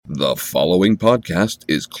The following podcast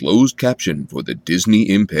is closed caption for the Disney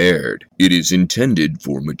impaired. It is intended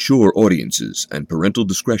for mature audiences and parental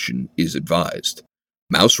discretion is advised.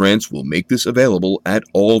 Mouse Rants will make this available at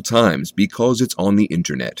all times because it's on the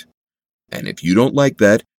internet. And if you don't like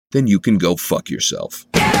that, then you can go fuck yourself.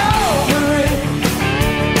 Get over it.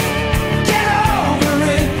 Get over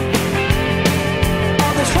it.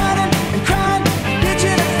 All this running and crying,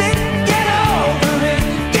 bitching and fit. Get over it.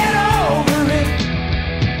 Get over it.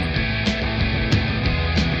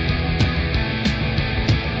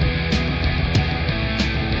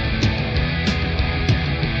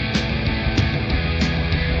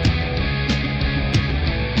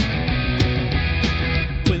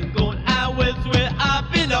 We're going out with where I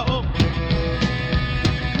belong.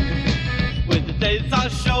 When the days are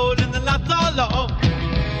short and the nights are long.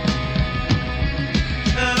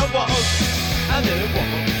 And I walk, and then I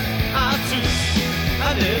walk. I choose,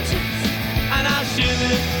 and then I choose. And I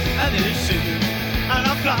shimmy, and then I shimmy. And I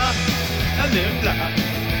fly, and then I fly.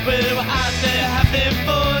 Well, we're out there having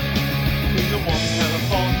fun in the warm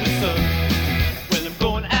California sun. Well, I'm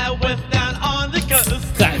going out west down on the coast.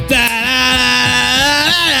 The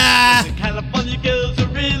California girls are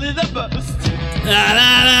really the best. And I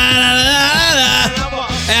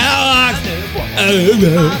walk, and then I walk.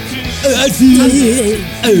 I choose,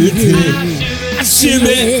 I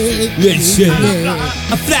shimmy,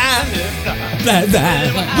 I fly, but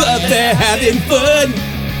they're having fun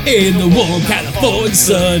in the warm California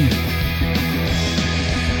sun.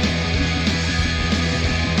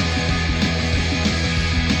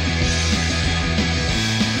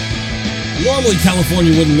 Normally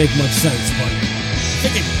California wouldn't make much sense, but I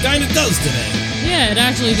think it kinda does today. Yeah, it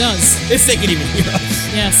actually does. If they can even hear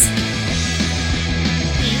us. Yes.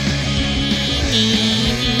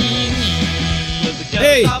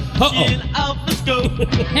 Hey,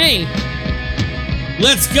 Hey,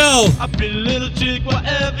 let's go! A pretty little chick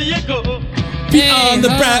wherever you go. hey, On the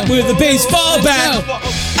ho. brat with a baseball Let's bat. go.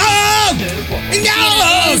 Oh!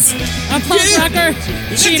 Sheena is a punk Yeah. rocker.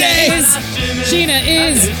 Sheena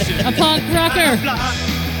is a punk rocker.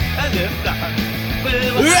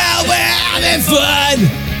 We're having fun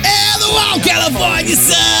in the warm California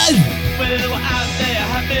sun.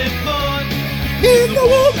 In the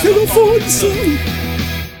warm California sun.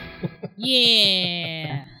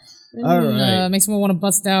 Yeah. All right. Makes me want to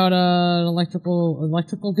bust out an electric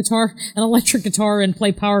guitar, and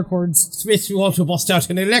play power chords. Makes me want to bust out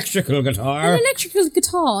an electrical An guitar. electrical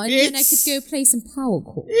guitar, and then I could It's- go play some power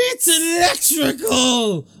chords. It's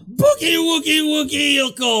electrical. Boogie woogie woogie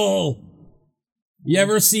yokel. You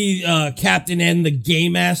ever see Captain N, the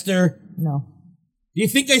Game Master? No. Do you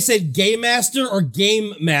think I said Game Master or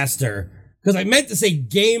Game Master? Because I meant to say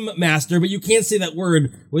Game Master, but you can't say that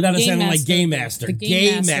word without it sounding like Game Master. The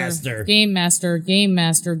Game Master. Game Master. Game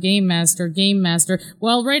Master. Game Master. Game Master.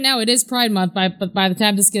 Well, right now it is Pride Month, but by the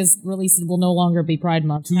time this gets released, it will no longer be Pride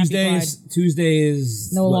Month. Happy Tuesday is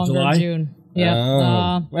Pride. No what, longer July? June. Yeah.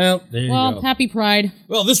 Oh. Well, there you go. Happy Pride.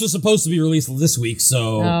 Well, this was supposed to be released this week,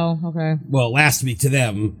 so... Oh, okay. Well, last week to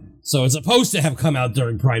them. So it's supposed to have come out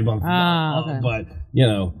during Pride Month. Okay. But, you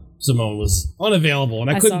know, Simone was unavailable,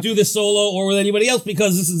 and I couldn't suck. do this solo or with anybody else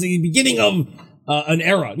because this is the beginning of an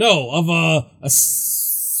era. No, of a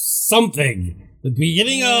something. The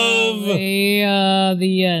beginning of... The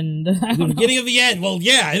end. The beginning of the end. Well,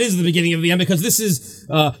 yeah, it is the beginning of the end because this is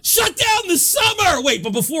Shut Down the Summer! Wait,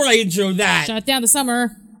 but before I intro that... Shut down the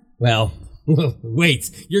summer. Well, wait.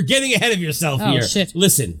 You're getting ahead of yourself Oh, here. shit.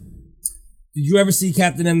 Listen. Did you ever see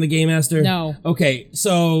Captain M the Game Master? No. Okay,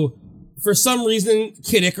 so for some reason,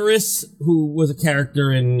 Kid Icarus, who was a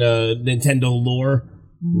character in Nintendo lore,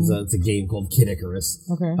 it's a game called Kid Icarus.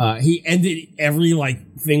 Okay. He ended every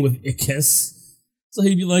thing with a kiss. So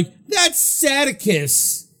he'd be like, "That's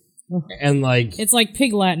Sadicus," and It's like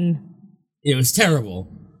Pig Latin. it was terrible.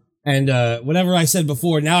 And whatever I said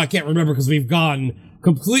before, now I can't remember because we've gone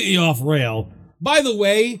completely off rail. By the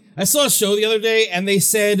way, I saw a show the other day, and they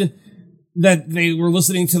said that they were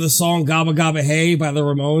listening to the song Gabba Gabba Hey by the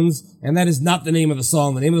Ramones, and that is not the name of the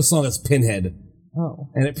song. The name of the song is Pinhead. Oh.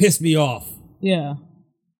 And it pissed me off. Yeah.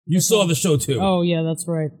 You saw the show too. Oh, yeah, that's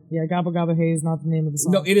right. Yeah, Gabba Gabba Hey is not the name of the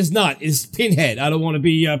song. No, it is not. It's Pinhead. I don't want to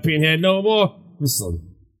be Pinhead no more. Listen.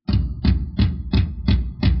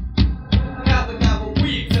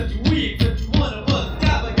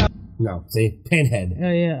 No, see? Pinhead.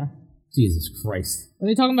 Oh, yeah. Jesus Christ. Are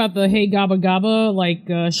they talking about the Hey Gabba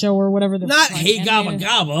Gabba, show or whatever? Not Hey Gabba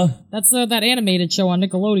Gabba. That's that animated show on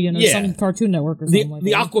Nickelodeon or some Cartoon Network or something like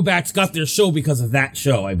The that. Aquabats got their show because of that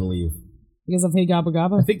show, I believe. Because of Hey Gabba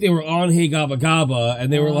Gabba? I think they were on Hey Gabba Gabba,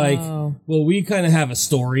 and they were like, Oh. well, we kind of have a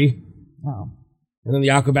story. Oh. And then the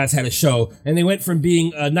Aquabats had a show, and they went from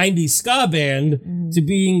being a 90s ska band to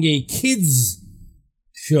being a kids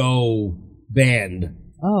show band.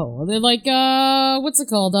 Oh, they're like, what's it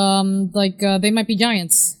called? They Might Be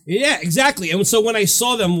Giants. Yeah, exactly. And so when I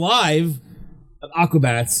saw them live at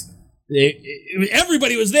Aquabats,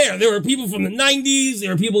 everybody was there. There were people from the 90s.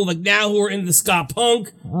 There were people like now who are in the ska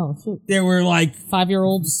punk. Oh, shit. There were like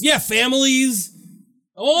 5-year-olds. Yeah, families.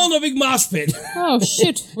 All in a big mosh pit. Oh,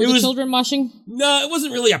 shit. Were the children moshing? No, it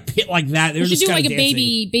wasn't really a pit like that. They were You should just do kind like of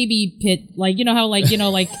a baby pit. Like, you know how like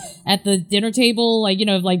at the dinner table, like,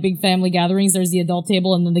 like big family gatherings, there's the adult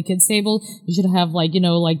table and then the kids table. You should have like,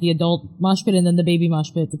 like the adult mosh pit and then the baby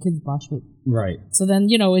mosh pit, the kids mosh pit. Right. So then,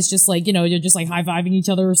 it's just like, you're just like high-fiving each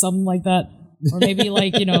other or something like that. Or maybe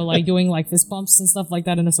like, like doing like fist bumps and stuff like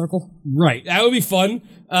that in a circle. Right. That would be fun.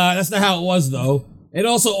 That's not how it was though. It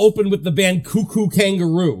also opened with the band Cuckoo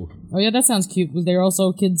Kangaroo. Oh yeah, that sounds cute. Was there also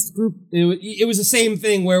a kids group? It was the same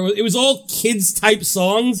thing where it was all kids type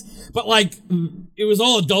songs, but like it was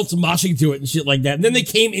all adults moshing to it and shit like that. And then they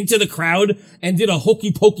came into the crowd and did a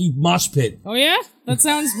hokey pokey mosh pit. Oh yeah? That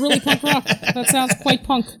sounds really punk rock. That sounds quite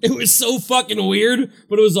punk. It was so fucking weird,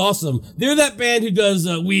 but it was awesome. They're that band who does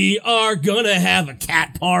We Are Gonna Have a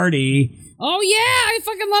Cat Party. Oh yeah, I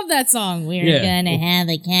fucking love that song. We're gonna have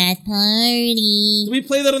a cat party. Did we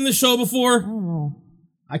play that on the show before? I don't know.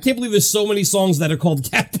 I can't believe there's so many songs that are called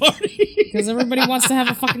Cat Party. Because everybody wants to have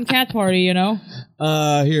a fucking cat party, Here it is.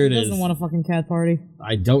 Who doesn't want a fucking cat party?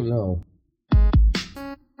 I don't know.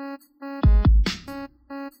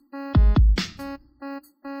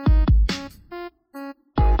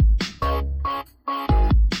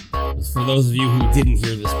 For those of you who didn't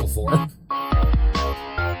hear this before.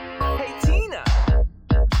 Hey Tina,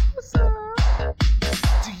 what's up?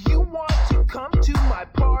 Do you want to come to my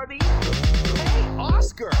party? Hey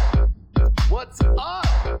Oscar, what's up?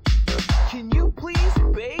 Can you please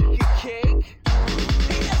bake a cake?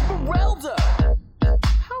 Hey Esmeralda,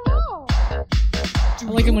 hello. I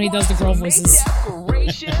like him when he does the girl voices.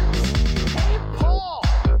 Decorations? Hey Paul,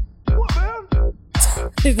 what man?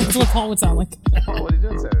 That's what Paul would sound like. Paul, what are you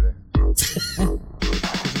doing Saturday?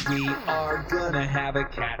 We are gonna have a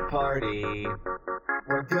cat party.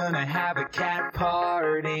 We're gonna have a cat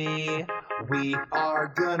party. We are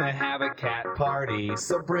gonna have a cat party.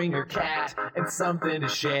 So bring your cat and something to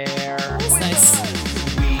share. That's nice.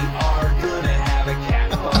 We are gonna have a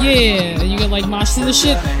cat party. Yeah, you can like mosh to the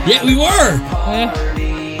shit. Yeah, we were. Party.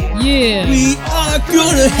 Yeah. We are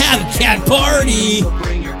gonna have a cat party. So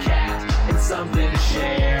bring your cat and something to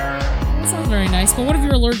share. That sounds very nice. But what if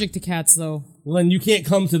you're allergic to cats, though? Well, then you can't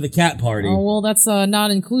come to the cat party. Oh, well, that's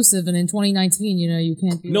not inclusive, and in 2019, you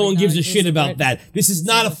can't be. No one gives a shit about right? that. This is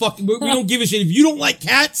not a fucking. We don't give a shit. If you don't like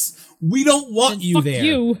cats, we don't want Then you fuck there.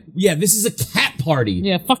 you. Yeah, this is a cat party.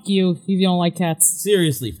 Yeah, fuck you if you don't like cats.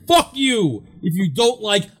 Seriously, fuck you if you don't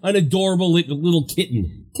like an adorable little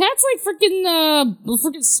kitten. Cats like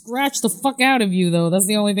freaking scratch the fuck out of you, though. That's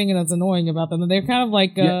the only thing that's annoying about them. They're kind of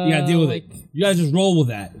like You gotta deal with it. You gotta just roll with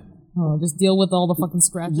that. Oh, just deal with all the fucking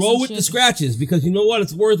scratches. Roll and with shit. the scratches because you know what?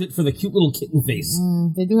 It's worth it for the cute little kitten face.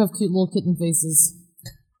 They do have cute little kitten faces.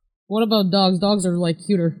 What about dogs? Dogs are like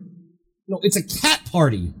cuter. No, it's a cat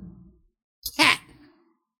party. Cat.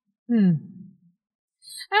 I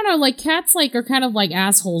don't know, like cats are kind of like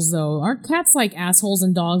assholes though. Aren't cats like assholes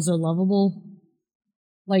and dogs are lovable?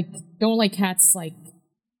 Like, don't like cats like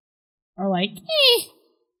are like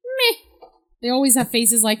meh. They always have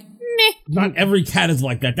faces like meh. Not every cat is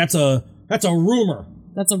like that. That's a rumor.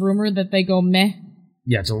 That's a rumor that they go meh.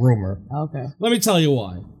 Yeah, it's a rumor. Okay. Let me tell you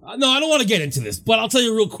why. No, I don't want to get into this, but I'll tell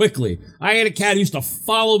you real quickly. I had a cat who used to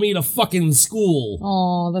follow me to fucking school.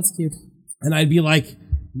 Oh, that's cute. And I'd be like,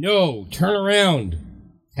 no, turn around.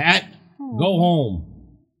 Cat, go home.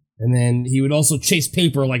 And then he would also chase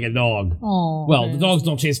paper like a dog. Oh. Well, the dogs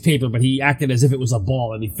don't chase paper, but he acted as if it was a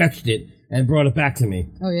ball, and he fetched it and brought it back to me.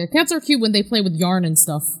 Oh yeah, cats are cute when they play with yarn and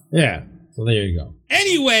stuff. Yeah, so there you go.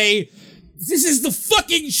 Anyway, this is the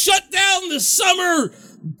fucking shut down the summer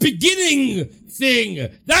beginning thing.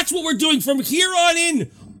 That's what we're doing from here on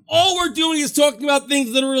in. All we're doing is talking about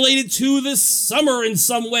things that are related to the summer in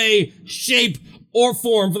some way, shape, or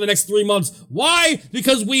form for the next 3 months. Why?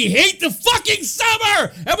 Because we hate the fucking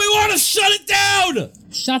summer and we want to shut it down.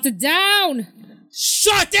 Shut it down.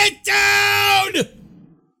 Shut it down.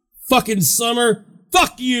 Fucking summer.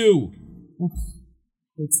 Fuck you.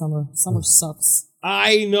 Hate summer. Summer sucks.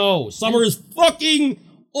 I know. Summer is fucking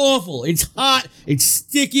awful. It's hot. It's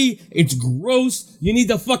sticky. It's gross. You need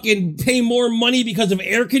to fucking pay more money because of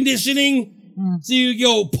air conditioning. So you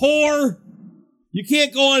go poor. You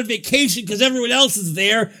can't go on vacation because everyone else is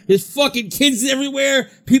there. There's fucking kids everywhere.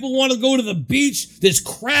 People want to go to the beach. There's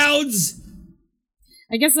crowds.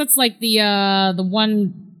 I guess that's like the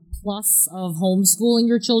one plus of homeschooling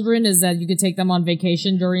your children is that you could take them on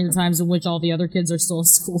vacation during the times in which all the other kids are still in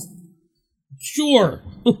school. Sure.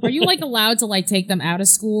 Are you like allowed to like take them out of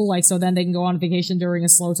school, like so then they can go on vacation during a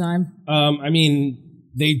slow time? I mean,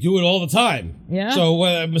 they do it all the time. Yeah? So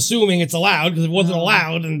I'm assuming it's allowed because if it wasn't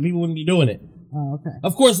allowed, then people wouldn't be doing it. Oh, okay.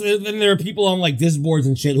 Of course, then there are people on like Disney boards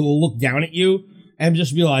and shit who will look down at you and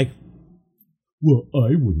just be like, "Well,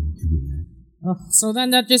 I wouldn't do that." So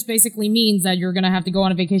then that just basically means that you're gonna have to go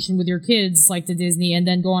on a vacation with your kids, like to Disney, and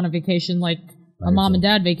then go on a vacation like a mom and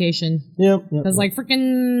dad vacation. Yep. Because like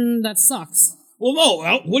freaking that sucks. Well,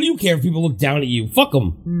 no. What do you care if people look down at you? Fuck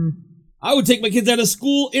them. I would take my kids out of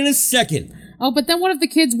school in a second. Oh, but then what if the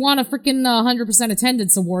kids want a freaking 100%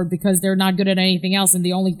 attendance award because they're not good at anything else, and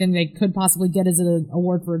the only thing they could possibly get is an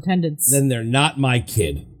award for attendance? Then they're not my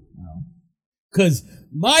kid. Because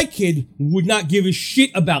my kid would not give a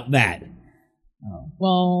shit about that.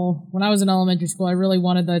 Well, when I was in elementary school, I really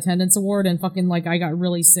wanted the attendance award, and fucking, like, I got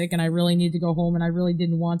really sick, and I really needed to go home, and I really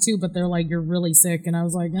didn't want to, but they're like, you're really sick, and I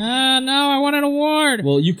was like, no, I want an award.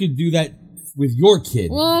 Well, you could do that with your kid.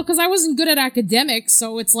 Well, because I wasn't good at academics,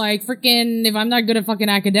 so it's like, freaking, if I'm not good at fucking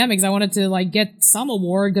academics, I wanted to, like, get some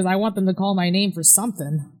award, because I want them to call my name for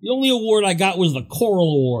something. The only award I got was the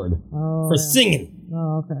choral award for singing.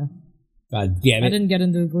 Oh, okay. God damn it. I didn't get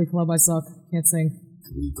into the Glee Club, I suck. Can't sing.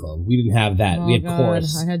 Glee Club. We didn't have that. Oh, We had God.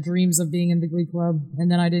 chorus. I had dreams of being in the Glee Club,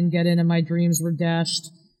 and then I didn't get in, and my dreams were dashed.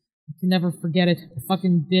 I can never forget it. The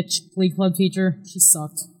fucking bitch Glee Club teacher. She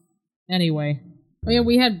sucked. Anyway. Oh, yeah,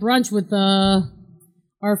 we had brunch with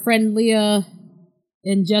our friend Leah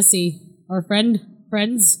and Jesse. Our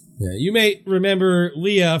friends. Yeah, you may remember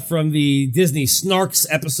Leah from the Disney Snarks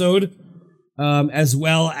episode, as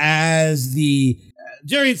well as the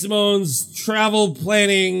Jerry and Simone's travel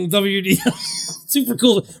planning WD. Super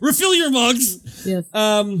cool. Refill your mugs. Yes.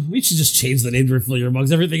 We should just change the name to Refill Your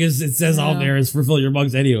Mugs. Everything it says on there is Refill Your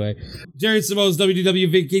Mugs anyway. Jerry and Simone's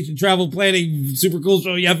WW Vacation Travel Planning, super cool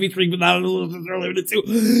show. Yeah, featuring, but not earlier too.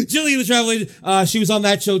 Jillian the Travel Agent. She was on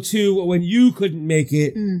that show too when you couldn't make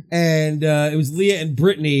it. And it was Leah and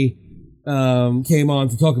Brittany came on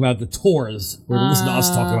to talk about the tours. We're going to listen to us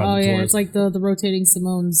talk about the tours. Yeah, it's like the rotating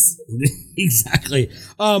Simones. Exactly.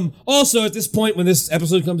 Also, at this point, when this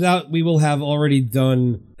episode comes out, we will have already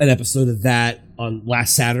done an episode of that on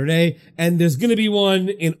last Saturday, and there's going to be one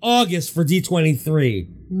in August for D23.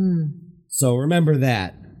 So remember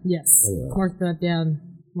that. Yes. Mark that down.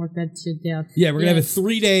 Mark that shit down. Yeah, we're going to have a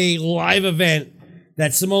 3-day live event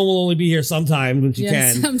that Simone will only be here sometimes when she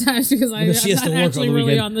Yes, can. sometimes because I'm Because she has not to work actually on the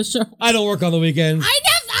really weekend. on the show. I don't work on the weekends.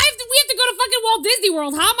 We have to go to fucking Walt Disney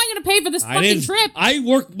World. How am I going to pay for this fucking trip? I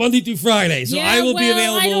work Monday through Friday, so I will be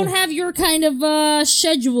available. I don't have your kind of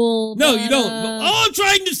schedule. No, but, you don't. All I'm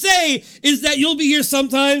trying to say is that you'll be here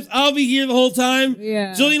sometimes. I'll be here the whole time.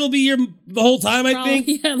 Yeah. Jillian will be here the whole time, I think.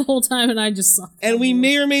 Yeah, the whole time, and I just suck. And we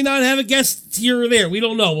may or may not have a guest here or there. We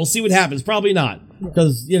don't know. We'll see what happens. Probably not.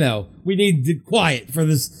 Because, we need quiet for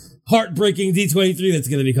this heartbreaking D23 that's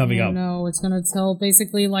going to be coming up. No, it's going to tell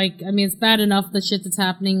basically, it's bad enough the shit that's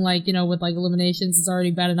happening, with, Eliminations. It's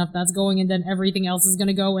already bad enough that's going, and then everything else is going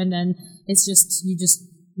to go, and then it's just, you just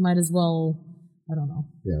might as well, I don't know.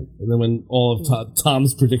 Yeah, and then when all of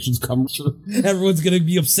Tom's predictions come true, everyone's going to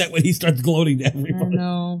be upset when he starts gloating to everybody.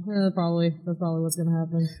 No, that's probably what's going to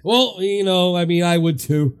happen. Well, I would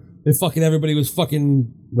too. If fucking everybody was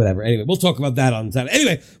fucking whatever. Anyway, we'll talk about that on Saturday.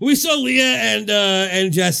 Anyway, we saw Leah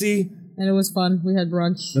and Jesse. And it was fun. We had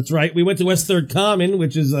brunch. That's right. We went to West Third Common,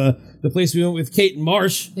 which is the place we went with Kate and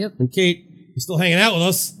Marsh. Yep. And Kate is still hanging out with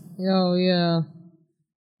us. Oh, yeah.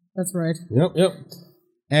 That's right. Yep.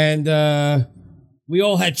 And we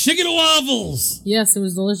all had chicken and waffles. Yes, it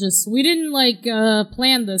was delicious. We didn't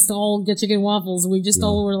plan this to all get chicken and waffles. We just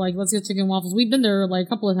all were like, let's get chicken and waffles. We've been there a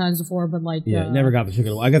couple of times before, but never got the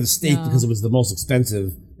chicken. I got the steak because it was the most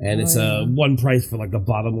expensive, and it's one price for the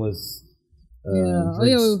bottomless.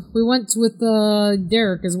 We went with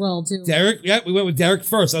Derek as well too. Derek, we went with Derek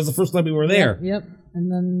first. That was the first time we were there. Yep. And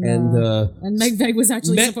then and Meg Veg was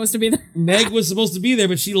actually supposed to be there. Meg was supposed to be there,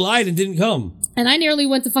 but she lied and didn't come. And I nearly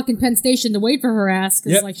went to fucking Penn Station to wait for her ass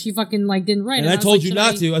because she fucking didn't write. And I told you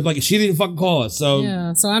not to. I was like, she didn't fucking call us. So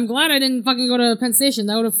yeah. So I'm glad I didn't fucking go to Penn Station.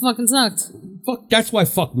 That would have fucking sucked. Fuck. That's why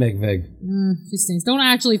fuck Meg Veg. She stinks. Don't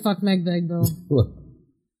actually fuck Meg Veg though.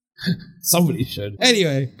 Somebody should.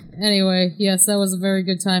 Anyway, yes, that was a very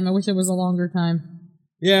good time. I wish it was a longer time.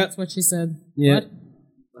 Yeah. That's what she said. Yeah. What?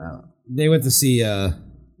 They went to see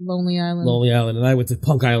Lonely Island. Lonely Island, and I went to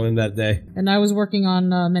Punk Island that day. And I was working on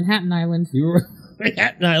Manhattan Island. You were on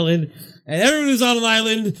Manhattan Island, and everyone was on an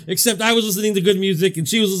island except I was listening to good music, and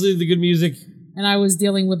she was listening to good music. And I was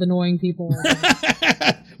dealing with annoying people.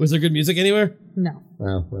 Was there good music anywhere? No.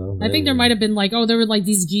 Oh, well. I think there might have been there were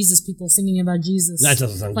these Jesus people singing about Jesus. That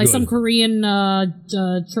doesn't sound like good. some Korean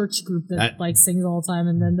church group that sings all the time,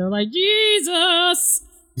 and then they're like, Jesus!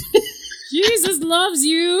 Jesus loves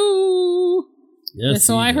you! Yes. Yeah,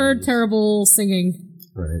 so I heard terrible singing.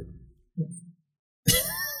 Right.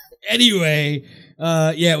 Anyway,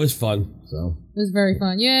 it was fun. So it was very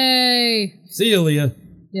fun. Yay! See you, Leah.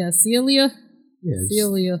 Yeah, Celia? Yes.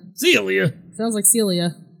 Celia. Sounds like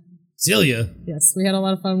Celia. Celia. Yes, we had a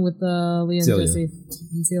lot of fun with Leah and Celia. Jesse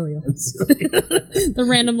and Celia. The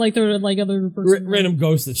random, other person. Random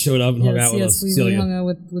ghost that showed up and hung out with us. We Celia. hung out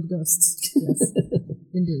with ghosts. Yes,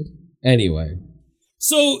 indeed. Anyway.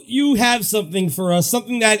 So you have something for us,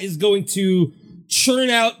 something that is going to churn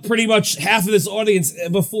out pretty much half of this audience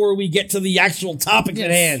before we get to the actual topic at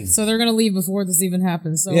hand. So they're going to leave before this even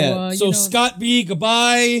happens. So, Scott B,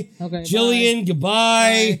 goodbye. Okay, Jillian,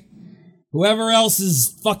 goodbye. Whoever else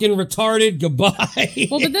is fucking retarded, goodbye.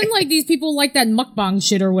 Well, but then, these people like that mukbang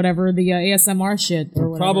shit or whatever, the ASMR shit or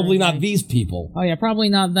whatever. Probably not these people. Oh, yeah, probably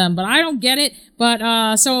not them. But I don't get it.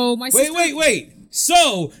 But, so my sister... Wait.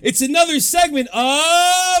 So, it's another segment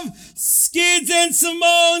of Skids and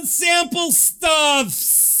Simone Sample Stuffs.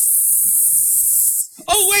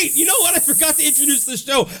 Oh, wait, you know what? I forgot to introduce the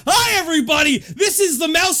show. Hi, everybody. This is the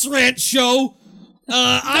Mouse Rant Show.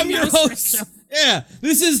 I'm your host. Yeah,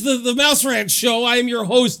 this is the Mouse Rant Show. I am your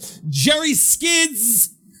host, Jerry Skids.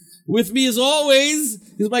 With me, as always,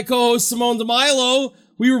 is my co-host, Simone DeMilo.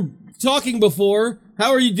 We were talking before.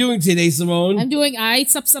 How are you doing today, Simone? I'm doing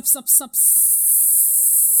sup.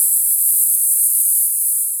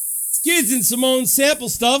 Skids and Simone Sample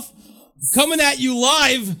Stuff coming at you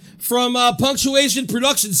live from Punctuation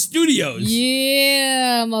Production Studios.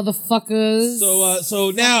 Yeah, motherfuckers. So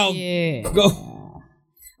now, go.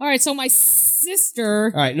 All right, so my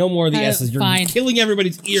sister... All right, no more of the S's. You're fine. killing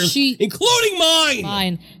everybody's ears, including mine.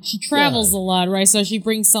 Fine. She travels a lot, right? So she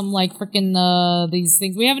brings some, freaking, these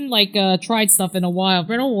things. We haven't, tried stuff in a while.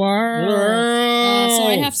 So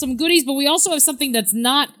I have some goodies, but we also have something that's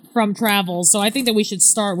not from travel. So I think that we should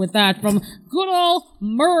start with that from good old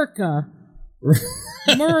America.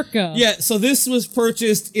 America. Yeah, so this was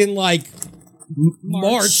purchased in,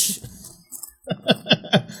 March.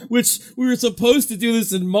 Which we were supposed to do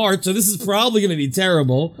this in March, so this is probably going to be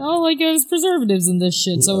terrible. Oh, there's preservatives in this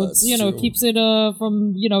shit, so it's, it keeps it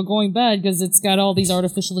from, going bad because it's got all these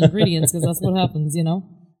artificial ingredients, because that's what happens,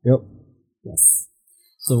 Yep. Yes.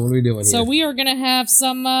 So what are we doing here? So we are gonna have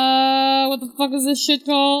some, what the fuck is this shit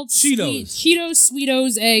called? Cheetos. Cheetos,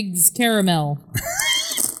 Sweetos, eggs, caramel.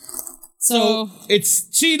 So it's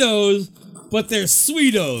Cheetos, but they're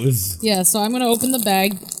Sweetos. Yeah, so I'm gonna open the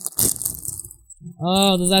bag.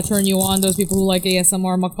 Oh, does that turn you on, those people who like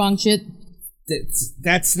ASMR mukbang shit?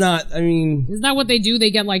 That's not, Isn't that what they do?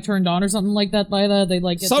 They get, turned on or something like that by that? They,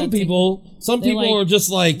 get Some people are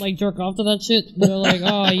just jerk off to that shit. They're like,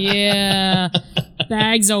 oh, yeah,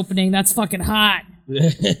 bag's opening. That's fucking hot. I'm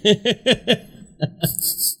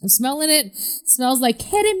smelling it. Smells like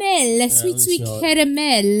caramel. Sweet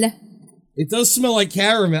caramel. It does smell like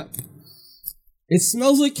caramel. It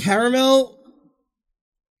smells like caramel.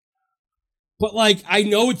 But, I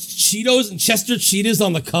know it's Cheetos and Chester Cheetahs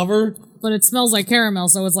on the cover. But it smells like caramel,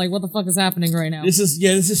 so it's what the fuck is happening right now? This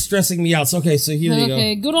is stressing me out. So, okay, so here you go.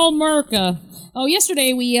 Okay, good old America. Oh,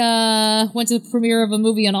 yesterday we went to the premiere of a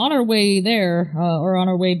movie, and on our way there, or on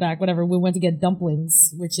our way back, whatever, we went to get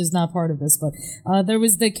dumplings, which is not part of this, but there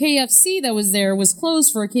was the KFC that was there, was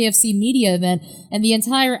closed for a KFC media event, and the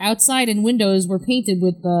entire outside and windows were painted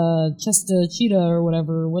with Chester Cheetah or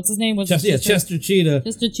whatever. What's his name? Chester Cheetah.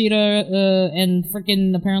 Chester Cheetah, and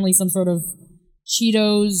freaking apparently some sort of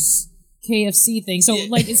Cheetos KFC thing. So,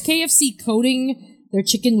 is KFC coating their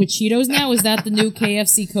chicken with Cheetos now? Is that the new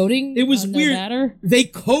KFC coating? It was weird. Batter? They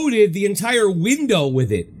coated the entire window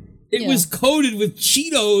with it. It was coated with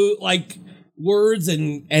Cheeto, words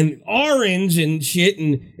and orange and shit,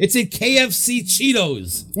 and it said KFC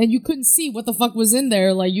Cheetos. And you couldn't see what the fuck was in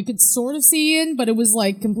there. You could sort of see in, but it was,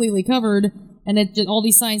 completely covered, and it just, all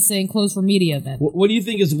these signs saying closed for media event. What do you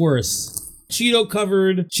think is worse?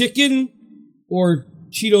 Cheeto-covered chicken or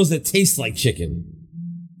Cheetos that taste like chicken?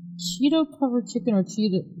 Cheeto covered chicken or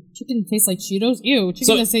chicken tastes like Cheetos? Ew,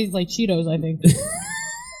 chicken that tastes like Cheetos, I think. It's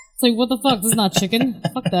what the fuck? This is not chicken.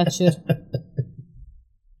 Fuck that shit.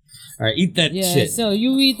 Alright, eat that shit. So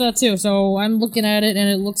you eat that too. So I'm looking at it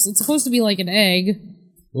and it's supposed to be like an egg.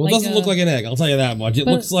 Well, it doesn't look like an egg, I'll tell you that much. It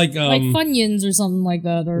but looks like Funyuns or something like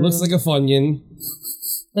that. Or looks like a Funyun.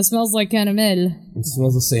 that smells like caramel. It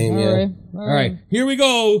smells the same, yeah. Alright, Alright, here we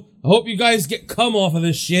go. I hope you guys get cum off of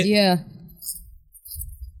this shit. Yeah.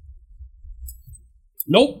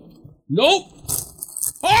 Nope.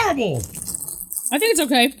 Horrible! I think it's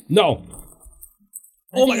okay. No.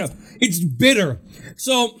 Oh my god. It's bitter.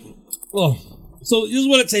 So this is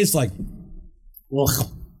what it tastes like. Ugh.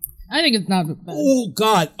 I think it's not bad. Oh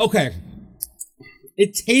god. Okay.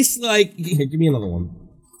 It tastes like. Here, give me another one.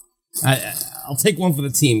 I'll take one for the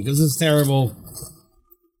team because this is terrible.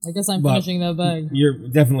 I guess I'm But finishing that bag. You're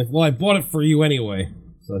definitely. Well, I bought it for you anyway.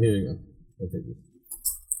 So here you go. I'll take this.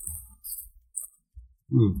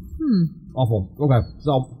 Awful. Okay.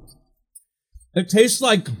 So it tastes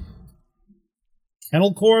like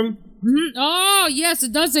kettle corn Oh, yes,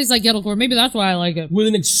 it does taste like kettle corn. Maybe that's why I like it. with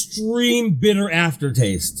an extreme bitter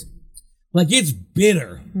aftertaste. Like it's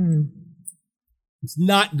bitter. It's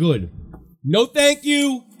not good. No, thank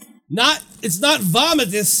you. It's not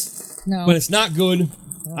vomitous, No. but it's not good.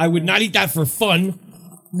 I would not eat that for fun.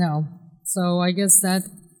 No. So I guess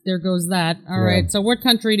there goes that. All Yeah. right. So what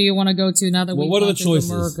country do you want to go to now that Well, we've what are gone the through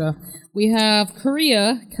choices? America? We have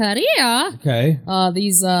Korea. Okay.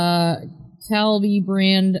 These Calbee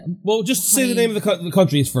brand. Well, just say the name of the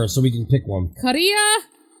countries first so we can pick one. Korea,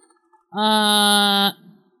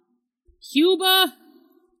 Cuba,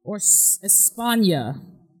 or España.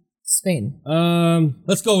 Spain.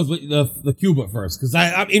 Let's go with the Cuba first because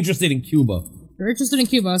I'm interested in Cuba. You're interested in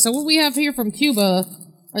Cuba. So what we have here from Cuba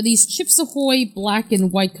are these Chips Ahoy black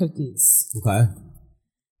and white cookies. Okay.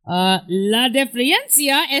 La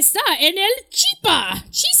diferencia está en el chispa.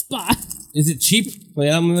 Is it cheap? Wait,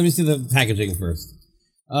 let me see the packaging first.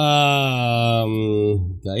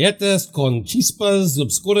 Galletas con chispas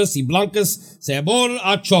obscuras y blancas sabor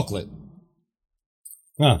a chocolate.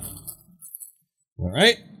 Huh. All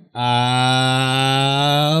right.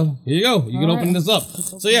 Here you go. You can open this up.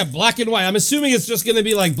 So yeah, black and white. I'm assuming it's just going to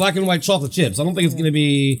be like black and white chocolate chips. I don't think it's going to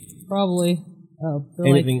be Probably. Oh, they're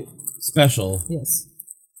anything special. yes.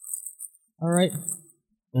 All right.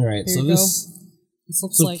 All right. Here So you this. This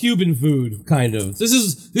looks So like. Cuban food, kind of. This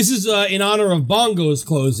is in honor of Bongo's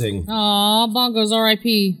closing. Aw, Bongo's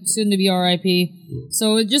R.I.P. Soon to be R.I.P.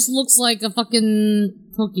 So it just looks like a fucking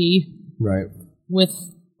cookie Right. with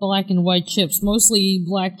black and white chips, mostly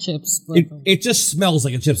black chips. But It just smells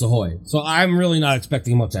like a Chips Ahoy. So I'm really not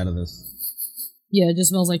expecting much out of this. yeah, it just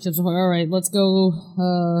smells like Chips Ahoy. All right, let's go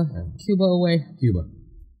Cuba away. Cuba.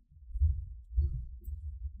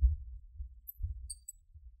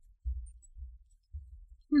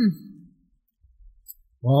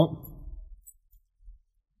 Well,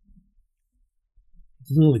 it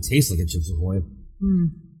doesn't really taste like a Chips Ahoy.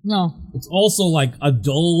 No. It's also like a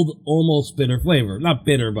dulled, almost bitter flavor. Not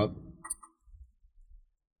bitter, but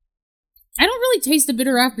I don't really taste the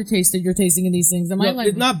bitter aftertaste that you're tasting in these things. Am I no, like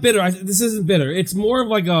it's not bitter. This isn't bitter. It's more of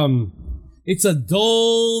like it's a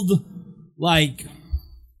dulled, like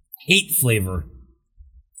hate flavor.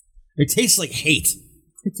 It tastes like hate.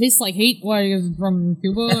 it tastes like hate? Why is it from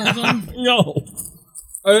Cuba or something? No,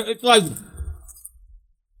 it's like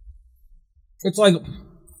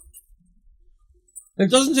it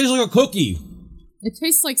doesn't taste like a cookie. It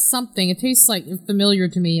tastes like something. It tastes like familiar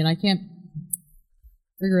to me, and I can't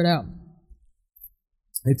figure it out.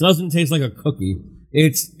 It doesn't taste like a cookie.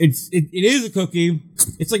 It is a cookie.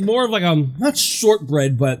 It's like more of like not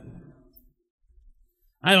shortbread, but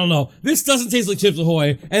I don't know. This doesn't taste like Chips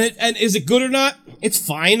Ahoy, and is it good or not? It's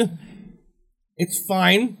fine. It's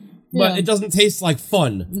fine, but Yeah. it doesn't taste like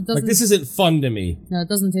fun. Like doesn't- this isn't fun to me. No, it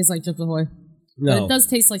doesn't taste like Chips Ahoy. No, But it does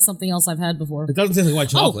taste like something else I've had before. It doesn't taste like white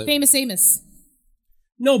chocolate. Oh, Famous Amos.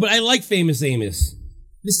 No, but I like Famous Amos.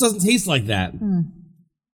 This doesn't taste like that.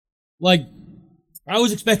 Like, I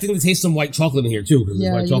was expecting to taste some white chocolate in here too, because there's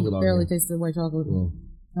Yeah, white you chocolate on barely here. tasted white chocolate. Oh,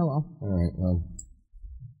 Oh well.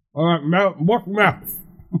 all right, more map.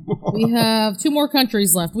 We have 2 more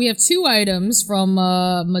countries left. We have 2 items from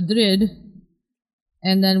Madrid,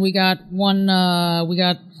 and then we got one. We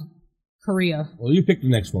got Korea. Well, you pick the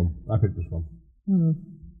next one. I picked this one.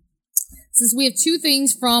 Since we have 2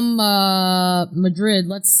 things from Madrid,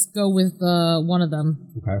 let's go with one of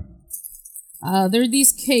them. Okay. There are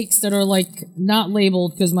these cakes that are like not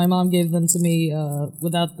labeled because my mom gave them to me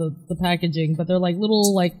without the packaging, but they're like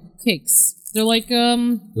little like cakes. They're like It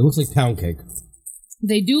looks like pound cake.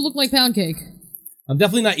 they do look like pound cake. I'm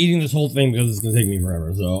definitely not eating this whole thing because it's going to take me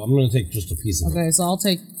forever, so I'm going to take just a piece of it. Okay, so I'll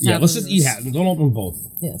take. Yeah, half let's of just eat this. half. Don't open both.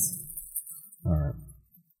 Yes. All right.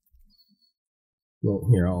 Well,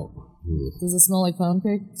 here, Does it smell like pound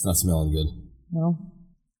cake? it's not smelling good. No.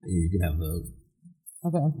 You can have the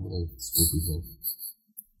Okay. Little swoopy thing.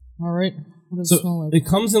 All right. What does it So smell like? it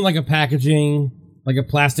comes in like a packaging, like a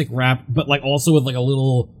plastic wrap, but like also with like a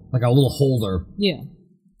little holder, Yeah.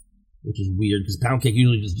 which is weird because pound cake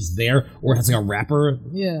usually just there, or it has like a wrapper.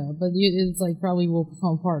 Yeah, but it's like probably will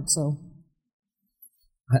come apart. So.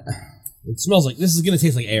 It smells like this is gonna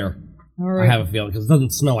taste like air. All right. I have a feeling because it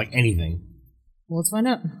doesn't smell like anything. Well, let's find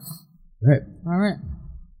out. All right. All right.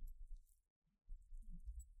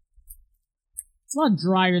 It's a lot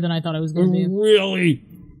drier than I thought it was going to be. Really,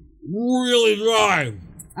 really dry.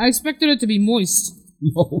 I expected it to be moist.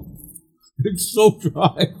 No, it's so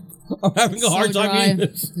dry. I'm having a hard So time dry. eating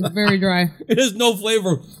this. It's very dry. It has no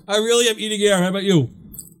flavor. I really am eating air. How about you?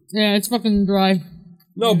 Yeah, it's fucking dry.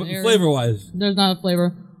 No, but Air. flavor-wise. There's not a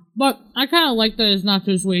flavor. But I kind of like that it's not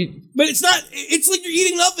too sweet. But it's not. It's like you're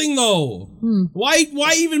eating nothing, though. Hmm.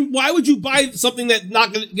 Why would you buy something that's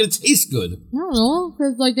not gonna taste good? I don't know,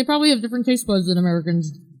 because like they probably have different taste buds than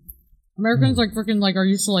Americans. Americans like freaking like are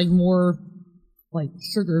used to like more like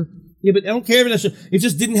sugar. Yeah, but I don't care if it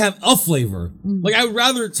just didn't have a flavor. Like I would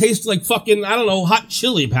rather it taste like fucking I don't know hot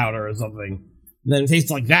chili powder or something than it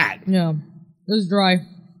tastes like that. Yeah, it was dry.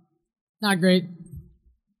 Not great.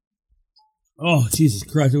 Oh Jesus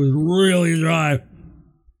Christ! It was really dry.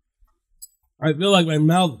 I feel like my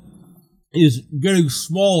mouth is getting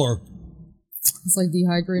smaller. It's like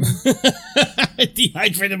dehydrated. I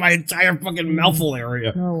dehydrated my entire fucking mouthful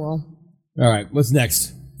area. Oh well. All right, what's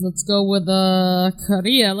next? Let's go with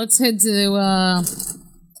Korea. Let's head to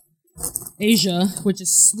Asia, which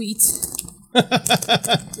is sweet.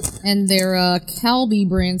 And their Calbee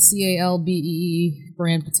brand, Calbee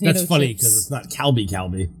brand potato That's funny chips. because it's not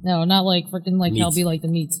Calbee. No, not like freaking like Meat. Calbee, like the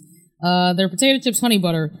meat. Their potato chips honey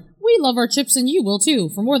butter. We love our chips and you will too.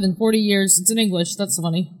 For more than 40 years. It's in English. That's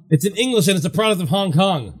funny. It's in English and it's a product of Hong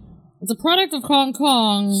Kong. It's a product of Hong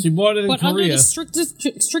Kong. She bought it in But under Korea. the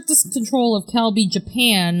strictest control of Calbee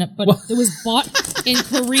Japan, but it was bought in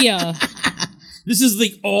Korea. This is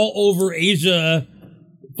like all over Asia.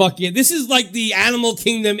 Fucking. This is like the Animal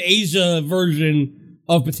Kingdom Asia version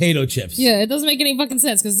of potato chips. Yeah, it doesn't make any fucking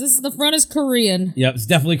sense because the front is Korean. Yep, it's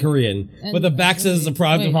definitely Korean. And- but the back says it's a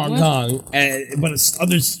product of wait, Hong what? Kong. But it's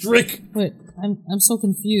under strict. Wait, I'm so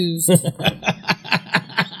confused.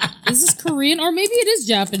 Is this Korean or maybe it is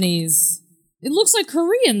Japanese? It looks like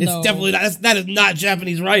Korean It's though. definitely not. That is not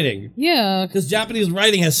Japanese writing. Yeah. Because Japanese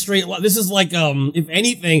writing has straight. This is like, if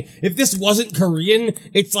anything, if this wasn't Korean,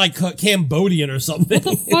 it's like Cambodian or something.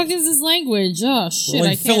 What the fuck is this language? Oh shit,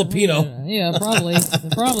 Like I can't Filipino. read it. Yeah, probably.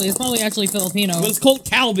 It's probably actually Filipino. But it's called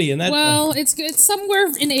Calbee, and that Well, it's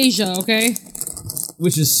somewhere in Asia, okay?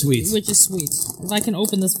 which is sweet. Which is sweet. If I can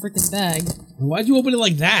open this freaking bag. Why'd you open it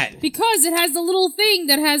like that? Because it has the little thing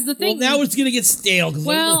that has the Well, thing. now it's gonna get stale.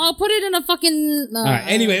 Well, I'll put it in a fucking. all right.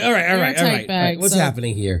 Anyway, all right. airtight bag, What's so-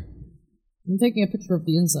 happening here? I'm taking a picture of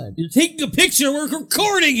the inside. You're taking a picture. We're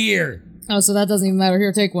recording here. Oh, so that doesn't even matter.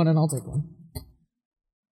 Here, take one and I'll take one.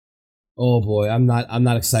 Oh boy, I'm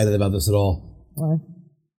not excited about this at all. Why?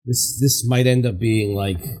 This might end up being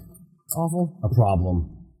like Awful. a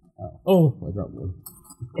problem. Oh, I dropped one.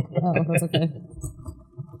 Oh, that's okay.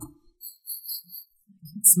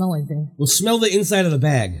 Can't smell anything. Well, smell the inside of the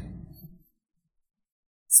bag.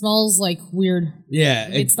 Smells like weird. Yeah,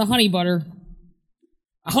 It's the honey butter.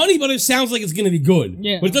 honey butter sounds like it's gonna be good.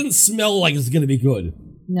 Yeah. But it doesn't smell like it's gonna be good.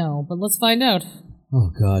 No, but let's find out.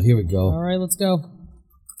 Oh god, here we go. All right, let's go.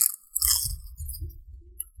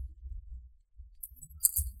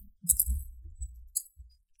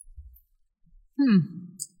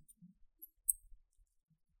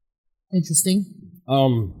 Interesting.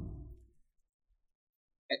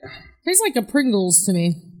 Tastes like a Pringles to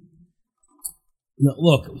me. No,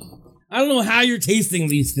 look, I don't know how you're tasting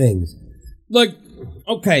these things. Like,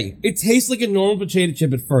 okay, it tastes like a normal potato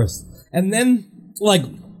chip at first, and then like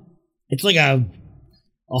it's like a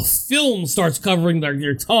film starts covering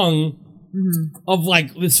your tongue of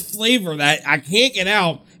like this flavor that I can't get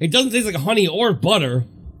out. It doesn't taste like honey or butter.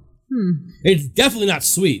 It's definitely not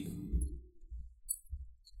sweet.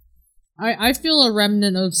 I feel a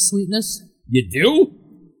remnant of sweetness. You do?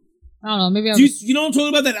 I don't know. Maybe I'm. You know what I'm talking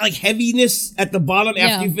about? That like heaviness at the bottom Yeah.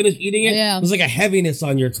 after you finish eating it? Yeah. There's like a heaviness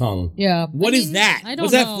on your tongue. Yeah. What is that? I don't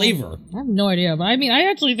What's that know. flavor? I have no idea, but I mean, I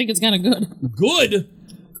actually think it's kind of good. Good?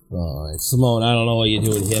 All right, Simone, I don't know what you're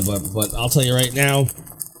doing here, but I'll tell you right now,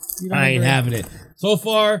 You don't I ain't agree? having it. So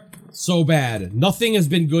far, so bad. Nothing has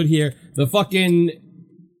been good here.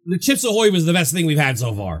 The Chips Ahoy was the best thing we've had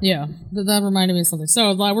so far. Yeah, that reminded me of something.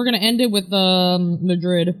 So we're gonna end it with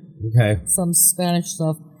Madrid, Okay. some Spanish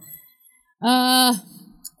stuff.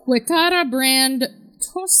 Cuecara brand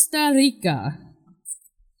Costa Rica.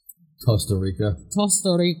 Costa Rica.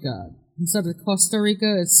 Costa Rica. Instead of Costa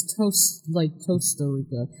Rica, it's Costa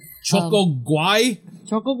Rica. Chocoguay?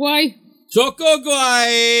 Chocoguay?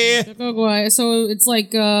 Chocoguay! Chocoguay. So it's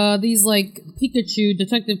like these like Pikachu,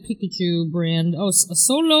 Detective Pikachu brand. Oh,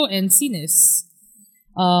 Solo and Cines.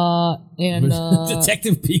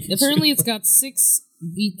 Detective Pikachu. Apparently it's got 6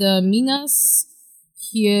 vitaminas,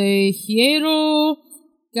 hierro,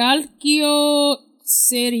 calcio,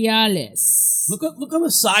 cereales. Look on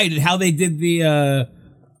the side at how they did the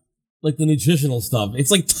like the nutritional stuff. It's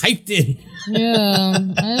like typed in. Yeah,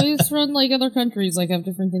 it's from like other countries like have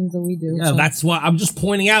different things that we do. Yeah, so. that's why I'm just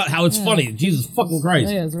pointing out how it's funny. Jesus fucking Christ.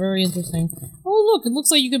 Yeah, it's very interesting. Oh look, it looks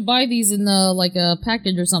like you could buy these in like a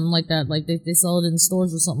package or something like that. Like they sell it in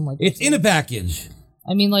stores or something like that. It's in a package.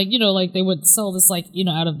 I mean, like, like they would sell this, like,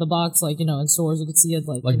 out of the box, like, in stores. You could see it,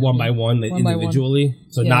 like one by one, individually.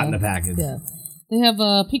 So yeah. not in a package. Yeah. They have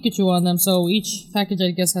Pikachu on them, so each package, I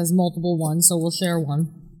guess, has multiple ones, so we'll share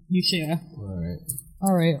one. You share.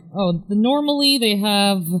 Alright. Oh, normally they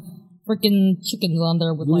have freaking chickens on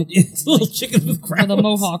there with, like... It's little chickens with crowns. With a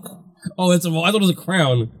mohawk. Oh, I thought it was a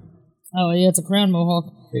crown. Oh, yeah, it's a crown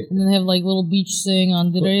mohawk. And then they have, like, little beach thing on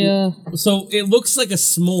Andrea. So it looks like a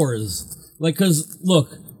s'mores. Like, cause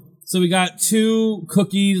look, so we got 2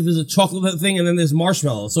 cookies. There's a chocolate thing, and then there's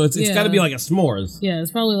marshmallow. So it's got to be like a s'mores. Yeah, it's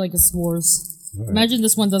probably like a s'mores. Right. Imagine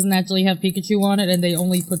this one doesn't actually have Pikachu on it, and they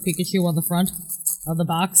only put Pikachu on the front of the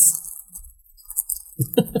box.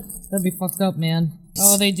 That'd be fucked up, man.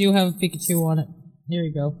 Oh, they do have Pikachu on it. Here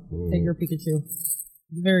you go. Take your Pikachu.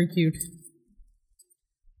 It's very cute.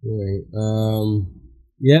 Right.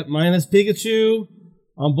 Yep. Mine has Pikachu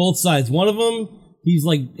on both sides. One of them. He's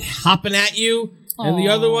like hopping at you, and the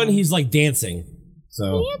other one, he's like dancing.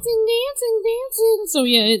 So dancing. So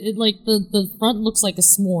yeah, it like the front looks like a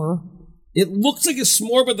s'more. It looks like a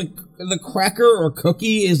s'more, but the cracker or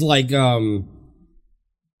cookie is like it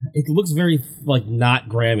looks very like not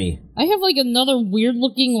Grammy. I have like another weird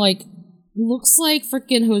looking like looks like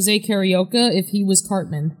frickin' Jose Carioca if he was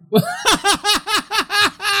Cartman.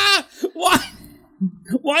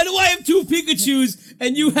 Why do I have 2 Pikachus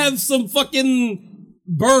and you have some fucking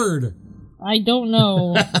bird? I don't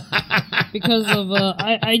know. Because of,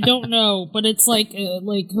 I don't know. But it's like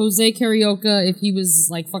Jose Carioca if he was,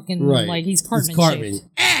 like, fucking, right. Like, he's Cartman shaped.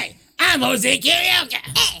 Hey, I'm Jose Carioca.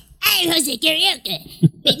 Hey, I'm Jose Carioca.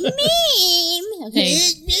 Meme. Okay.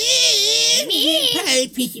 Hi,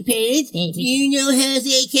 Pissy Parents. Do you know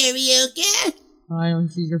Jose Carioca? I know,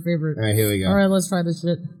 she's your favorite. Alright, here we go. Alright, let's try this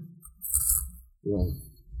shit. Yeah.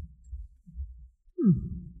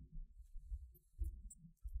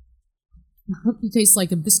 Cookie tastes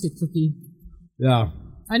like a biscuit cookie. Yeah.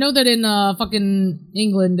 I know that in fucking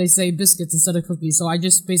England they say biscuits instead of cookies, so I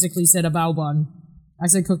just basically said a bao bun. I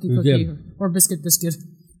said cookie or biscuit.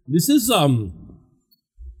 This is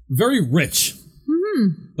very rich. Mm-hmm.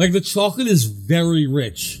 Like the chocolate is very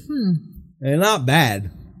rich. And not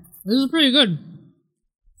bad. This is pretty good.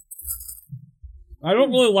 I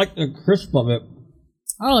don't really like the crisp of it.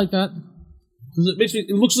 I like that. Because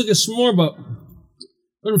it looks like a s'more, but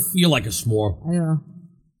it doesn't feel like a s'more. Yeah.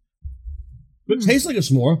 But it tastes like a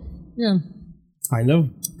s'more. Yeah. Kind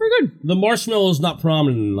of. Pretty good. The marshmallow is not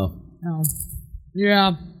prominent enough. Oh.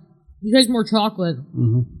 Yeah. You taste more chocolate.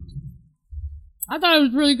 Mm-hmm. I thought it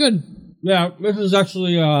was really good. Yeah, this is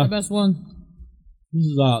actually The best one. This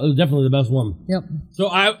is definitely the best one. Yep. So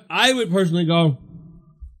I would personally go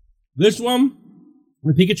this one,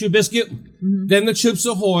 the Pikachu biscuit, then the Chips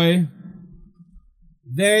Ahoy,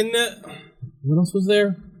 then what else was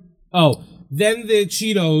there? Oh, then the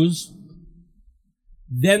Cheetos,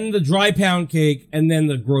 then the dry pound cake, and then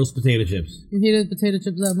the gross potato chips. You hated potato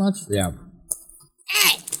chips that much? Yeah.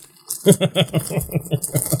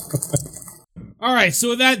 All right, so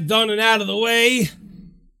with that done and out of the way, do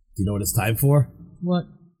you know what it's time for? What?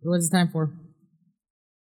 What is it time for?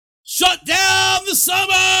 Shut down the summer!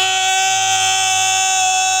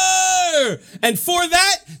 And for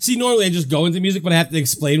that, see, normally I just go into music, but I have to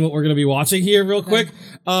explain what we're going to be watching here real quick.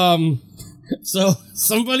 So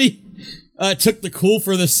somebody took the Cool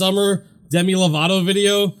for the Summer Demi Lovato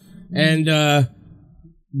video and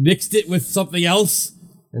mixed it with something else.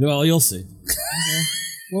 And well, you'll see. Okay.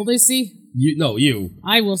 Will they see? You.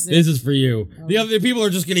 I will see. This is for you. Okay. The other people are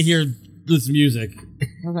just going to hear this music.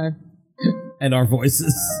 Okay. And our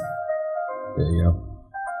voices. There you go.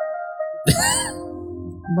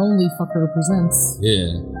 Lonely Fucker presents.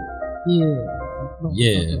 Yeah. Lonely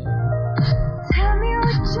Yeah. Fucker. Tell me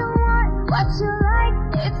what you want, what you like,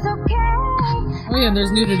 it's okay. Oh yeah,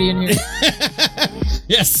 there's nudity in here.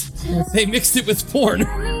 Yes. They mixed it with porn.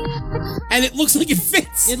 And it looks like it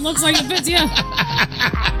fits. It looks like it fits, yeah.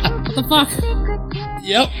 What the fuck?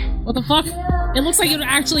 Yep. What the fuck? It looks like it would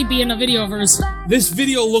actually be in a video of hers. This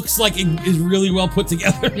video looks like it is really well put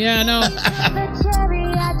together. Yeah, I know.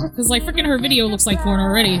 Because, like, freaking her video looks like porn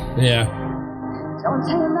already. Yeah.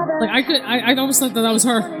 Like, I almost thought that was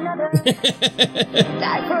her. Die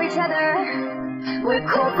for each other. We're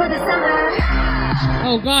cool for the summer.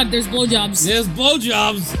 Oh god, there's blowjobs. There's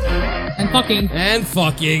blowjobs. And fucking. And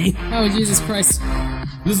fucking. Oh, Jesus Christ.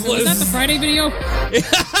 Is that the Friday video? It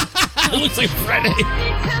looks like Friday.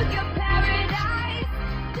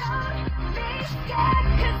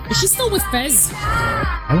 Is she still with Fez?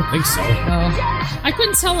 I don't think so. Oh. I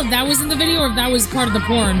couldn't tell if that was in the video or if that was part of the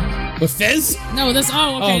porn. With Fez? No, this.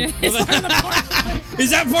 Oh, okay. Oh. It's part of the porn.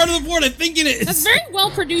 Is that part of the porn? I think it is. That's very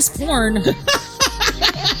well produced porn.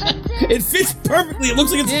 It fits perfectly. It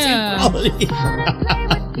looks like it's the same quality.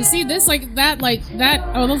 You see this, like that.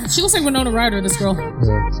 Oh, she looks like Winona Ryder, this girl.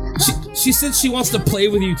 She said she wants to play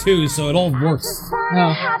with you too, so it all works.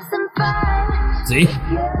 Oh. See?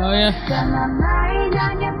 Oh, yeah.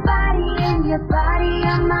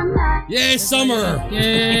 Yeah, summer.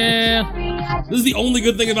 Yeah. This is the only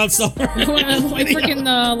good thing about summer. Like freaking,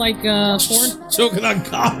 porn. Choking on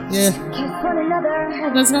cock. Yeah. Oh,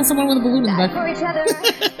 there's not someone with a balloon in the back.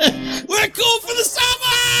 We're cool for the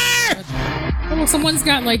summer! Oh, well, someone's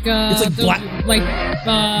got like it's like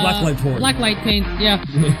blacklight porn. Blacklight paint, yeah.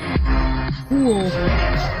 Cool.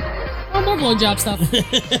 Oh, more blowjob stuff.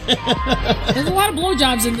 There's a lot of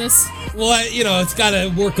blowjobs in this. Well, you know, it's got to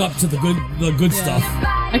work up to the good stuff.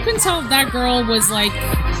 I couldn't tell if that girl was like,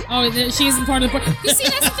 oh, she isn't part of the porn. You see,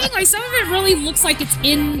 that's the thing. Like, some of it really looks like it's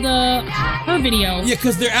in her video. Yeah,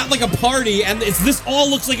 because they're at like a party, and this all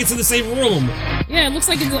looks like it's in the same room. Yeah, it looks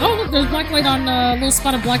like it's. Oh, look, there's blacklight on a little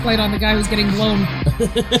spot of blacklight on the guy who's getting blown.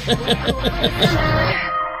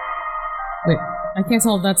 Wait, I can't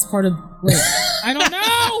tell if that's part of. Wait, I don't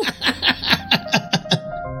know.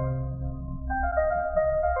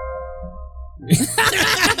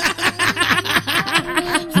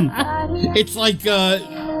 It's like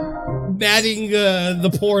matting the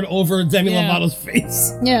porn over Demi Lovato's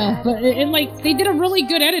face. Yeah, but it like they did a really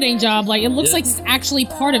good editing job. Like it looks like it's actually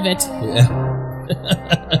part of it. Yeah.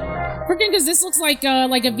 Freaking, because this looks like a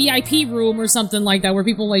VIP room or something like that, where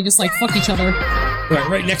people like just like fuck each other.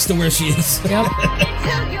 Right next to where she is. Yep.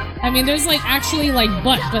 I mean, there's like actually like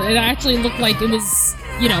butt, but it actually looked like it was,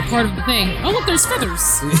 you know, part of the thing. Oh look, there's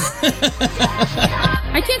feathers.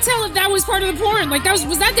 I can't tell if that was part of the porn. Like that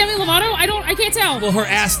was that Demi Lovato? I can't tell. Well, her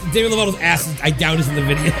ass, Demi Lovato's ass, I doubt is in the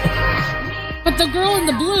video. But the girl in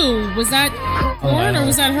the blue, was that porn or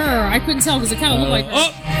was that her? I couldn't tell because it kind of looked like her.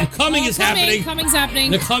 Oh, the coming is happening. Coming's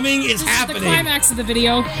happening. The coming is This happening. is the climax of the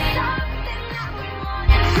video.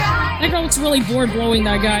 That girl looks really bored blowing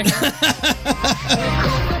that guy.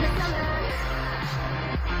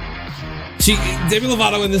 Demi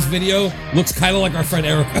Lovato in this video looks kind of like our friend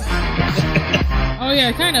Erica. Oh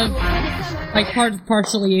yeah, kind of. Like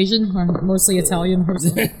partially Asian, or mostly Italian.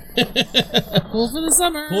 Cool for the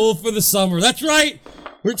summer. Cool for the summer. That's right.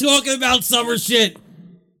 We're talking about summer shit.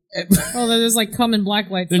 Oh, there's like cum and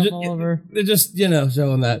blacklight stuff all over. They're just, you know,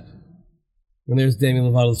 showing that. And there's Demi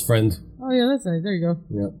Lovato's friend. Oh yeah, that's it. There you go.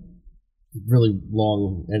 Yeah. Really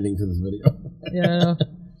long ending to this video. Yeah, I know.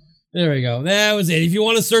 There we go. That was it. If you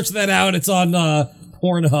want to search that out, it's on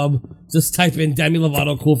Pornhub. Just type in Demi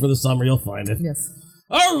Lovato Cool for the Summer. You'll find it. Yes.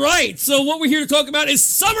 All right. So what we're here to talk about is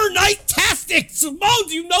Summer Night-tastic. Simone,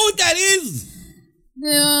 do you know what that is?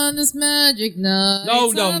 On this magic night.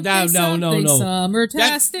 No.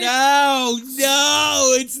 Summer-tastic. No,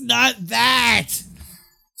 it's not that.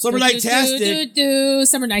 Summer Night-tastic.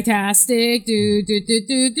 Summer Night-tastic.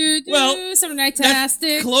 Well, Summer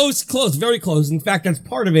Night-tastic. Close, very close. In fact, that's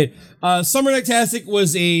part of it. Summer Night-tastic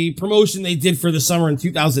was a promotion they did for the summer in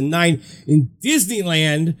 2009 in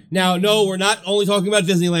Disneyland. Now, no, we're not only talking about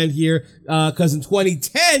Disneyland here, because in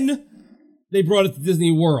 2010, they brought it to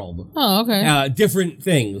Disney World. Oh, okay. Different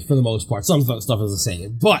things for the most part. Some stuff is the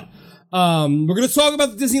same. But, we're going to talk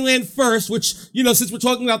about the Disneyland first, which, you know, since we're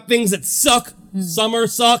talking about things that suck, summer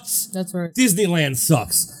sucks. That's right. Disneyland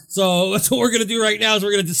sucks. So that's what we're going to do right now is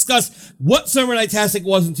we're going to discuss what Summer Night-tastic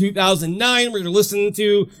was in 2009. We're going to listen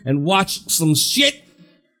to and watch some shit.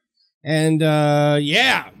 And,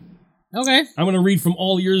 yeah. Okay. I'm going to read from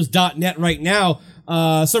allears.net right now.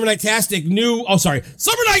 Summer Night-tastic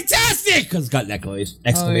Summer Night-tastic! Because it's got an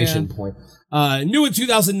exclamation point. New in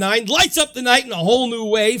 2009, lights up the night in a whole new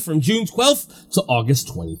way from June 12th to August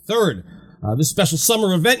 23rd. This special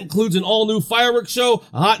summer event includes an all-new fireworks show,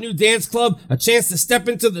 a hot new dance club, a chance to step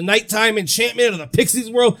into the nighttime enchantment of the Pixies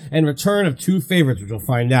world, and return of two favorites, which we'll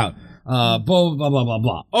find out. Blah, blah, blah, blah,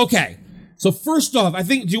 blah. Okay. So first off, I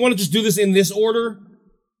think, do you want to just do this in this order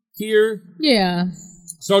here? Yeah.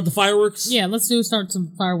 Start the fireworks? Yeah, let's start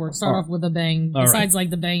some fireworks. Start off with a bang. All Besides, like,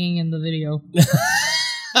 the banging in the video.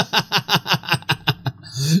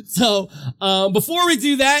 So, before we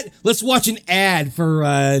do that, let's watch an ad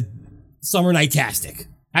for Summer Nightastic.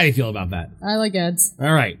 How do you feel about that? I like ads.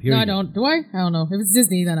 All right. Here No, we I go. don't. Do I? I don't know. If it's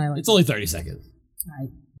Disney, then I like It's only 30 seconds. Alright.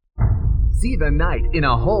 See the night in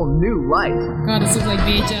a whole new light. God, this looks like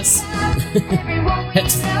VHS.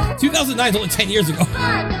 2009 is only 10 years ago.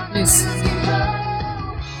 Yes.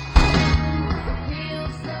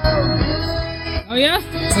 Oh, yeah?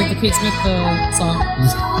 It's like the Kate Smith song.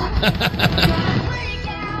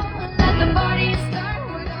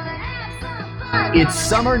 It's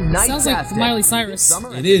Summer Nightastic. Sounds like Miley Cyrus. Summer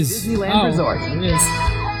It at is. Disneyland Resort. It is.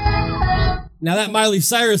 Now that Miley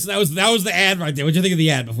Cyrus, that was the ad right there. What'd you think of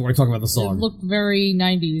the ad before I talk about the It song? looked very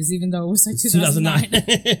 90s, even though it was like 2009.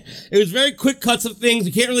 2009. It was very quick cuts of things.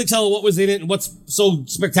 You can't really tell what was in it and what's so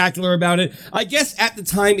spectacular about it. I guess at the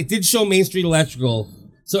time it did show Main Street Electrical.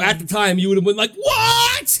 So at the time you would have been like,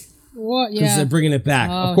 what? What? Because Yeah. they're bringing it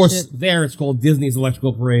back. Oh, of course, shit. there it's called Disney's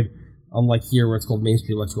Electrical Parade. Unlike here where it's called Main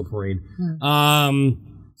Street Electrical Parade.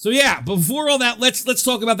 So yeah, but before all that, let's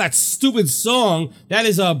talk about that stupid song. That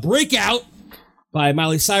is a Breakout by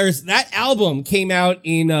Miley Cyrus. That album came out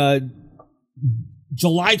in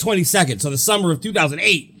July 22nd, so the summer of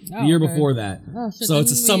 2008, the year okay. before that. Oh, shit. So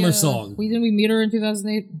it's a Didn't summer song. Didn't we meet her in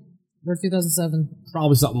 2008? Or 2007?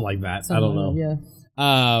 Probably something like that. I don't know. Yeah.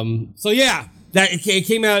 So yeah, that it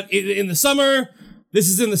came out in the summer. This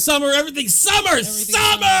is in the summer. Everything's summer,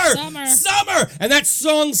 summer. And that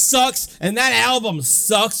song sucks, and that album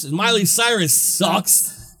sucks, and Miley Cyrus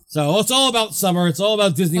sucks. So it's all about summer. It's all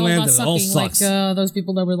about Disneyland, All about and it all sucking, sucks. like those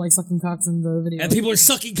people that were like sucking cocks in the video. And people are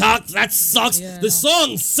sucking cocks. That sucks. Yeah, the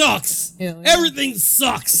song sucks. Yeah. Everything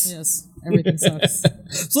sucks. Yes, everything sucks.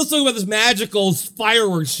 So let's talk about this magical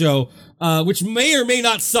fireworks show, which may or may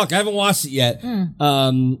not suck. I haven't watched it yet.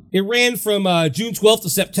 It ran from June 12th to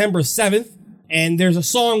September 7th. And there's a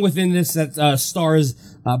song within this that stars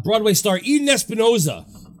Broadway star Eden Espinosa.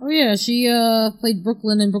 Oh yeah, she played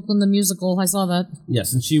Brooklyn in Brooklyn the Musical. I saw that.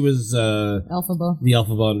 Yes, and she was Elphaba. the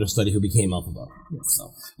Elphaba understudy who became Elphaba. Yes.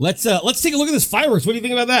 So let's take a look at this fireworks. What do you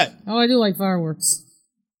think about that? Oh, I do like fireworks.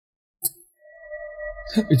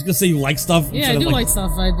 Are you gonna say you like stuff? Yeah, instead I of, do like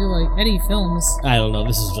stuff. I do like Eddie films. I don't know.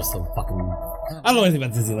 This is just a fucking. I don't know anything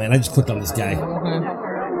about Disneyland. I just clicked on this guy. Okay.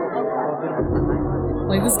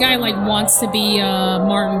 Like this guy like wants to be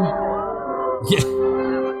Martin. Yeah.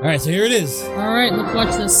 All right, so here it is. All right, let's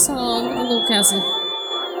watch this. Oh, look at the little castle.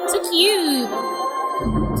 So cute.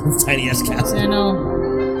 Tiny ass castle. I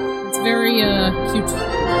know. It's very cute.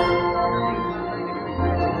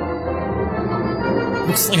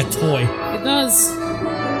 Looks like a toy. It does.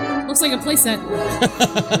 Looks like a playset.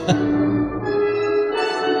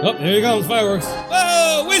 Oh, there you go, fireworks.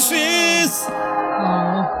 Oh, wishes!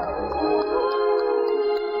 Aww.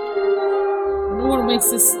 What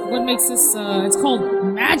makes this? It's called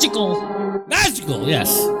magical. Magical, yes.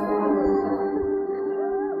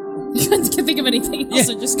 You couldn't think of anything else.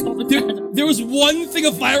 I just called it magical. There was one thing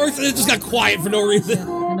of fireworks and it just got quiet for no reason.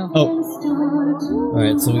 I know. Oh.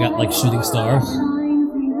 Alright, so we got like shooting star.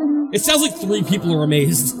 It sounds like 3 people are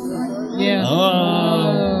amazed. Yeah.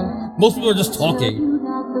 Oh. Most people are just talking.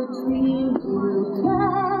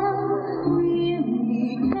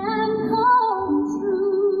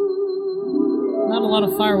 Not a lot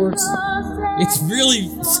of fireworks. It's really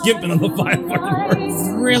skipping on the fireworks.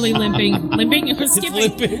 Really limping. Limping? It was It's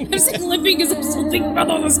skipping. limping. I was saying limping because I'm still thinking about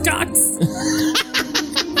all those cocks.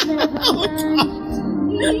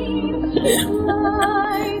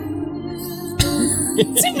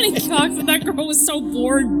 Too many cocks, and that girl was so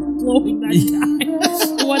bored blowing that guy.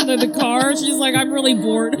 The one in the car, she's like, I'm really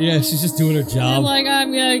bored. Yeah, she's just doing her I'm job. like,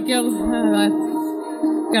 I'm gonna go.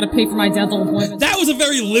 Gotta pay for my dental appointment. That was a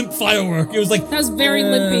very limp firework. It was like... That was very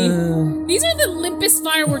limpy. These are the limpest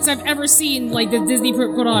fireworks I've ever seen, like, that Disney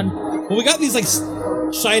put on. Well, we got these, like,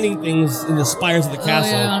 shining things in the spires of the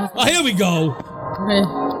castle. yeah. Oh, here we go. Okay.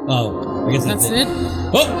 Oh, I guess that's That's it?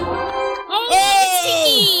 Oh! Oh,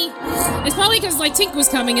 Tinky! It's probably because, like, Tink was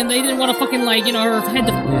coming and they didn't want to fucking, like, you know, her head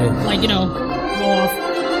to, like, you know, blow off.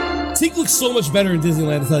 Tink looks so much better in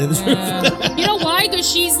Disneyland, to tell you the truth. You know why? Because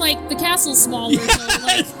she's, like, the castle's smaller, so,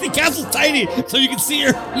 like, The castle's tiny, so you can see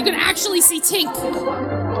her. you can actually see Tink.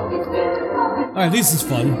 Alright, this is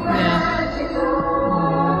fun. Yeah.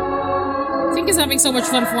 Tink is having so much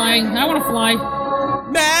fun flying. I want to fly.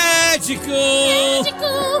 Magical!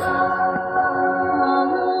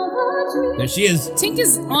 There she is. Tink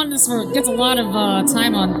is on this for gets a lot of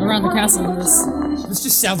time on around the castle in this. This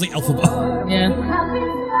just sounds like Alphabet. Yeah.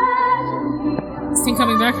 Is Tink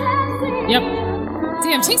coming back? Yep.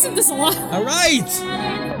 Damn, Tink's in this a lot. All right.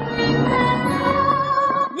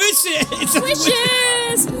 Wishes.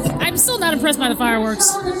 Wishes. I'm still not impressed by the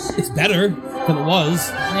fireworks. It's better than it was.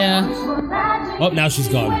 Yeah. Oh, now she's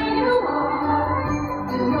gone.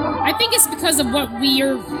 I think it's because of what we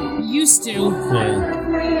are used to. Yeah.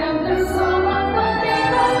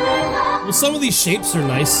 Well, some of these shapes are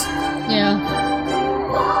nice. Yeah.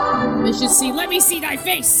 They should see. Let me see thy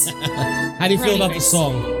face. How do you feel Brownie about face. the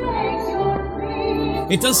song?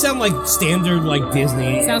 It does sound like standard, like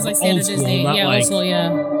Disney. Sounds like standard old school, Disney. not Yeah, like, old school, yeah.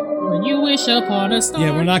 When you wish upon a star.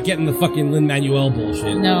 Yeah, we're not getting the fucking Lin-Manuel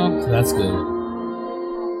bullshit. No. So that's good.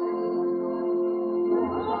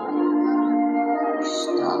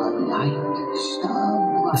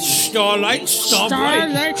 Starlight,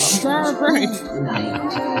 starbright. Starbright. I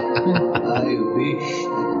wish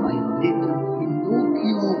that my little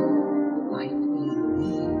Pinocchio might be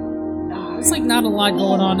here. There's like not a lot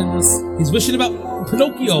going on in this. He's wishing about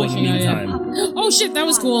Pinocchio in the meantime. Oh shit, that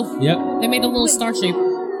was cool. Yep. They made a little star shape.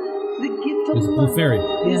 There's a blue fairy.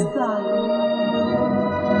 Yeah.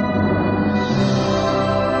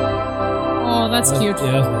 Oh, that's cute.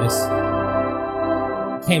 Yeah, that's nice.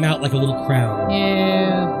 Came out like a little crown.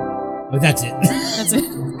 Yeah. But that's it. That's it.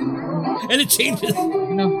 And it changes.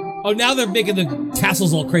 No. Oh, now they're making the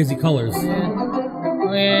castles all crazy colors. Yeah.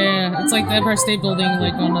 Oh yeah. It's like the Empire State Building,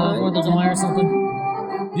 like on 4th of July or something.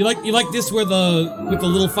 You like this where with the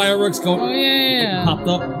little fireworks go Oh yeah. popped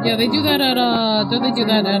up? Yeah, they do that at don't they do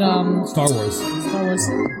that at Star Wars. Star Wars.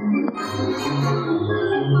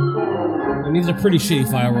 And these are pretty shitty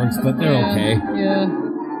fireworks, but they're okay. Yeah.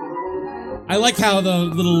 I like how the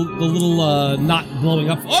little not blowing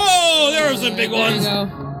up. Oh, there's the big There ones. you go.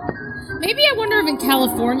 Maybe I wonder if in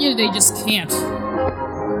California they just can't.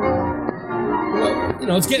 You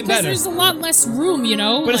know, it's getting Because better. there's a lot less room, you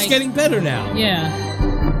know? But it's getting better now. Yeah.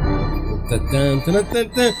 Dun, dun, dun, dun, dun,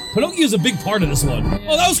 dun. Pinocchio's a big part of this one.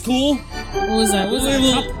 Oh, that was cool. What was that? What was A that? A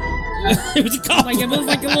little- cup? It was a cup. Like it was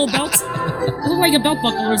like a little belt? It looked like a belt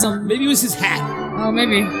buckle or something. Maybe it was his hat. Oh,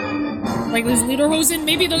 maybe. Like those lederhosen?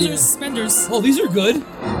 Maybe those are suspenders. Oh, these are good.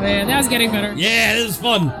 Oh, yeah, that was getting better. Yeah, this is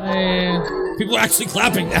fun. Yeah. People are actually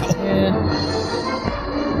clapping now. Yeah.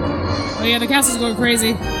 Oh yeah, the castle's going crazy.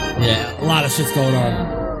 Yeah, a lot of shit's going on.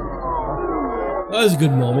 That was a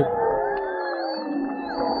good moment.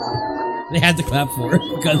 They had to clap for it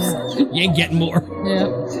because you ain't getting more. Yeah.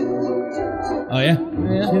 Oh yeah?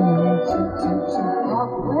 Yeah.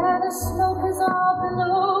 Where the smoke is all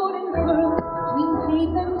billowed and curled between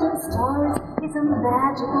Cleveland and stars is a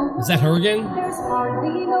magical. Is that her again? There's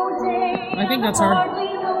hardly no day. I think that's her. Hardly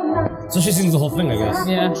no night. So she sings the whole thing, I guess.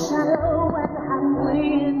 Yeah. Shadow and highway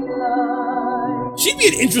in light. She'd be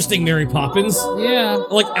an interesting Mary Poppins. Yeah.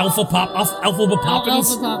 Like Alpha Poppins. Alpha Pop,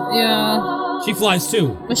 yeah. She flies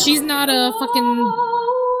too. But she's not a fucking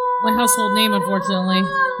my household name, unfortunately.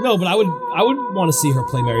 No, but I would want to see her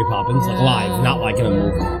play Mary Poppins, like live, not like in a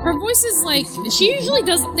movie. Her voice is like, she usually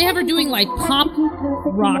does, they have her doing like pop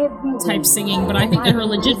rock type singing, but I think that her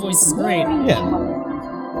legit voice is great. Yeah.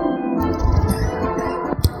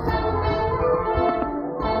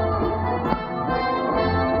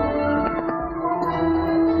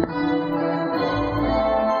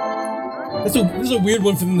 This is a weird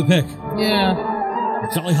one for them to pick. Yeah.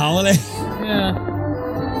 Jolly Holiday. Yeah.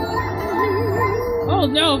 Oh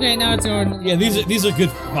no, okay, now it's going. Yeah, these are good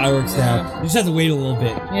fireworks now. You just have to wait a little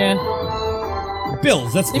bit. Yeah.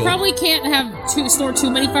 Bills, that's They good. probably can't store too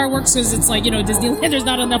many fireworks because it's like, you know, Disneyland, there's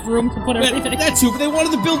not enough room to put everything. That too, but they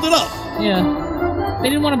wanted to build it up. Yeah. They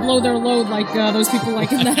didn't want to blow their load like those people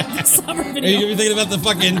like in that summer Are video. you thinking about the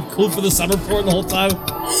fucking cool for the summer port the whole time?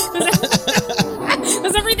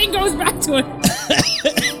 Because everything goes back to it.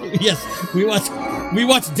 Yes, we watch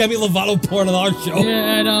Demi Lovato porn on our show.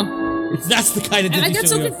 Yeah, I know. That's the kind of And I Disney got show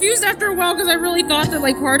so we have. confused after a while because I really thought that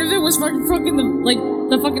like part of it was fucking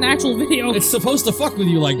the fucking actual video. It's supposed to fuck with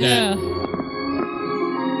you like that. Yeah.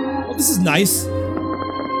 Oh, this is nice.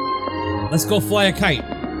 Let's go fly a kite.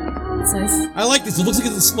 That's nice. I like this. It looks like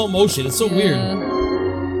it's in slow motion. It's so weird.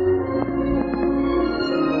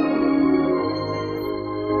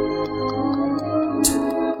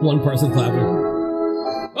 One person clapping.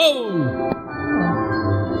 Oh!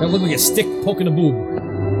 That looked like a stick poking a boob.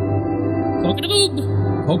 Poking a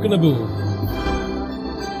boob. Poking a boob.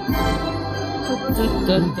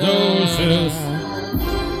 Doses.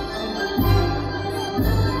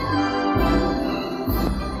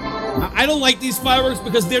 I don't like these fireworks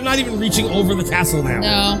because they're not even reaching over the castle now.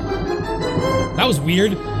 No. That was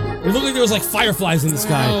weird. It looked like there was like fireflies in the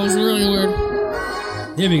sky. Oh, it was really weird.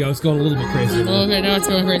 Here we go. It's going a little bit crazy. Okay, now it's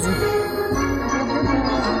going crazy.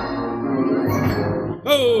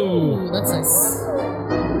 Oh! Ooh, that's nice.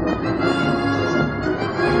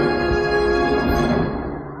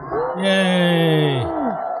 Yay!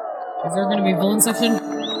 Is there gonna be villain section?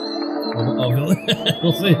 Oh, villain.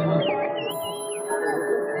 We'll see.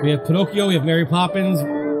 We have Pinocchio. We have Mary Poppins. Oh,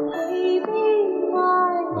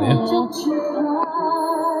 yeah.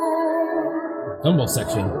 Dumbo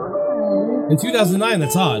section. In 2009,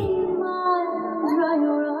 that's odd.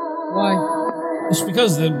 Why? Just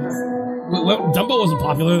because Dumbo wasn't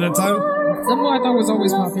popular at that time. Dumbo I thought was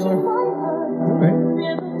always popular.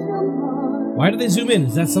 Right. Why did they zoom in?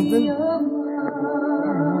 Is that something? You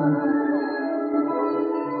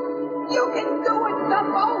can do it,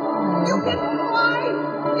 Dumbo! You can fly!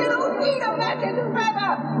 You don't need a magic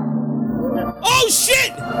feather! Oh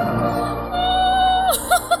shit!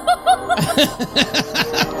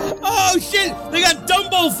 Oh shit! They got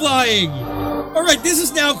Dumbo flying! Alright, this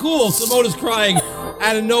is now cool. Simona's crying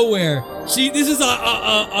out of nowhere. This is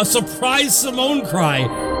a surprise Simone cry.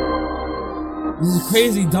 This is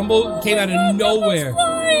crazy. Dumbo came out of nowhere.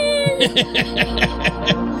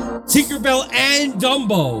 Tinkerbell and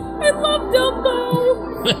Dumbo. I love Dumbo.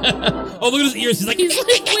 Oh, look at his ears. He's like wiggling.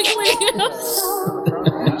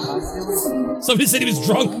 Somebody said he was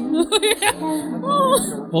drunk. Yeah.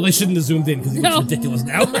 Oh. Well, they shouldn't have zoomed in because he looks ridiculous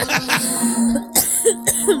now.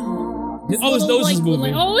 Oh, his nose is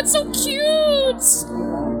moving. Oh, it's so cute.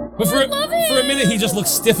 But for a minute, he just looks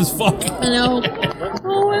stiff as fuck. I know.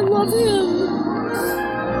 Oh, I love him.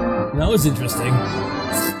 That was interesting.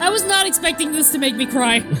 I was not expecting this to make me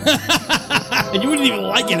cry. And you wouldn't even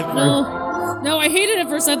like it at first. No, I hated it at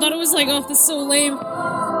first. I thought it was like, oh, this is so lame.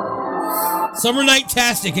 Summer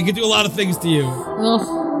Night-tastic. It can do a lot of things to you.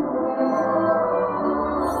 Ugh.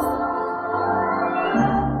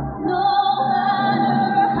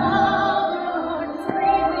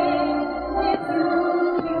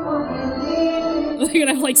 You're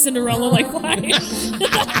gonna have like Cinderella like flying.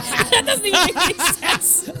 That doesn't even make any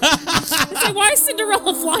sense. It's like, why is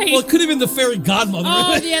Cinderella flying? Well, it could have been the fairy godmother.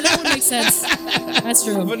 Oh yeah, that would make sense. That's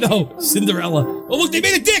true. But no, Cinderella. Oh look, they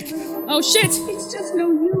made a dick! Oh shit! It's just no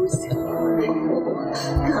use. Come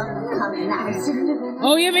now, Cinderella.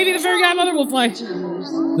 Oh yeah, maybe the fairy godmother will fly.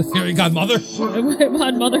 The fairy godmother?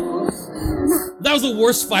 Godmother. That was the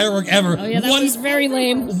worst firework ever. Oh yeah, that was very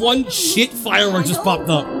lame. One shit firework just popped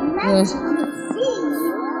up.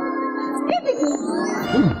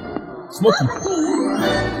 Ooh, smoky.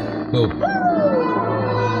 Oh.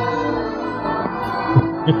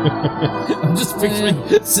 I'm just picturing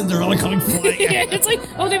Cinderella coming flying. Yeah, it's like,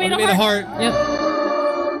 oh, they made a heart. Yep.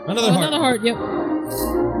 Another heart. Another heart, yep.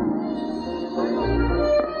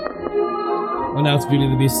 Oh, now it's Beauty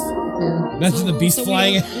and the Beast. Yeah. Imagine the Beast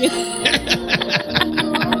flying.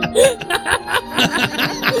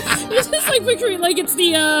 It's just like picturing like it's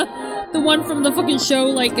the one from the fucking show,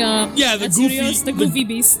 like yeah, the goofy, Studios, the goofy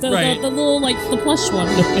beast, the little like the plush one.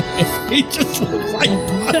 He just looks like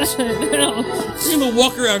plush. No. Even the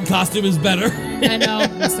walk around costume is better. I know,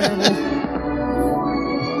 it's terrible.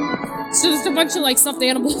 It's just a bunch of like stuffed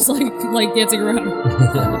animals like dancing around.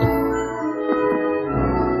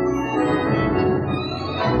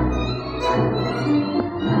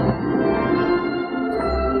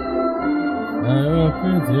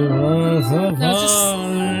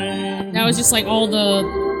 Now it's just like all the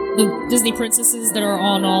Disney princesses that are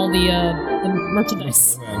on all the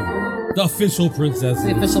merchandise. The official princess.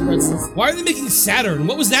 The official princess. Why are they making Saturn?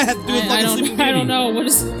 What was that have to do with Sleeping Beauty? I don't know.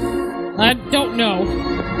 I don't know.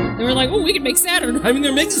 They were like, oh, we can make Saturn. I mean,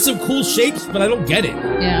 they're making some cool shapes, but I don't get it.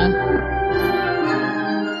 Yeah.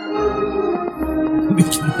 We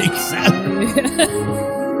can make Saturn.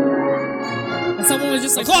 And someone was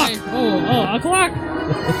just like, a clock. Oh, a clock.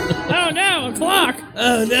 Oh no, a clock.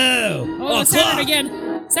 Oh no. Oh, Saturn again.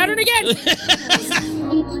 Saturn again.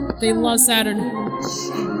 They love Saturn.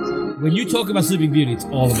 When you talk about Sleeping Beauty, it's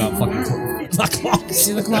all about fucking clocks.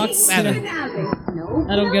 See the clocks? Saturn.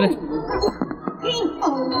 I don't get it.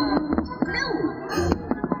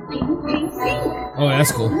 Oh,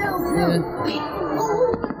 that's cool. Yeah.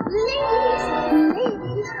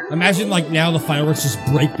 Imagine like now the fireworks just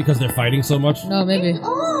break because they're fighting so much. No, maybe.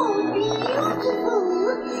 Oh,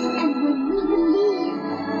 beautiful! And when we believe,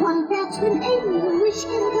 why that's when any wish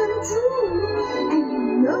can come true. And you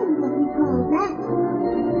know what we call that?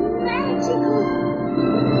 Magical.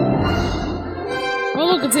 Oh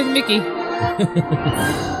look, it's in Mickey.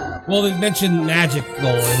 Well, they mentioned magic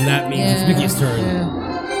though, and that means it's Mickey's turn. Yeah.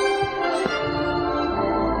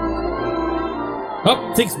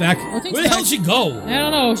 Oh, Tink's back. Tink's Where the hell back. did she go? I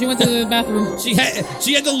don't know. She went to the bathroom. She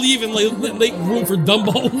had to leave and make room for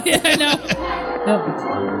Dumbo. Yeah, I know.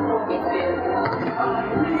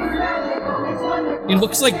 It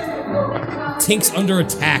looks like Tink's under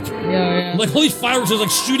attack. Yeah. Like all these fireworks are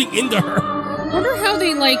like shooting into her. I wonder how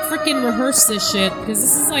they like freaking rehearse this shit, because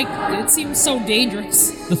this is like, it seems so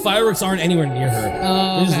dangerous. The fireworks aren't anywhere near her.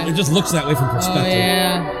 Oh, okay. It just looks that way from perspective. Oh,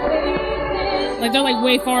 yeah. Like they're like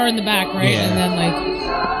way far in the back, right? Yeah. And then like...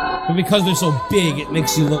 But because they're so big, it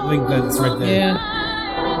makes you look like that's right there. Yeah.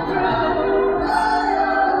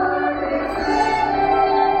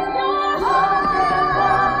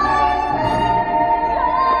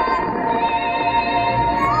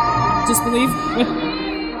 Disbelieve?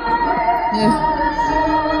 Yeah.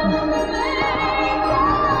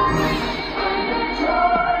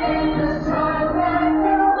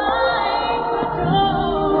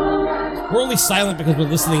 We're only silent because we're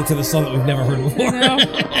listening to the song that we've never heard before. I know.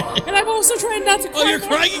 And I'm also trying not to cry. Oh, you're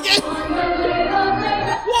crying again?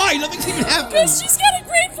 Why? Nothing's even happening. Because she's got a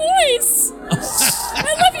great voice.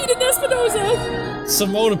 I love Eden Espinosa.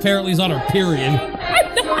 Simone apparently is on her period.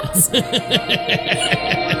 I'm not.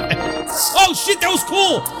 Oh shit, that was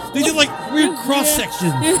cool! They did like weird cross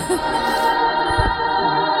sections.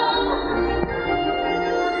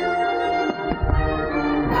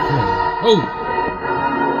 Oh.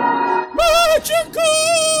 Magical!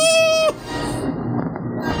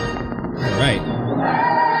 Alright.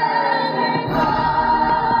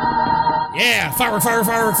 Yeah! Firework!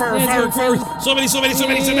 So many!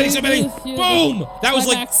 Boom! That was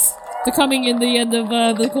like the coming in the end of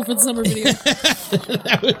the Cool for the Summer video.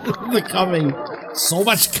 that was the coming. So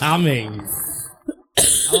much coming.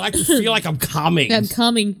 I like to feel like I'm coming. I'm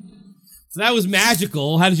coming. So that was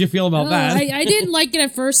magical. How did you feel about that? I didn't like it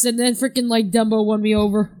at first, and then freaking like Dumbo won me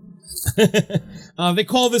over. They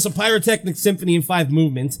call this a pyrotechnic symphony in 5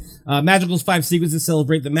 movements. Magical's 5 sequences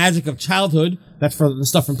celebrate the magic of childhood. That's for the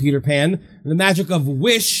stuff from Peter Pan. The magic of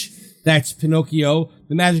wish. That's Pinocchio.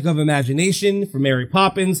 The magic of imagination from Mary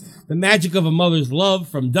Poppins. The magic of a mother's love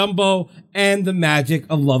from Dumbo. And the magic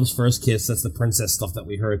of love's first kiss. That's the princess stuff that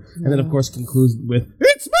we heard. And then, of course, concludes with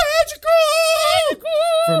It's magical!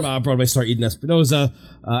 From Broadway star Eden Espinosa.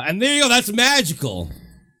 And there you go. That's magical.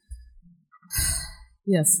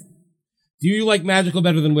 Yes. Do you like magical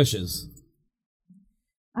better than wishes?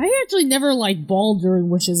 I actually never like bawled during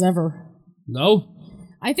Wishes ever. No?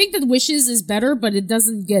 I think that Wishes is better, but it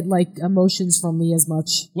doesn't get like emotions from me as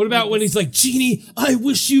much. What about when he's like, Genie, I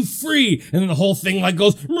wish you free, and then the whole thing like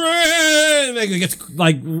goes, and it gets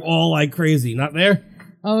like all like crazy. Not there?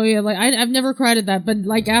 Oh yeah, like I've never cried at that, but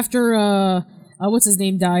like after what's his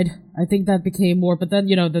name died, I think that became more. But then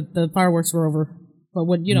the fireworks were over. But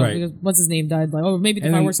when Right. because what's his name died, like maybe the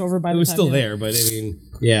And fireworks were over by the time. it was still there, but I mean,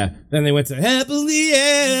 yeah. Then they went to Happily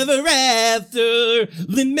Ever After,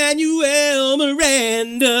 Lin-Manuel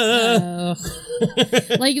Miranda.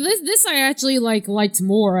 Like this I actually liked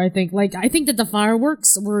more. I think that the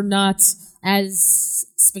fireworks were not as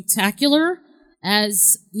spectacular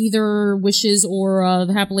as either Wishes or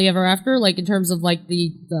the Happily Ever After, like in terms of like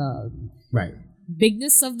the Right.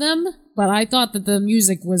 bigness of them. But I thought that the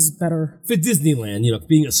music was better. For Disneyland,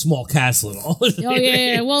 being a small castle and all. Oh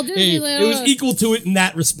yeah. Well, Disneyland. It was equal to it in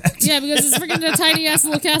that respect. Yeah, because it's freaking a tiny ass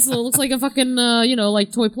little castle. It looks like a fucking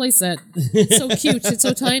like toy playset. It's so cute. It's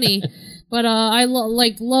so tiny. But I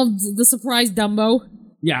loved the surprise Dumbo.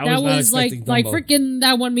 Yeah, I that was not like expecting Dumbo. freaking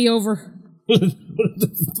that won me over. The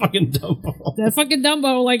fucking Dumbo. That fucking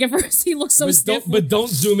Dumbo, like at first he looks so stiff. But don't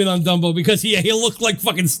zoom in on Dumbo because he'll look like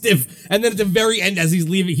fucking stiff. And then at the very end, as he's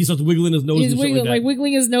leaving, he starts wiggling his nose He's and shit wiggling, like that.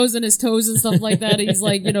 wiggling his nose and his toes and stuff like that. He's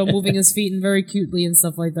like, moving his feet and very cutely and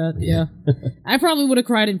stuff like that. Yeah. I probably would have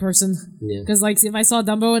cried in person. Yeah. Because, like, if I saw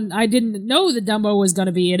Dumbo and I didn't know that Dumbo was going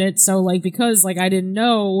to be in it, so, like, because, like, I didn't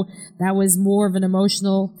know, that was more of an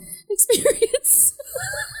emotional experience.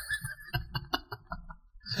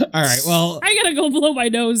 All right, well, I gotta go blow my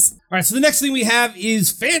nose. all right. So the next thing we have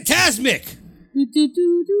is Fantasmic.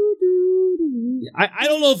 I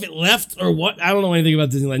don't know if it left or what. I don't know anything about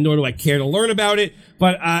Disneyland, nor do I care to learn about it.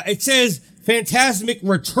 But it says Fantasmic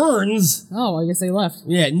returns. Oh, I guess they left.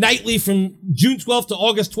 Yeah, nightly from June 12th to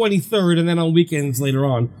August 23rd, and then on weekends later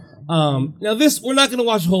on. Now we're not going to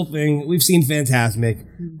watch the whole thing. We've seen Fantasmic,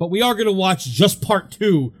 but we are going to watch just part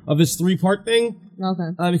 2 of this 3-part thing.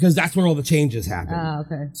 Okay. Because that's where all the changes happen.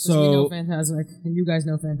 Okay. So we know Fantasmic, and you guys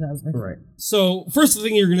know Fantasmic. Right. So first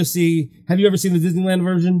thing you're going to see, have you ever seen the Disneyland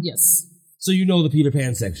version? Yes. So you know the Peter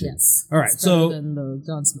Pan section. Yes. All right. It's better So than the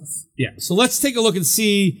John Smith. yeah. So let's take a look and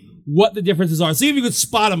see what the differences are. See if you could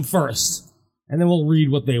spot them first, and then we'll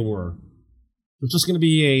read what they were. It's just going to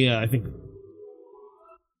be a, I think,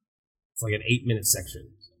 It's like an 8-minute section.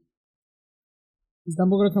 Is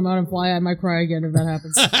Dumbo gonna come out and fly? I might cry again if that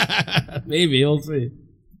happens. Maybe, we'll see.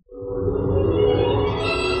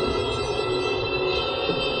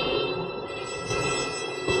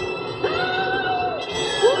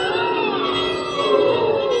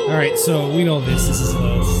 Alright, so we know this. This is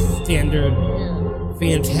the standard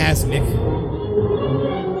Phantasmic.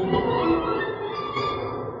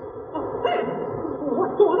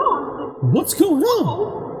 What's going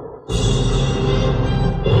on?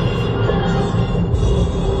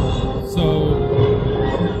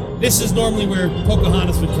 So, this is normally where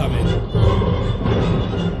Pocahontas would come in.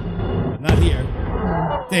 But not here.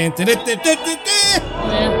 But instead it's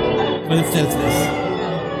this.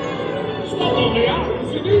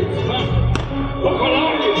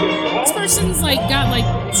 This person's like got like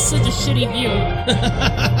such a shitty view.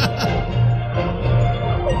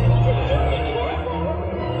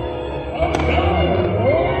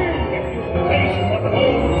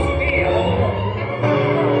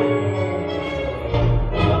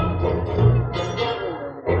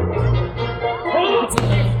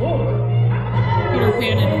 Peter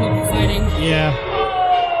Pan and Hook fighting. Yeah.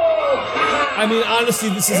 I mean, honestly,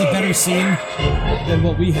 this is a better scene than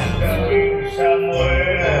what we have.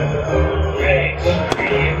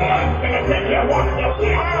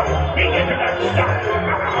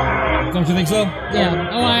 Don't you think so? Yeah.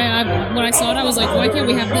 Oh, I when I saw it, I was like, why can't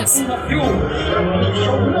we have this? But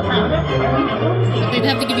they'd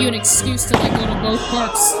have to give you an excuse to like go to both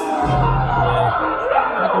parks.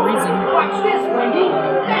 Like a reason.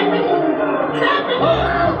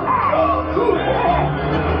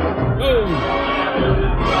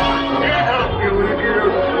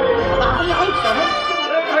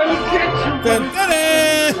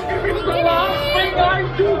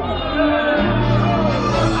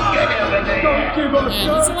 Yeah,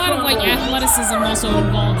 there's a lot of like athleticism also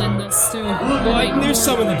involved in this too. Well, there's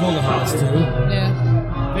some in the Pocahontas too.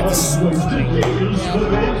 Yeah. It's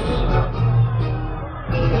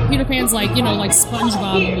Peter Pan's like, you know, like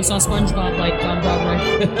SpongeBob when we saw SpongeBob like on Broadway.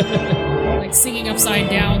 Like singing upside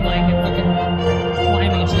down, like and fucking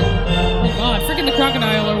climbing and shit. Oh god, freaking the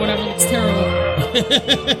crocodile or whatever looks terrible.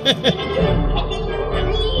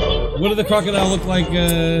 What did the crocodile look like?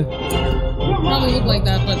 Probably look like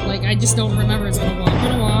that, but like I just don't remember. It's been a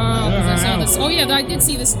while. Because I saw this. Oh yeah, I did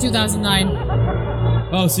see this in 2009.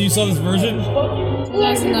 Oh, so you saw this version?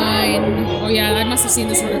 2009. Oh yeah, I must have seen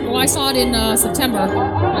this version. Well, I saw it in September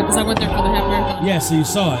because I went there for the half marathon. Yeah, so you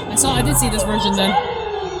saw it. I did see this version then.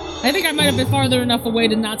 I think I might have been farther enough away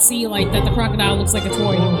to not see like that the crocodile looks like a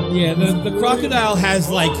toy. Yeah, the crocodile has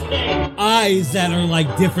like eyes that are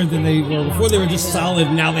like different than they were before. They were just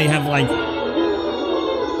solid. Now they have like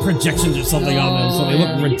projections or something on them, so they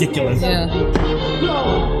look ridiculous. Yeah. No!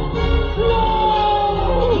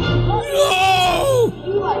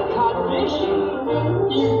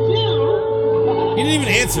 He didn't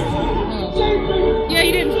even answer. Oh. Yeah,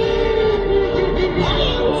 he didn't.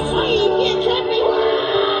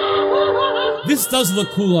 This does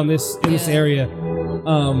look cool on this in this area.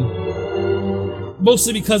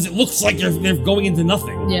 Mostly because it looks like they're going into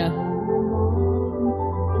nothing. Yeah.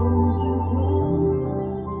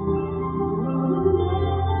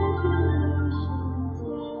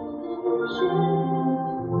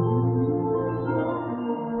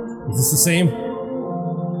 Is this the same?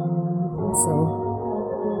 So.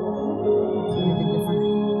 Anything different?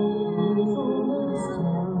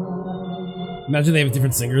 Imagine they have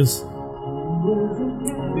different singers.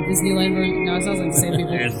 Disneyland version? No, it sounds like the same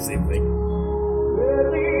people. Yeah, it's the same thing.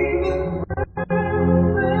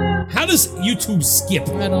 How does YouTube skip?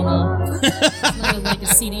 I don't know. It's not like a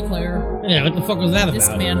CD player. Yeah, what the fuck was that about?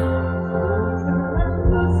 Discman.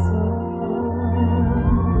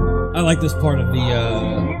 I like this part of the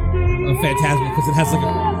of Phantasmic because it has like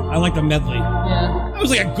I like the medley. Yeah. That was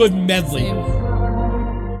like a good medley.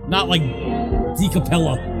 Same. Not like D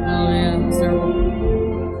Capella. Oh yeah, it's terrible.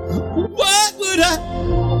 What would I?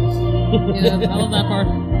 Yeah, I love that part.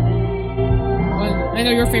 But I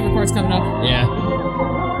know your favorite part's coming up. Yeah.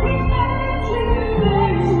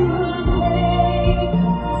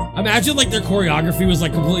 Imagine like their choreography was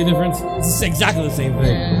like completely different. It's exactly the same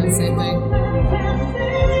thing. Yeah, same thing.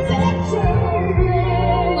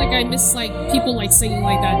 Like I miss like people like singing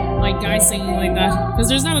like that, like guys singing like that, because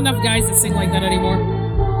there's not enough guys that sing like that anymore.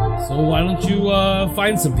 So why don't you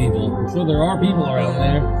find some people? I'm sure there are people around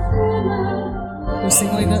there who sing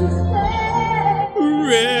like that.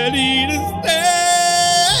 Ready to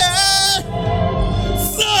stand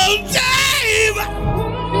sometime.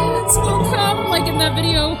 It's gonna come like in that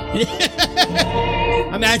video.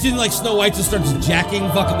 Imagine like Snow White just starts jacking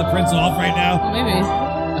fucking the prince off right now. Maybe.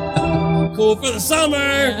 Cool for the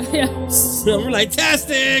summer. Yeah. Summer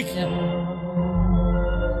Night-tastic. Yeah.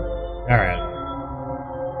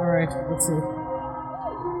 All right, let's see.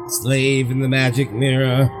 Slave in the magic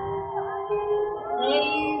mirror.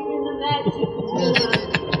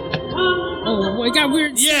 Oh, it got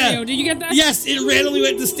weird in stereo. Did you get that? Yes, it randomly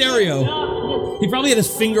went to stereo. He probably had his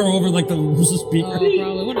finger over like the speaker. Oh,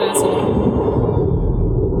 probably. What an asshole.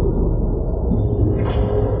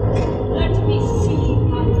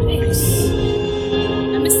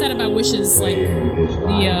 I missed that about Wishes, like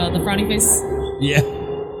the frowny face. Yeah.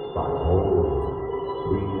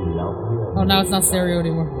 Oh, now it's not stereo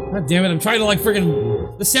anymore. God damn it! I'm trying to like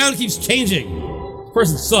friggin'. The sound keeps changing. This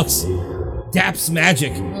person sucks. Daps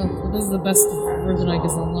Magic. Oh, this is the best version I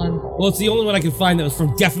guess online. Well, it's the only one I can find that was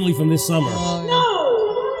definitely from this summer. Oh,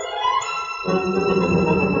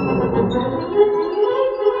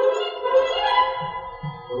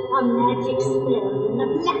 A magic spell in the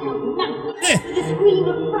black of night with a scream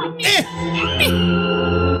of fright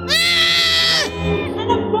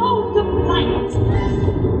and a bolt of light.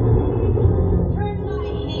 Turn my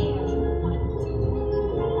hair to white.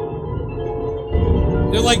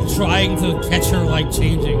 They're like trying to catch her like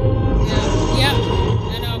changing. Yeah,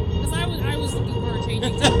 I know. Because I was looking for her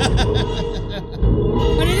changing too.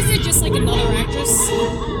 But is it just like another actress?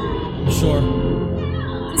 Sure.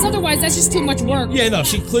 Because otherwise, that's just too much work. Yeah, no,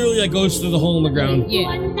 she clearly like goes through the hole in the ground. Yeah.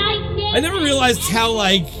 I never realized how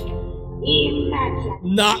like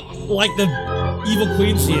not like the evil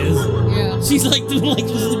queen she is. Yeah. She's like doing like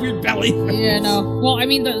this weird belly. Yeah, no. Well, I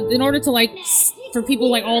mean, in order to like for people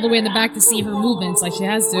like all the way in the back to see her movements, like she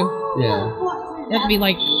has to. Yeah. You have to be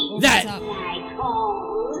like over that. the top.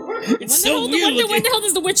 It's so weird. When the hell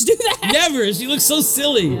does the witch do that? Never. She looks so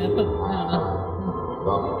silly. Yeah, but I don't know.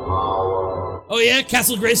 Oh yeah,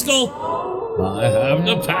 Castle Grayskull. I have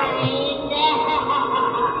the power.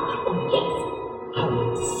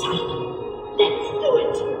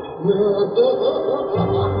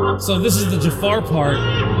 So this is the Jafar part,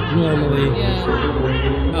 normally.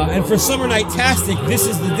 Yeah. And for Summer Night-tastic, this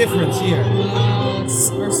is the difference here. Oh, it's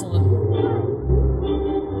Ursula.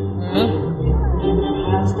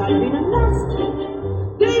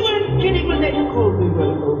 They weren't kidding when they called me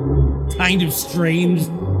welcome. Kind of strange.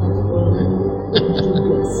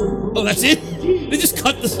 Oh, that's it? They just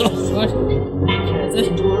cut this off. What?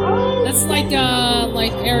 That's like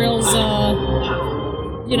Ariel's,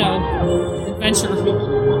 adventure.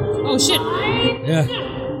 Oh shit! Yeah.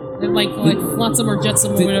 And like Flotsam or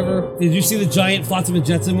Jetsam or whatever. Did you see the giant Flotsam and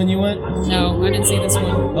Jetsam when you went? No, I didn't see this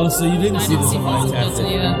one. Oh, so you didn't see this one? Flotsam and Jetsam,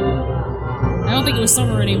 yeah. I don't think it was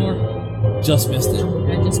summer anymore. Just missed it.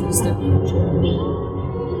 I just missed it.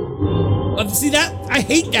 See that? I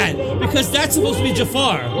hate that because that's supposed to be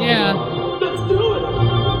Jafar. Yeah.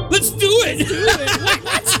 Let's do it.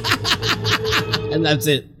 And that's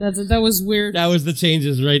it. That was weird. That was the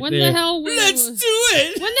changes right when there. The hell Let's do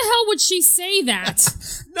it. When the hell would she say that?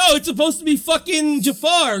 No, it's supposed to be fucking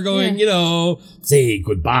Jafar going, say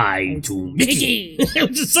goodbye to Mickey.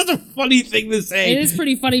 Which is such a funny thing to say. It is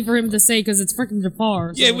pretty funny for him to say because it's freaking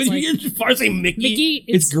Jafar. So yeah, when you hear Jafar say Mickey,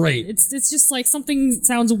 it's great. It's just like something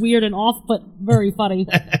sounds weird and off, but very funny.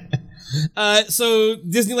 So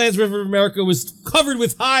Disneyland's River of America was covered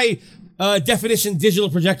with high definition digital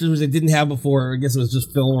projectors, which they didn't have before. I guess it was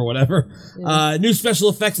just film or whatever. Yeah. New special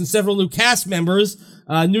effects and several new cast members.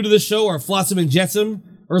 New to the show are Flotsam and Jetsam,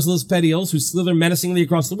 Ursula's Petioles, who slither menacingly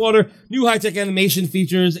across the water. New high-tech animation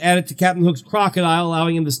features added to Captain Hook's crocodile,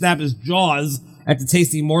 allowing him to snap his jaws at the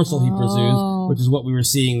tasty morsel he pursues, which is what we were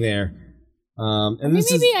seeing there.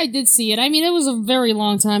 Maybe I did see it. I mean, it was a very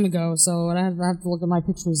long time ago, so I have to look at my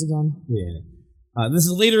pictures again. Yeah. This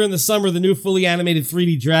is later in the summer. The new fully animated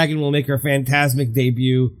 3D dragon will make her Fantasmic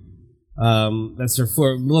debut. That's her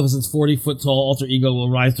Maleficent's 40-foot tall alter ego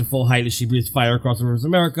will rise to full height as she breathes fire across the rivers of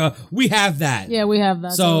America. We have that. Yeah, we have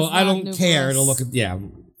that. So I don't care to look at. Yeah,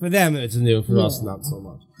 for them it's new. For us, not so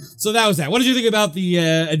much. So that was that. What did you think about the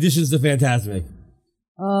additions to Fantasmic?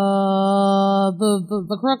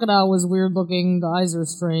 The crocodile was weird looking. The eyes are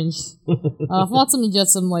strange. Flotsam and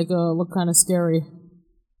Jetsam look kind of scary.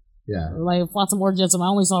 Yeah. Like Flotsam or Jetsam, I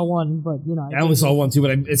only saw one, but I only saw one too,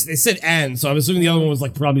 but they said "and," so I'm assuming the other one was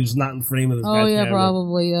probably just not in frame of this. Oh yeah, camera.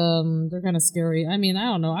 Probably. They're kind of scary. I mean, I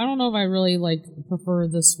don't know. I don't know if I really prefer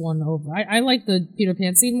this one over. I like the Peter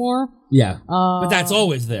Pan scene more. Yeah. But that's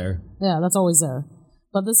always there. Yeah, that's always there.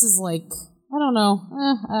 But this is I don't know.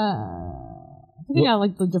 I think I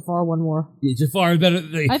like the Jafar one more. Yeah, Jafar is better.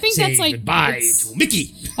 I think that's goodbye to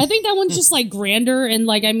Mickey. I think that one's just grander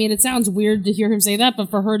and I mean, it sounds weird to hear him say that, but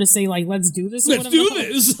for her to say let's do this. Let's do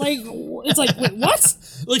this. It's like, wait, what?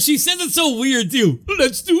 Like, she says it so weird, too.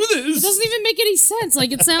 Let's do It this. doesn't even make any sense.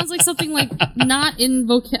 Like, it sounds like something like not in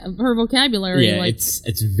her vocabulary. Yeah, like,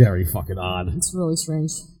 it's very fucking odd. it's really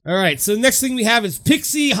strange. All right, so the next thing we have is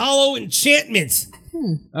Pixie Hollow Enchantment,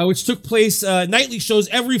 which took place nightly shows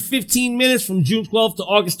every 15 minutes from June 12th to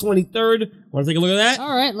August 23rd. Want to take a look at that?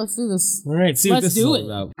 All right, let's do this. All right, see what Let's this is do all it.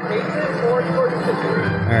 about.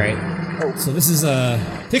 All right, so this is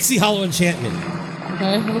Pixie Hollow Enchantment.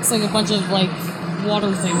 Okay, it looks like a bunch of, like,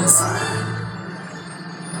 water things.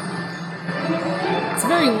 It's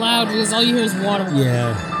very loud because all you hear is water.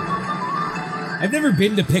 Yeah. I've never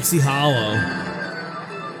been to Pixie Hollow.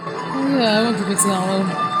 Oh, yeah, I went to Pixie Hollow.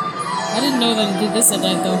 I didn't know that it did this at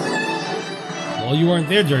night, though. Well, you weren't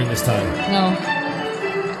there during this time. No.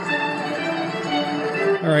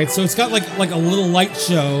 All right, so it's got like a little light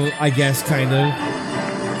show, I guess, kind of.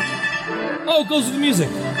 Oh, it goes with the music.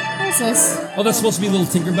 That's nice. Oh, that's supposed to be little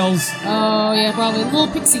Tinkerbells. Oh, yeah, probably. Little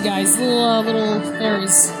pixie guys. Little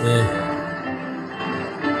fairies. Yeah.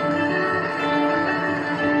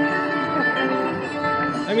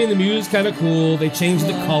 I mean, the music's kind of cool. They changed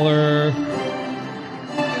the color.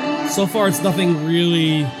 So far, it's nothing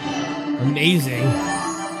really amazing.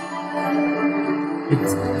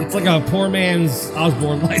 It's like a poor man's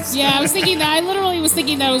Osborne lights. Yeah, I was thinking that. I literally was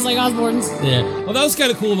thinking that it was like Osborne's. Yeah. Well, that was kind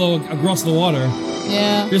of cool, though, across the water.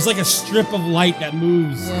 Yeah. There's like a strip of light that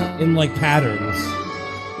moves in like patterns.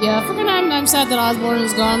 Yeah, freaking I'm sad that Osborne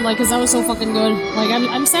is gone, like, because that was so fucking good. Like,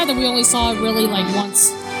 I'm sad that we only saw it really, like,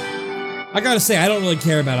 once. I gotta say, I don't really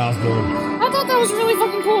care about Osborne. I thought that was really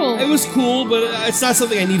fucking cool. It was cool, but it's not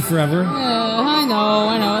something I need forever. I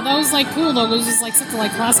know. That was, like, cool, though. It was just, like, such,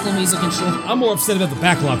 like, classical music and shit. I'm more upset about the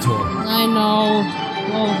Backlot tour. I know.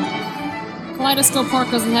 Well, Kaleidoscope Park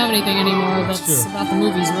doesn't have anything anymore that's about the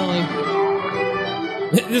movies, really.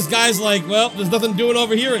 This guy's like, well, there's nothing doing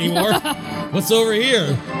over here anymore. What's over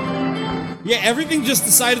here? Yeah, everything just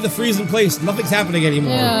decided to freeze in place. Nothing's happening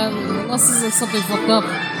anymore. Yeah, unless there's something fucked up.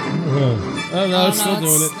 Oh, no, it's still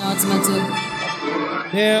doing it. No, it's meant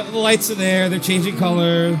to. Yeah, the lights are there. They're changing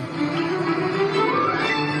color.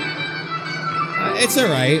 It's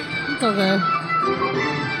alright. It's okay.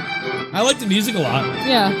 I like the music a lot.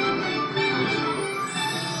 Yeah.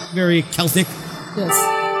 Very Celtic. Yes.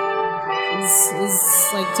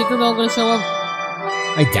 Is like Tinkerbell gonna show up?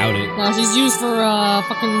 I doubt it. No, she's used for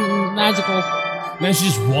fucking magical. Then she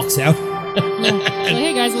just walks out. Yeah. Like,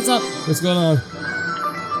 hey guys, what's up? What's going on?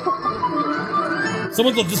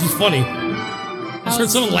 Someone thought this was funny. I just heard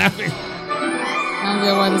someone laughing. I don't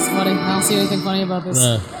get why this is funny. I don't see anything funny about this.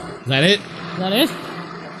 Is that it? Is that it?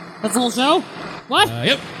 That's the whole show? What?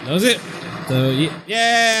 Yep, that was it. So,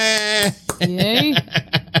 yeah. Yay.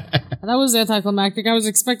 That was anticlimactic. I was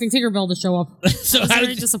expecting Tinkerbell to show up. So I was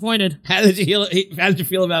very disappointed. How did you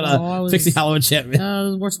feel about Pixie Hollow Enchantment?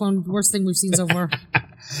 The worst thing we've seen so far.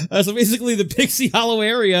 So basically, the Pixie Hollow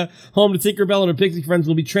area, home to Tinkerbell and her pixie friends,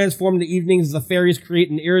 will be transformed into evenings as the fairies create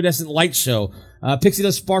an iridescent light show. Pixie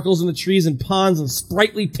dust sparkles in the trees and ponds, and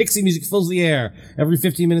sprightly pixie music fills the air. Every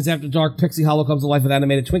 15 minutes after dark, Pixie Hollow comes to life with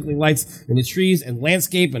animated twinkling lights in the trees and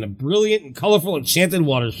landscape and a brilliant and colorful enchanted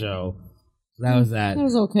water show. That was that. That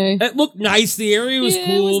was okay. It looked nice. The area was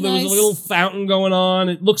cool. It was there was a nice. little fountain going on.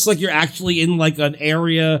 It looks like you're actually in like an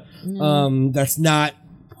area that's not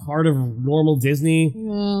part of normal Disney.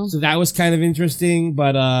 Yeah. So that was kind of interesting,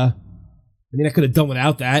 but I mean, I could have done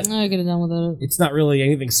without that. I could have done without it. It's not really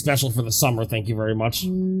anything special for the summer, thank you very much.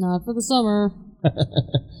 Not for the summer.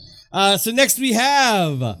 So next we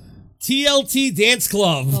have TLT Dance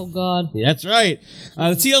Club. Oh, God. Yeah, that's right.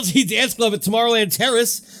 The TLT Dance Club at Tomorrowland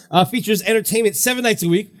Terrace features entertainment 7 nights a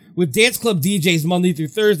week with dance club DJs Monday through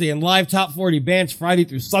Thursday and live top 40 bands Friday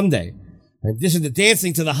through Sunday. In addition to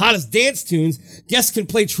dancing to the hottest dance tunes, guests can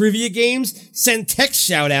play trivia games, send text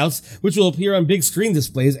shout-outs, which will appear on big screen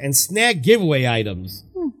displays, and snag giveaway items.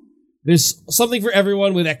 There's something for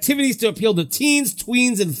everyone with activities to appeal to teens,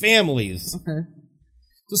 tweens, and families. Okay.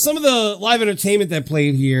 So some of the live entertainment that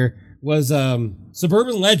played here was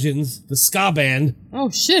Suburban Legends, the ska band. Oh,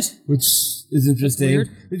 shit. Which is interesting. Weird.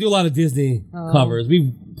 They do a lot of Disney covers.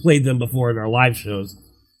 We've played them before in our live shows.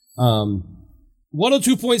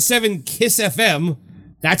 102.7 Kiss FM.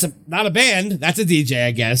 That's not a band. That's a DJ,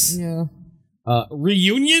 I guess. Yeah.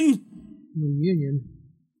 Reunion? Reunion.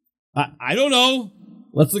 I don't know.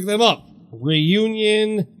 Let's look them up.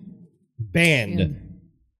 Reunion Band.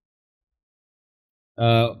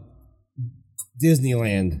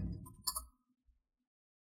 Disneyland.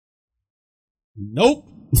 Nope.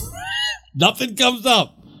 Nothing comes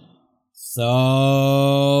up.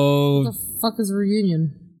 So... What the fuck is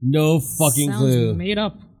Reunion? No fucking Sounds clue. made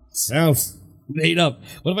up. Sounds Made up.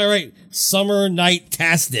 What if I write Summer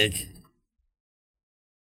Night-tastic?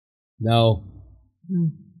 No.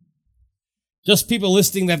 Just people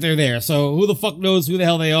listing that they're there. So who the fuck knows who the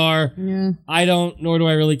hell they are? Yeah. I don't, nor do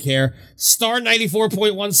I really care. Star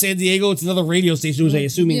 94.1 San Diego. It's another radio station, which I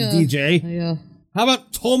assume means DJ. Yeah. How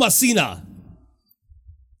about Tomasina?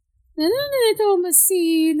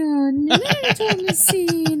 Tomasina.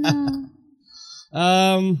 Tomasina.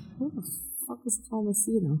 Who the fuck is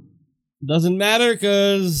Tomasina? Doesn't matter,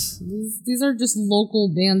 because... These are just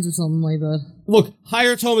local bands or something like that. Look,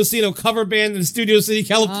 Higher Tomasino cover band in Studio City,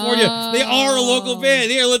 California. They are a local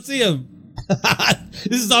band. Here, let's see them.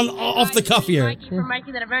 This is off the cuff here. Mikey from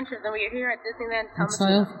Mikey That Adventures, and we are here at Disneyland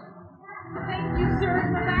Tomasina. Thank you, sir,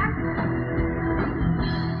 for that.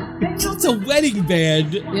 It's a wedding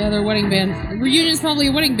band. Yeah, they're a wedding band. Reunion's probably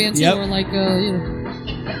a wedding band too, Yep. or like, you know.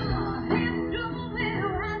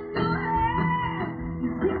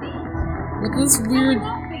 But this weird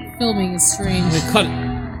filming is strange. They cut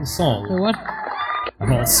the song. For what?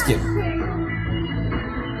 I'll skip.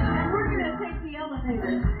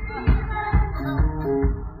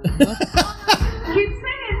 Keep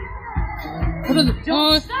singing. What are the,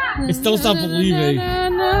 It's Don't Stop Believing.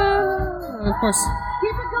 Of course.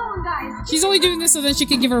 Keep it going, guys. She's only doing this so that she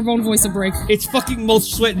can give her own voice a break. It's fucking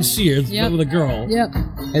Most Sweat and Shears, Yep. but with a girl. Yep.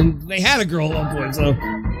 And they had a girl at one point, so...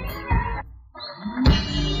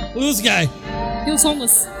 Look at this guy. He was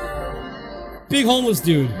homeless. Big homeless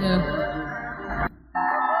dude. Yeah.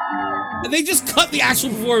 And they just cut the actual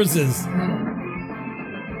performances.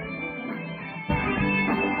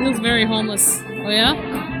 He was very homeless. Oh yeah?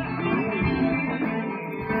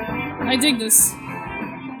 I dig this.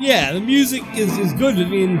 Yeah, the music is good. I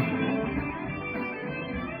mean...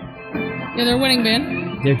 Yeah, they're a wedding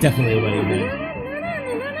band. They're definitely a wedding band.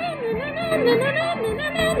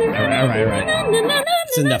 Alright.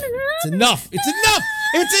 It's enough. It's enough! It's enough!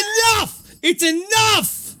 It's enough! It's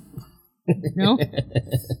enough! No?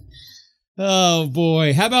 Oh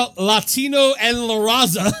boy. How about Latino and La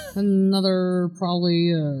Raza? Another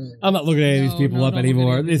probably I'm not looking at any of these people up don't look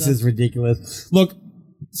anymore. at any of This these is ridiculous. Look,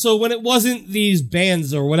 so when it wasn't these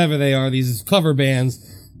bands or whatever they are, these cover bands,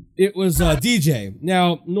 it was DJ.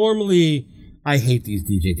 Now, normally, I hate these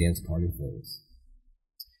DJ dance party things.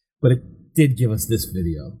 But it did give us this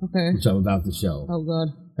video, Okay. which I'm about to show. Oh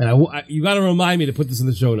god. And you gotta remind me to put this in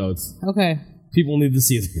the show notes. Okay. People need to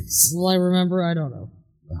see this. Will I remember? I don't know.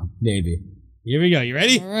 Maybe. Here we go. You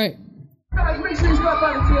ready? Alright. Guys, make sure you stop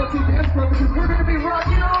by the TLT Dance Club because we're going to be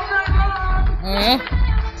rocking all night long. Oh yeah?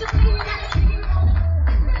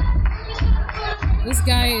 This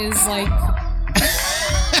guy is like...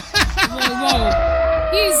 whoa.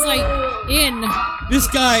 He's like in. This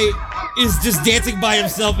guy is just dancing by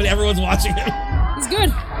himself and everyone's watching him. He's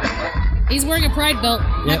good. He's wearing a Pride belt.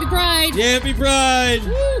 Yep. Happy Pride! Yeah, happy Pride!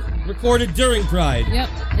 Woo. Recorded during Pride. Yep.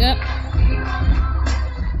 I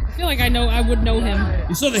feel like I would know him.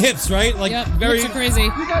 You saw the hips, right? Like Yep. very Hips are crazy. You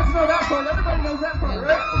guys know that part. Everybody knows that part,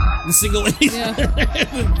 right? the single ladies. Yeah.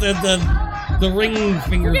 the ring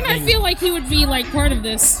finger Again, I thing. feel like he would be like part of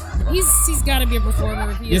this. He's got to be a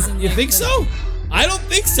performer if he isn't. You like, think so? I don't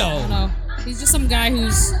think so. No, he's just some guy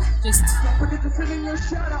who's just Don't forget to send in your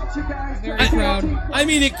shout outs, you guys. very proud. I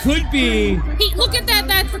mean, it could be. Look at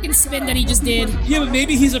that freaking spin that he just did. Yeah, but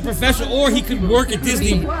maybe he's a professional, or he could work at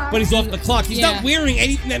Disney, but he's off the clock. He's not Yeah. wearing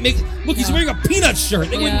anything that makes. Look, he's wearing a peanut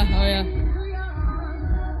shirt. They Yeah. wouldn't- Oh yeah.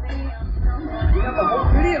 We have a whole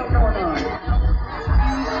video going on.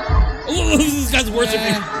 Look, this guy's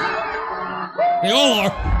worshiping. They all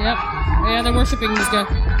are. Yep. Yeah, they're worshiping this guy.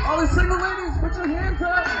 All the single ladies, put your hands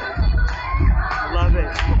up. Love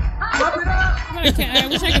it. Clap it up. I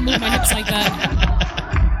wish I could move my hips like that.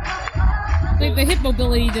 The hip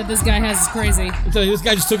mobility that this guy has is crazy. I'm telling you, this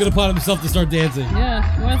guy just took it upon himself to start dancing. Yeah.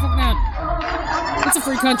 Why the fuck not? It's a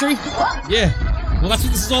free country. Yeah. Well, that's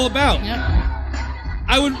what this is all about. Yep.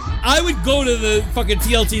 I would go to the fucking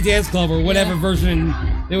TLT Dance Club or whatever version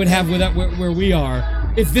they would have where we are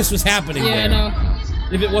if this was happening Yeah. there. No.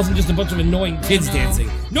 If it wasn't just a bunch of annoying kids no. dancing.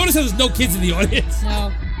 Notice how there's no kids in the audience.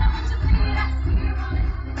 No.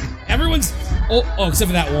 Everyone's... Oh, except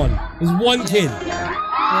for that one. There's one kid.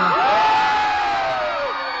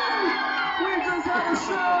 We just had a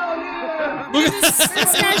show, yeah. Look at This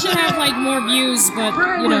guy should have like more views, but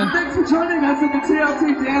you know. Thanks for joining us at the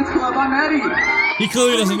TLT Dance Club. I'm Eddie. He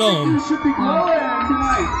clearly doesn't know You him. should be glowing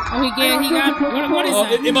tonight. Oh, he got. What is Oh,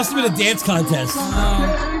 that? it must have been a dance contest. There you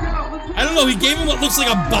go. Let's I don't know. He gave him what looks like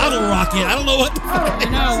a bottle rocket. I don't know what the fuck. I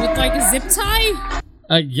know, with like a zip tie.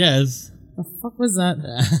 I guess. The fuck was that?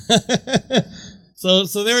 So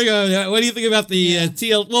there we go. What do you think about the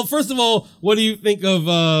TL? Well, first of all, what do you think of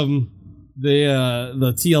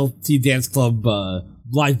the TLT Dance Club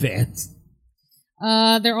live bands?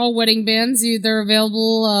 They're all wedding bands. They're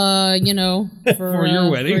available, for your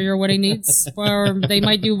wedding. for your wedding needs. Or they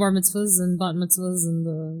might do bar mitzvahs and bat mitzvahs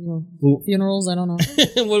and funerals. I don't know.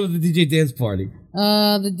 What about the DJ Dance Party?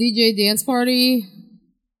 The DJ Dance Party.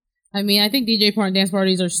 I mean, I think dance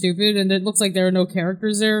parties are stupid, and it looks like there are no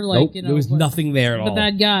characters there. Like, nope, there was nothing there at all. But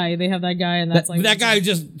that guy, they have that guy, and that's that guy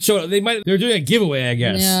just showed up. They were doing a giveaway, I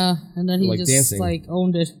guess. Yeah, and then he like just dancing.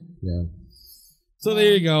 owned it. Yeah. So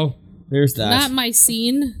there you go. There's that. Not my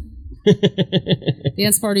scene.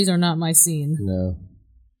 Dance parties are not my scene. No.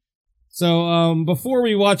 So before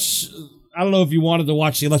we watch, I don't know if you wanted to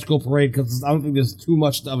watch the Electrical Parade because I don't think there's too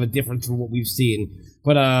much of a difference from what we've seen.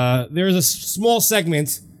 But there's a small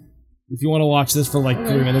segment. If you want to watch this for like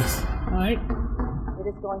 3 minutes. All right. It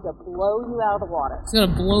is going to blow you out of the water. It's going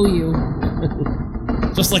to blow you.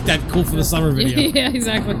 Just like that Cool for the Summer video. Yeah,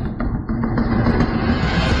 exactly. You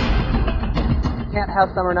can't have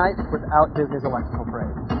summer nights without Disney's Electrical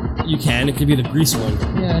Parade. You can. It could be the Grease one.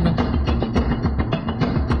 Yeah, I know.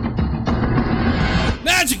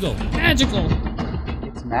 Magical! Magical!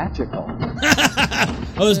 It's magical.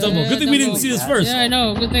 Oh, there's Dumbo. Good thing we didn't see this first. Yeah, I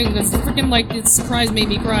know. Good thing. This freaking, the surprise made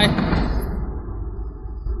me cry.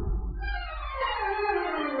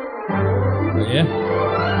 Yeah.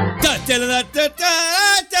 Da da da da da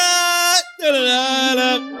da da da da.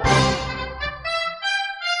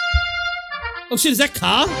 Oh shit! Is that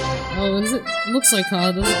Ka? Oh, is it? Looks like Ka.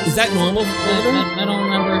 Is that normal? I don't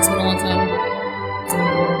remember. It's been a long time.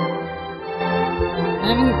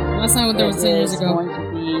 Last time there was 10 years ago. It's going to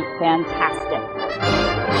be fantastic.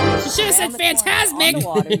 She should have said Phantasmic. On the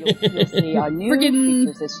water, you'll see our new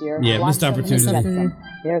creatures this year. Yeah, missed opportunity.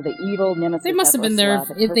 They're the evil nemesis. They must have been there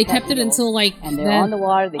if they kept it until and they're on the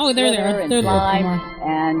water. They they're there. And They're slime, there.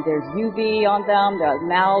 and there's UV on them. Their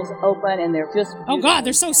mouths open, and they're just. Oh God,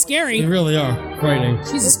 they're so scary. They really are frightening.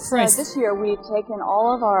 Jesus Christ! This year we've taken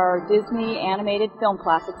all of our Disney animated film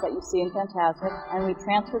classics that you see in Fantasmic, and we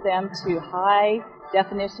transferred them to high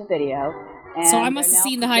definition video. So I must have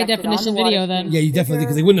seen the high definition video then. Yeah, you definitely,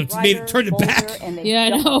 because they wouldn't have turned it back. Yeah, I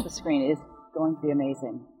know. The screen is going to be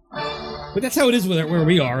amazing. But that's how it is where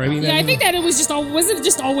we are. I mean, yeah, I think that it was just wasn't it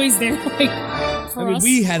just always there like for us?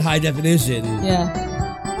 We had high definition. Yeah.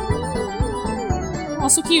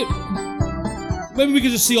 Also cute. Maybe we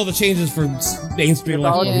could just see all the changes for Main Street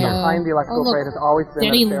Electrical. Behind the Electrical Parade has always been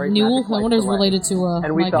Danny a fairy Newell. magic I wonder if it's light related to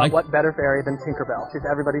and we Mike. thought, what better fairy than Tinkerbell? She's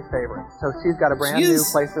everybody's favorite. So she's got a brand new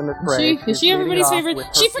place in this parade. Is she everybody's favorite?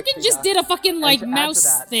 She freaking just did a fucking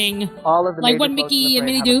mouse thing. All of the like what Mickey and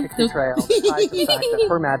Minnie do. Trail tied to the fact that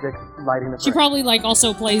her magic lighting the parade. She probably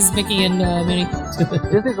also plays Mickey and Minnie.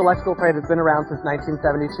 Disney's Electrical Parade has been around since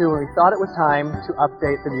 1972, and we thought it was time to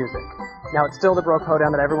update the music. Now, it's still the Bro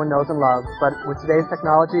Hoedown that everyone knows and loves, but with today's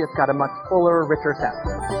technology, it's got a much fuller, richer sound.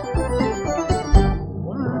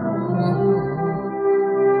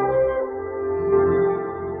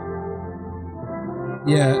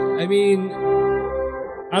 Yeah, I mean,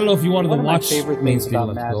 I don't know if you wanted to watch Main Street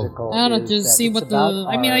Electrical. I don't know, just see what the.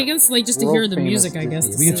 I mean, I guess just to hear the music, I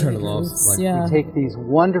guess. We can turn it off. Yeah. We take these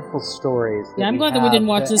wonderful stories. Yeah, I'm glad that we didn't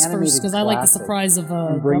watch this first because I like the surprise of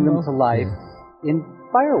and bring them to life in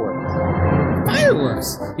fireworks.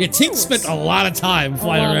 Fireworks. Yeah, Tink spent a lot of time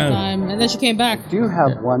flying around. And then she came back. I do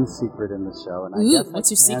have one secret in the show, and I guess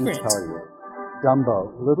what's I your can secret? tell you.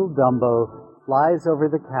 Dumbo, little Dumbo, flies over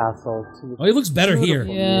the castle to the he looks better here.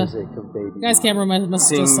 Yeah. music of Baby Guy's camera must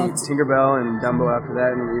have just sucked. Tinkerbell and Dumbo after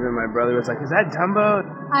that, and even my brother was like, "Is that Dumbo?"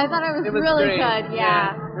 I thought it was really great. good.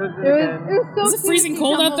 Yeah, It was so. Is it freezing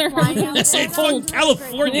cold out there? It's fucking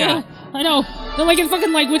California. Yeah, I know. They're like in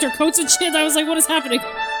fucking winter coats and shit. I was like, what is happening?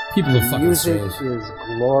 People are fucking music strange. is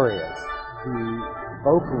glorious. The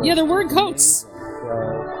vocalist. Yeah, they're wearing coats.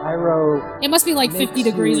 Pyro. It must be 50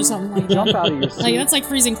 degrees or something like that. Jump out of your seat. That's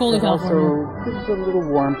freezing cold in It also California. gives a little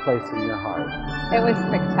warm place in your heart. It was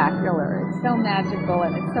spectacular. It's so magical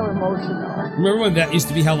and it's so emotional. Remember when that used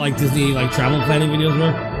to be how Disney travel planning videos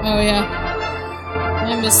were? Oh yeah,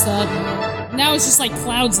 I missed that. Now it's just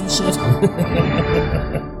clouds and shit.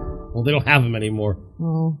 Well, they don't have them anymore.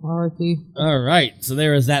 Oh, R.I.P. All right, so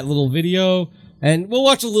there is that little video, and we'll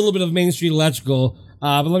watch a little bit of Main Street Electrical.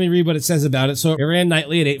 But let me read what it says about it. So it ran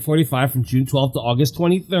nightly at 8:45 from June 12th to August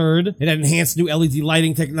 23rd. It had enhanced new LED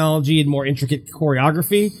lighting technology and more intricate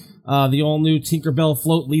choreography. The all-new Tinkerbell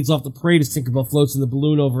float leads off the parade as Tinkerbell floats in the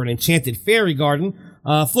balloon over an enchanted fairy garden.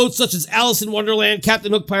 Floats such as Alice in Wonderland,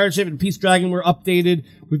 Captain Hook Pirate Ship, and Peace Dragon were updated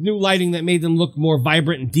with new lighting that made them look more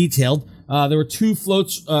vibrant and detailed. There were two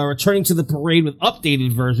floats returning to the parade with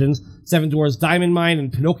updated versions, Seven Dwarfs Diamond Mine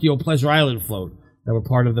and Pinocchio Pleasure Island float. that were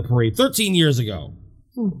part of the parade 13 years ago.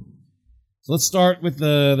 So let's start with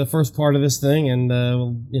the first part of this thing, and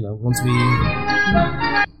once we...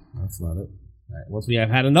 That's not it. All right, once we have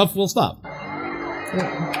had enough, we'll stop.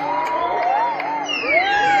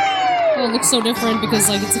 Oh, it looks so different because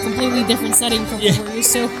it's a completely different setting from what we're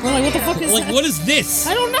used to. We're like, what the fuck is that? What is this?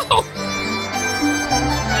 I don't know.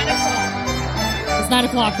 It's 9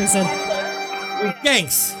 o'clock, they said.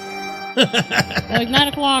 Thanks. 9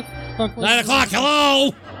 o'clock. 9 o'clock,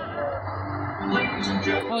 hello!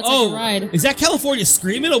 Oh, it's like a ride. Is that California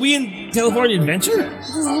Screamin'? Are we in California Adventure? This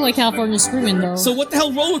doesn't look like California Screamin', though. So what the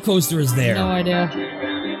hell roller coaster is there? No idea.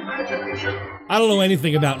 I don't know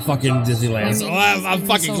anything about fucking Disneyland, so I'm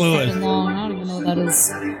fucking clueless. Fucking long. I don't even know what that is.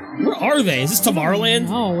 Where are they? Is this Tomorrowland?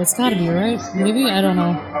 Oh, it's gotta be, right? Maybe? I don't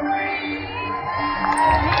know.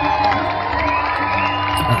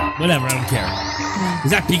 Whatever, I don't care.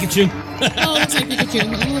 Is that Pikachu? Oh, it looks like Pikachu.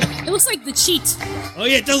 It looks like the cheat. Oh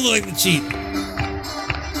yeah, it does look like the cheat.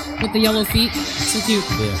 With the yellow feet. So cute.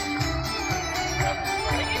 Yeah.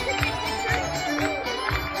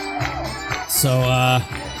 So,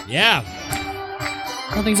 yeah.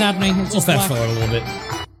 Nothing's happening. It's just fast black. forward a little bit.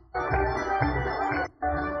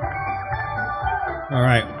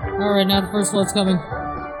 Alright. Alright, now the first float's coming.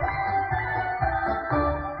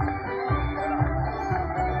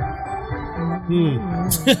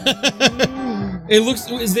 It looks...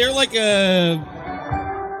 Is there like a...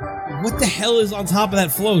 What the hell is on top of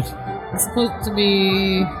that float? It's supposed to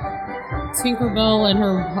be Tinkerbell and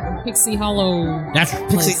her Pixie Hollow. That's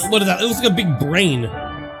Pixie... What is that? It looks like a big brain.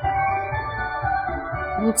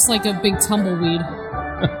 It looks like a big tumbleweed.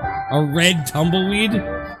 A red tumbleweed?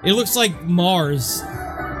 It looks like Mars.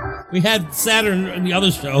 We had Saturn in the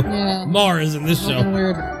other show. Yeah. Mars in this show. Looking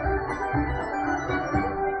weird.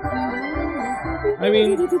 I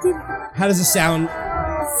mean, how does the sound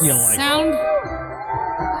feel like? Sound?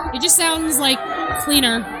 It just sounds like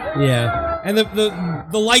cleaner. Yeah. And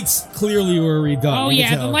the lights clearly were redone. Oh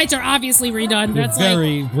yeah, the lights are obviously redone. They're That's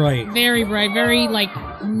very bright. Very bright, very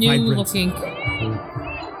new Vibrant. looking.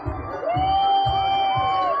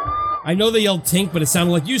 I know they yelled "tink," but it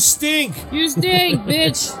sounded like "you stink." You stink,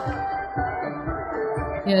 bitch.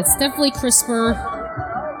 Yeah, it's definitely crisper.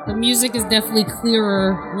 The music is definitely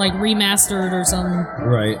clearer, like remastered or something.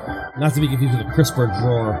 Right. Not to be confused with a crisper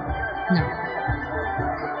drawer. No.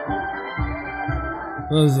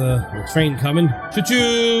 There's a train coming.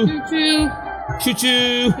 Choo-choo! Choo-choo!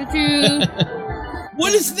 Choo-choo! Choo-choo!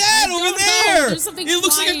 What is that over there? There's something It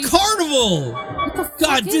looks flying. like a carnival! What the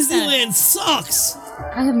God, fuck is Disneyland sucks!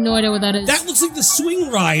 I have no idea what that is. That looks like the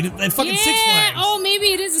swing ride at fucking Six Flags. Oh,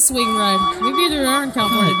 maybe it is a swing ride. Maybe there are in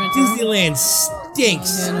California Adventure. Disneyland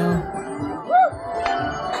stinks. Yeah, no.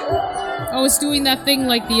 Oh, it's doing that thing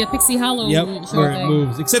like the Pixie Hollow Yep, show where it thing.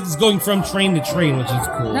 moves. Except it's going from train to train, which is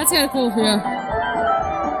cool. That's kind of cool, yeah.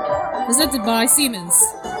 Presented by Siemens.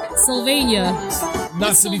 Sylvania.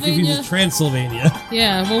 Not to be confused with Transylvania.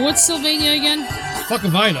 Yeah, well, what's Sylvania again? Fuck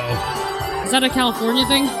if I know. Is that a California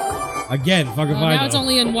thing? Again, fuck if I know. Now it's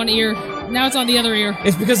only in one ear. Now it's on the other ear.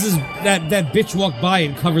 It's because that bitch walked by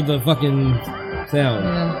and covered the fucking sound.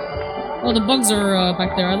 Yeah. Oh, the bugs are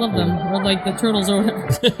back there. I love them. Or like the turtles or whatever.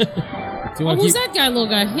 Oh, who's that guy, little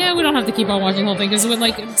guy? Yeah, we don't have to keep on watching the whole thing because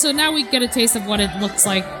so now we get a taste of what it looks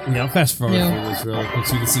like. Yeah, I'll fast forward through this real quick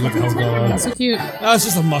so you can see what the hell's going on. So cute. Oh, it's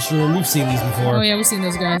just a mushroom. We've seen these before. Oh yeah, we've seen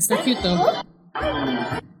those guys. They're cute though.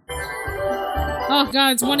 Oh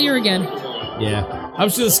god, it's one ear again. Yeah. I'm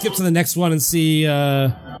just gonna skip to the next one and see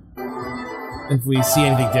if we see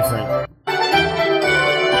anything different. Who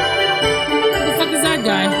the fuck is that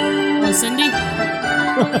guy? Oh, Cindy?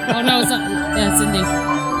 Oh no, it's not. Yeah, it's Cindy.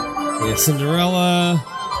 Yeah, Cinderella.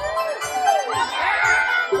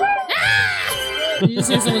 You just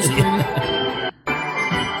hear someone screaming.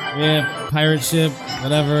 Yeah, pirate ship,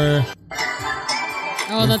 whatever.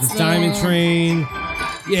 Oh, There's that's the diamond train.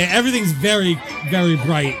 Yeah, everything's very, very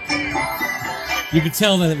bright. You could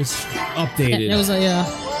tell that it was updated. It was yeah.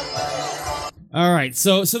 All right,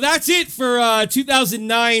 so that's it for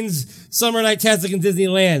 2009's Summer Night-tastic in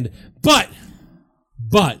Disneyland. But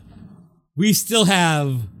we still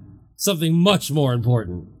have something much more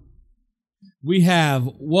important. We have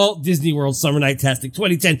Walt Disney World Summer Night-tastic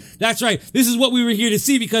 2010. That's right. This is what we were here to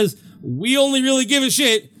see because we only really give a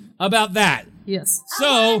shit about that. Yes.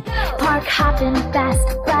 So, Park hopping, fast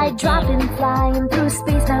ride, dropping, flying through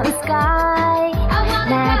space, mountain, sky.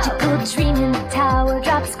 Magical dreaming, tower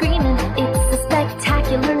drop screaming. It's a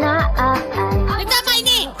spectacular night. It's not my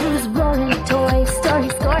name. Cruise roaring, Toy Story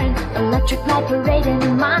scoring, electric light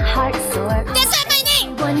parading, my heart soars. That's not my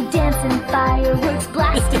name. One dancing, fireworks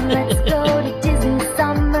blasting. Let's go to Disney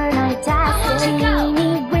Summer Night-tastic.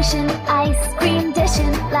 wishing, ice cream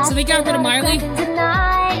dishing. So they got rid of Miley?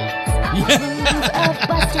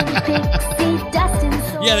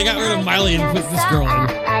 Yeah, they got rid of Miley and put this girl in.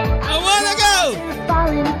 I wanna go!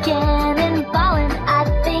 Falling again and falling. I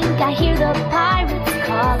think I hear the pirates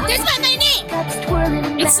calling. That's not my name!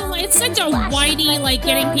 It's such a whiny, like,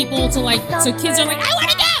 getting people to, like, so kids are like, I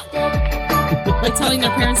wanna go! Like, telling their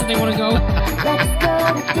parents that they wanna go. Let's go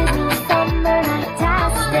to Disney Summer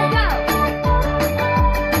Night-tastic.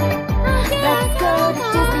 Let's go to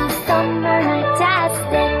Disney Summer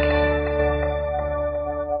Night-tastic.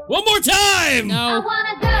 One more time! No. I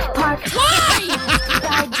wanna go. Why?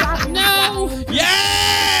 No!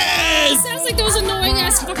 Yes! It sounds like those annoying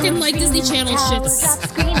ass fucking, like, Disney Channel shits.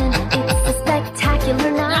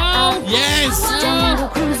 Spectacular night. No! Yes! Jungle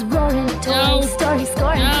Cruise roaring, Toy Story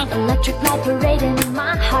scoring, electric light parading,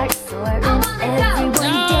 my heart soaring, everyone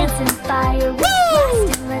dancing,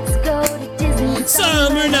 fireworks blasting. Let's go to Disney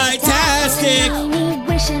Summer Night-tastic.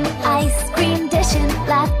 Wishing, ice cream dishing,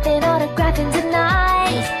 laughing, autographing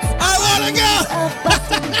tonight. I wanna go!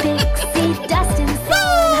 Busting, pixie dusting,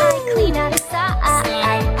 soaring high, clean out of sight.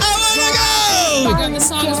 I wanna go! We're doing the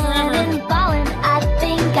songs forever. Falling, I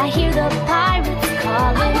think I hear the pirates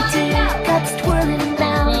calling. Teacups twirling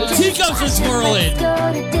now. The teacups are swirling. Let's go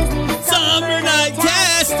to Disney Summer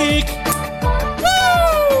Night-tastic.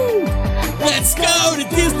 Woo! Let's go to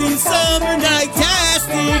Disney Summer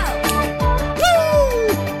Night-tastic. Woo!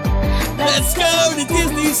 Let's go to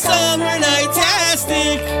Disney Summer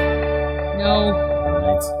Night-tastic. No.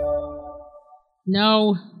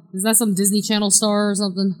 No. Is that some Disney Channel star or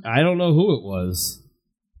something? I don't know who it was.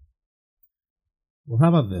 Well, how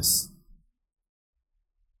about this?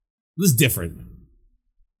 This is different.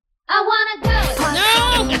 I wanna go.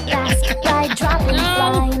 No!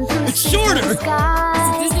 It's shorter.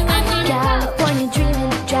 Disneyland theme? California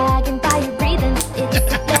dreaming, dragon fire breathing. It's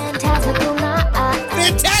a fantastical night.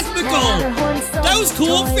 Fantastical! That was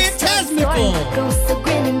cool. Fantastical. Ghosts of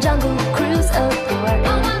grinning, jungle cruise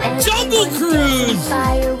aboard. Jungle Cruise!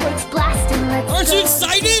 Fireworks blasting. Let's Aren't go you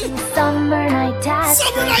excited? Summer Night-tastic.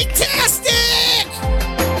 Summer Night-tastic!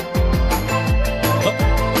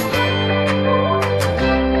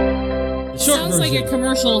 Short Sounds version. like a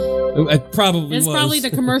commercial. It probably It's was. probably the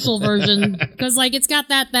commercial version. Because, like, it's got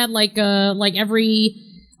that like every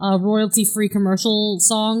royalty-free commercial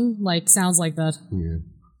song, like, sounds like that. Yeah.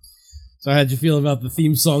 So how'd you feel about the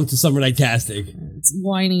theme song to Summer Night-tastic? It's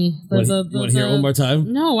whiny. You want to hear it one more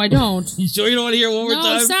time? No, I don't. You sure you don't want to hear it one more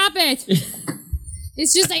time? No, stop it.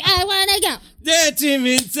 It's just like, I wanna go.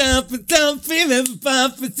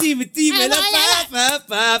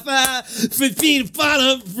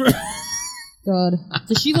 God.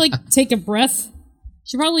 Does she, like, take a breath?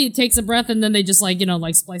 She probably takes a breath and then they just, like, you know,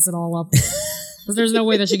 like, splice it all up. Because there's no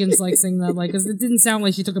way that she can, like, sing that. Like, because it didn't sound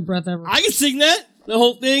like she took a breath ever. I can sing that, the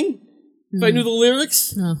whole thing, if I knew the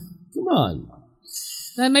lyrics. No. Come on.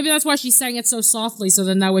 Maybe that's why she sang it so softly, so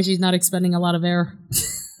then that way she's not expending a lot of air.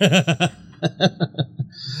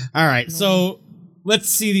 All right, so let's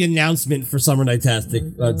see the announcement for Summer Night-tastic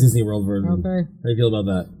Disney World version. Okay. How do you feel about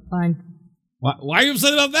that? Fine. Why are you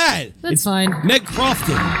upset about that? That's fine. Meg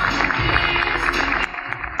Crofton.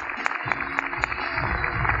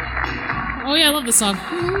 Oh yeah, I love this song.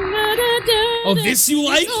 Oh, this you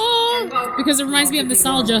like? Because it reminds me of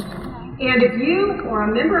nostalgia. And if you or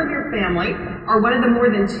a member of your family are one of the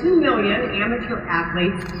more than 2 million amateur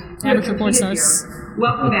athletes who have Amateur porn competed stars. here,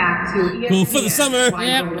 welcome back to ESPN Cool for the summer.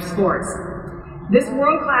 Wide World of Sports. This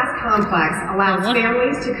world-class complex allows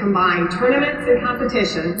families to combine tournaments and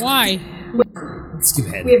competitions. Why?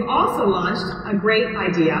 We have also launched a great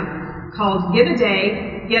idea called Give a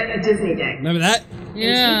Day, Get a Disney Day. Remember that?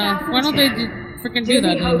 Yeah. Why don't they freaking do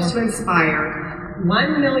that Disney hopes to anymore? inspire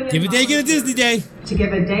 1 million. Give a day, get a Disney day. To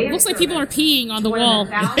give a day. Looks like people are peeing on the wall.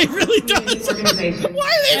 It really does. Why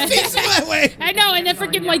are they facing that way? I know, and then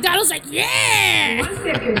freaking like Donald's like, yeah! Once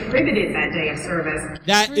they've contributed that day of service,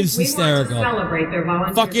 That is hysterical. celebrate their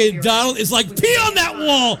volunteer. Fucking Donald is like, pee on that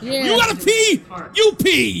wall. Yeah. You gotta pee. You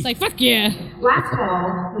pee. It's like, fuck yeah. Last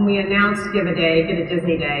fall, when we announced Give a Day, Get a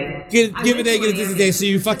Disney Day, Give a day, get a Disney day. So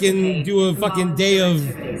you fucking do a fucking day of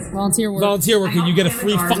volunteer work. Volunteer work, and you get a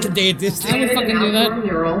free fucking day at Disney. I would fucking do that.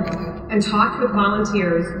 Mural and talked with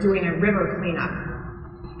volunteers doing a river cleanup,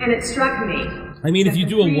 and it struck me. I mean, if you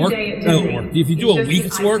do a work, if you do a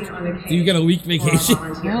week's work, do you get a week vacation?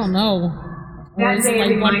 I don't know. Or That is it day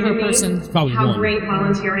like one per reminded me person? Probably how one. great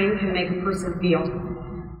volunteering can make a person feel.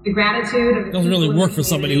 The gratitude of the Doesn't really people in work the for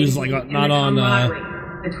somebody community who's like and not the on,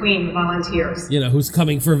 camaraderie between the volunteers. who's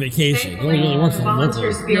coming for vacation. It only really works for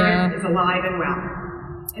Volunteer volunteers. spirit is alive and well.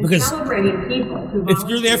 and Because celebrating people who if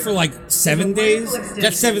you're there for like 7 days,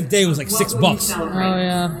 that 7th day was like $6. Oh,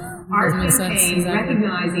 yeah. Our Doesn't make sense, campaign exactly.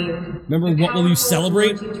 recognizing Remember What Will You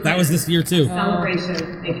Celebrate? That was this year too.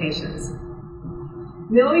 celebration vacations.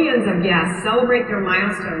 Millions of guests celebrate their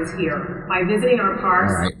milestones here by visiting our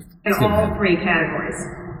parks All right. in Let's get all back. 3 categories.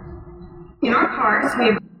 In our parks, we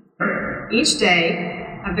have each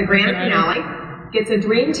day of the grand finale gets a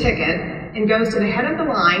dream ticket and goes to the head of the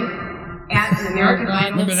line at an American God,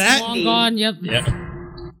 Idol. Remember that? Long gone, yep. Yeah.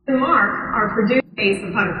 And Mark, our producer, face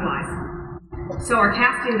of butterflies. So our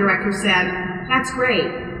casting director said, "That's great.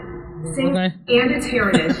 Sing Okay. and its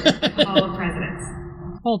heritage, Hall of Presidents."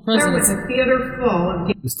 All There was presidents. a theater full of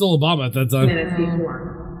It's still Obama at that time. minutes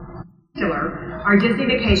before. Killer, our Disney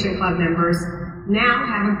Vacation Club members now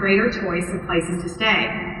have a greater choice of places to stay.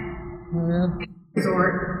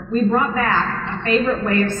 Resort, we brought back a favorite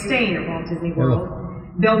way of staying at Walt Disney World,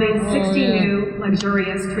 building 60 yeah. new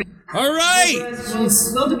luxurious trees. All right.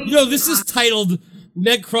 You know, this is titled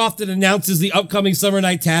Meg Crofton announces the upcoming Summer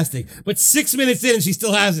Night Tastic, but 6 minutes in, she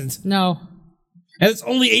still hasn't. No. And it's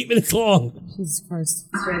only 8 minutes long. Jesus Christ.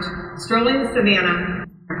 Ostrich, strolling the savannah.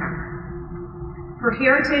 Her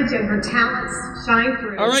heritage and her talents shine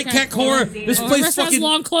through. All right, Cat Core, this Oh, place restaurant's fucking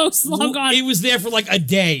long close, long gone. It was there for like a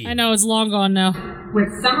day. I know, it's long gone now.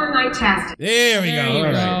 With Summer Night Tastic. There we There go. you All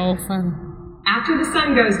right. go. Fun. After the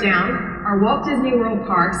sun goes down, our Walt Disney World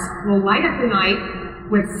parks will light up the night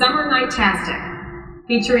with Summer Night Tastic,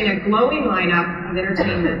 featuring a glowing lineup of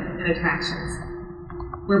entertainment and attractions.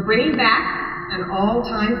 We're bringing back an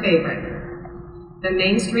all-time favorite, the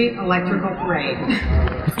Main Street Electrical Parade.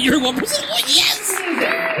 You're one person. Yes! Music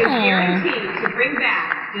is guaranteed to bring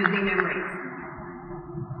back Disney memories.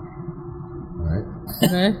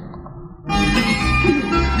 Okay.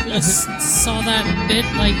 We just saw that bit,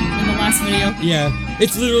 like, in the last video. Yeah,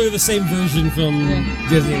 it's literally the same version from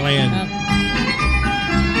Disneyland.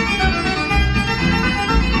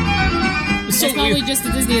 It's probably just the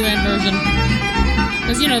Disneyland version.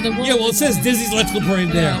 Because, you know, the world... Yeah, well, it says Disney's Electrical Parade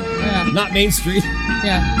there. Yeah. Not Main Street.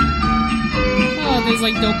 Yeah. Oh, there's,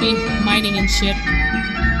 like, Dopey mining and shit.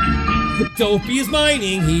 Dopey is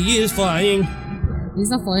mining, he is flying. He's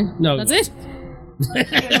not flying. No. That's it?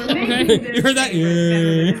 Okay. You heard that?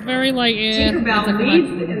 Yeah. It's very, like, Tinkerbell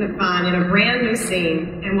leads in the fun in a brand new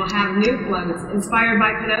scene and will have new floats inspired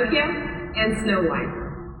by Pinocchio and Snow White.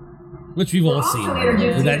 Which we've all seen.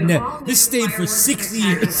 This stayed for 6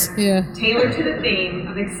 years. Yeah. Tailored to the theme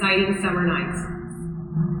of exciting summer nights.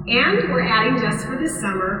 And we're adding just for this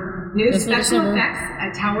summer new Just for the special summer. effects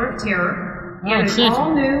at Tower of Terror Oh, and shit. an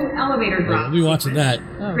all-new elevator drop We'll be watching that.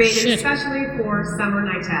 Oh, created shit. especially for Summer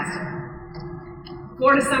Nightastic.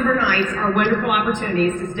 Florida summer nights are wonderful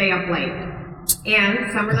opportunities to stay up late.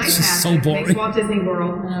 And Summer This is so Nightastic boring. makes Walt Disney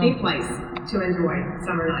World the place to enjoy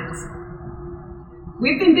summer nights.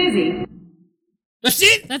 We've been busy. That's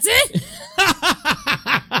it? That's it?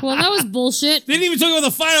 Well, that was bullshit. They didn't even talk about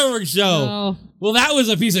the fireworks show. No. Well, that was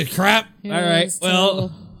a piece of crap. It All right. was Well,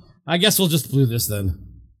 terrible. I guess we'll just do this then.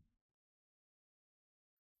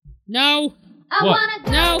 No. I What? wanna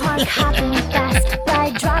go No. park hopping, fast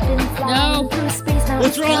ride, dropping, flying No. through space. Now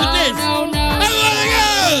What's wrong with this? No, no. I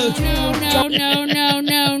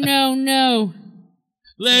No.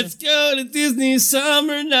 Let's go to Disney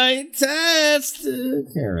Summer Night Tastic.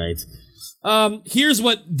 All right. Here's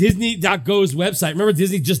what Disney.go's website. Remember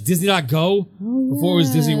Disney.go? Before it was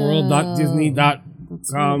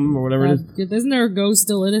DisneyWorld.Disney.com or whatever it is. Isn't there a Go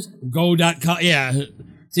still in it? Go.com. Yeah.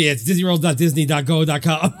 See, it's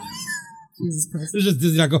DisneyWorld.Disney.go.com. Jesus Christ. It's just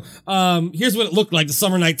Disney.go. Here's what it looked like, the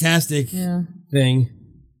Summer Night Tastic Yeah. thing.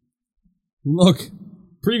 Look.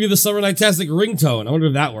 Preview the Summer Night Tastic ringtone. I wonder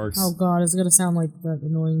if that works. Oh god, it's gonna sound like that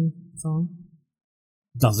annoying song.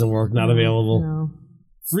 Doesn't work, not available. No.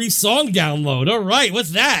 Free song download. All right,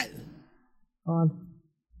 what's that?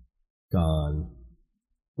 Gone.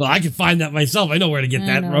 Well, I can find that myself. I know where to get I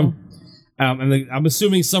that know. from. I'm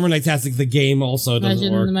assuming Summer Night Tastic, the game, also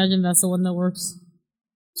doesn't work. Imagine that's the one that works.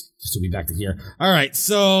 Just to be back to here. All right,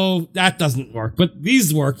 so that doesn't work, but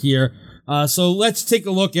these work here. So let's take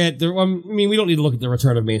a look at the. I mean, we don't need to look at the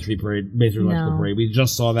return of Main Street Electrical No. Parade. We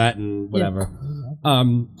just saw that and whatever.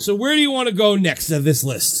 So where do you want to go next of this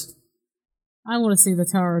list? I want to see the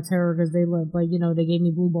Tower of Terror because they they gave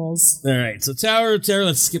me blue balls. All right, so Tower of Terror.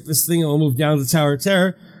 Let's skip this thing and we'll move down to Tower of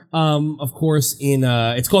Terror. Of course,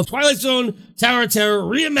 it's called Twilight Zone Tower of Terror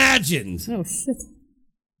Reimagined. Oh shit!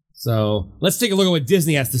 So let's take a look at what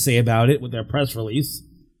Disney has to say about it with their press release.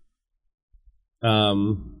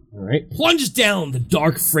 All right, plunge down the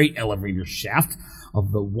dark freight elevator shaft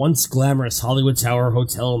of the once glamorous Hollywood Tower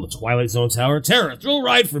Hotel in the Twilight Zone Tower of Terror. Thrill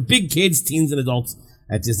ride for big kids, teens, and adults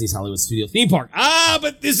at Disney's Hollywood Studio theme park.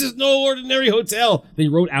 But this is no ordinary hotel. They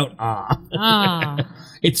wrote out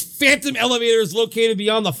Its phantom elevator is located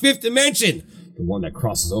beyond the fifth dimension, the one that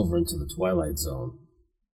crosses over into the Twilight Zone.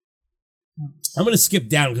 I'm going to skip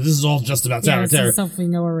down because this is all just about Tower of Terror. This is stuff we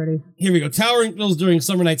know already. Here we go. Towering thrills during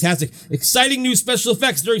Summer Night-tastic. Exciting new special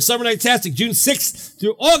effects during Summer Night-tastic, June 6th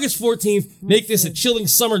through August 14th. Make this a chilling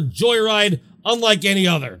summer joyride unlike any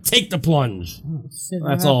other. Take the plunge.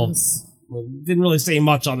 That's all. Well, didn't really say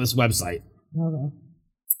much on this website. Okay.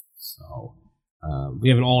 So, we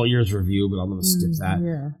have an all ears review, but I'm going to skip that.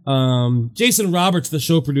 Yeah. Jason Roberts, the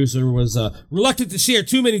show producer, was reluctant to share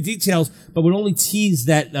too many details, but would only tease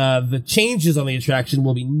that the changes on the attraction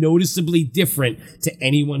will be noticeably different to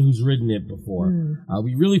anyone who's ridden it before.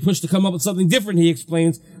 We really pushed to come up with something different, he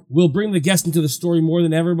explains. We'll bring the guest into the story more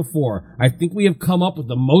than ever before. I think we have come up with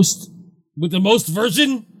the most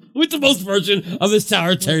version of this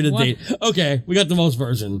Tower of Terror to date. Okay, we got the most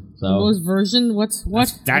version. So. The most version? What?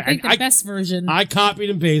 I think the best version. I copied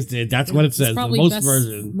and pasted. That's what it says. The most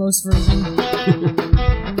version. Most version.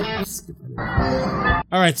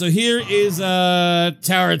 All right, so here is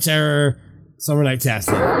Tower of Terror Summer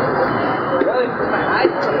Night-tastic. Yeah,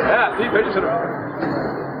 see, pictures it.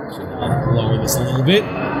 Should lower this a little bit.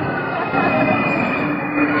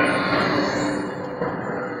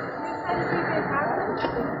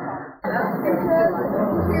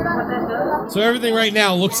 So everything right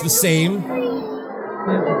now looks the same.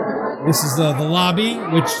 This is the lobby,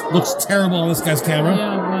 which looks terrible on this guy's camera.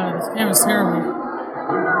 Yeah, wow, this camera's terrible.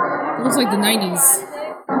 It looks like the 90s.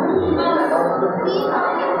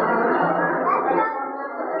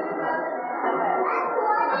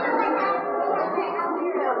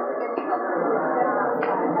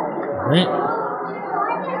 All right.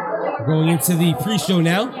 Going into the pre-show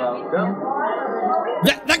now.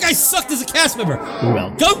 That guy sucked as a cast member.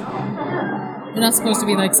 Welcome. They're not supposed to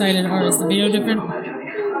be like sighted artists. The video different.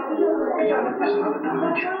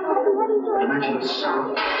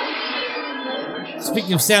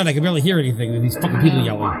 Speaking of sound, I can barely hear anything with these fucking people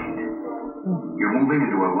yelling. You're moving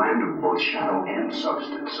into a land of both shadow and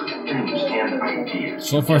substance, so things can be ideas.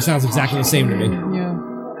 So far, sounds exactly the same to me. Yeah.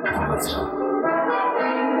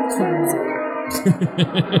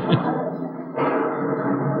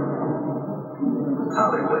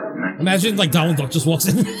 Imagine like Donald Duck just walks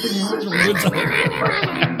in. Town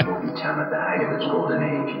at the height of its golden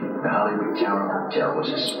age, the Hollywood Tower Hotel was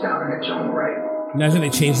a star in its own right. Imagine they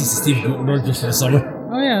changed this to Steve Gutenberg just for the summer.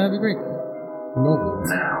 Oh yeah, that'd be great. No.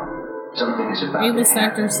 Now, something is about A-list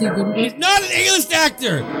actor Steve Gutenberg. He's not an A-list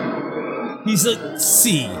actor. He's a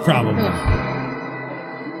C, probably.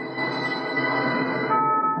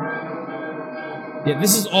 Yeah,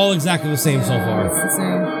 this is all exactly the same so far. It's the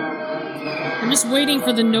same. I'm just waiting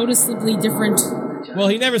for the noticeably different. Well,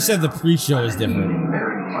 he never said the pre-show is different.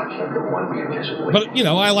 But, you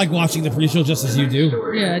know, I like watching the pre-show just as you do.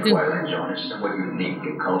 Yeah, I do. Twilight Zone is somewhat unique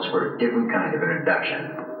and calls for a different kind of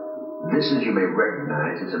introduction. This, as you may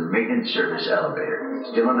recognize, is a maintenance service elevator,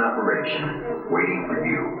 still in operation, waiting for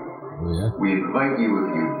you. Yeah. We invite you,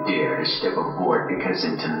 if you dare, to step aboard, because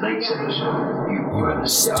in tonight's episode, you are the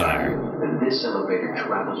star. And this elevator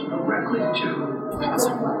travels directly to the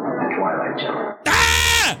Twilight Zone.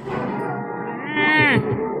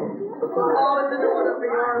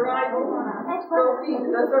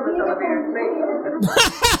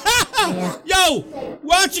 Yo!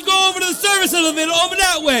 Why don't you go over to the service elevator over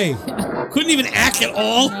that way? Couldn't even act at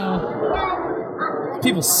all.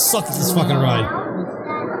 People suck at this fucking ride.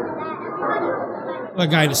 That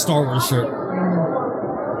guy in a Star Wars shirt. I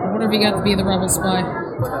wonder if he got to be the rebel spy.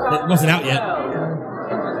 It wasn't out yet.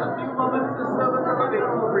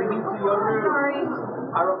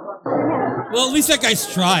 Well, at least that guy's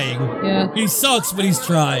trying. Yeah. He sucks, but he's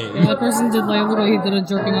trying. Yeah, that person did like he did a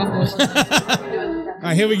jerking off motion.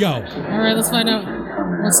 Alright, here we go. Alright, let's find out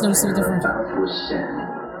what's noticeably different.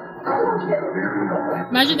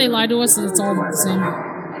 Imagine they lied to us and it's all the same.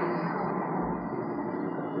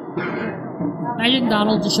 Imagine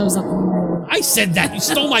Donald just shows up. I said that. You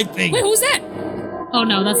stole my thing. Wait, who's that? Oh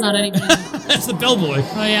no, that's not anybody. That's the bellboy.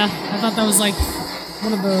 Oh yeah, I thought that was like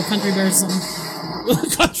one of the Country Bears or something.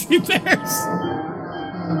 Country Bears.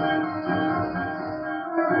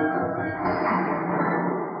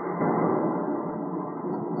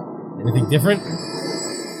 Anything different?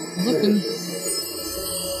 I'm looking.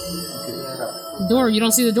 The door. You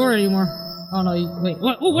don't see the door anymore. Oh no! Wait.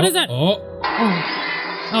 What? Oh, what is that? Oh.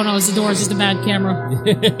 Oh no! It's the door. It's just a bad camera.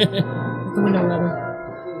 The window, rather.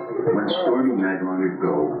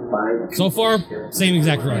 So far, same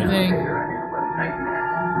exact ride.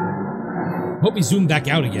 Hope he zoomed back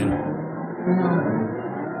out again.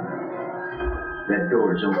 That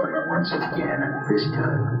door is opening once again, and this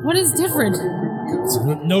time. What is different?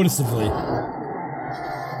 Noticeably.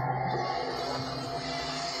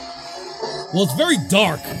 Well, it's very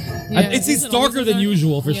dark. Yeah, it's isn't it darker always than dark?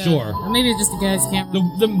 usual, for Yeah. sure. Or maybe it's just the guy's camera.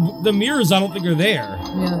 The mirrors, I don't think are there.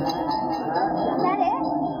 Yeah.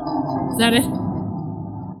 Is that it?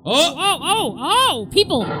 Oh!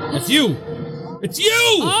 People! It's you! It's you!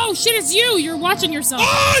 Oh shit! It's you! You're watching yourself.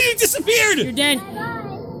 Oh, you disappeared! You're dead.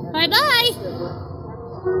 Bye bye.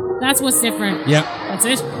 That's what's different. Yep. That's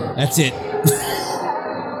it. That's it.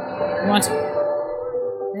 What?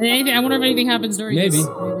 Anything? I wonder if anything happens during Maybe. this.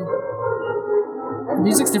 The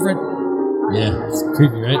music's different. Yeah, it's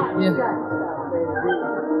creepy, right? Yeah.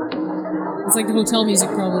 It's like the hotel music,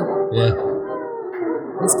 probably. Yeah.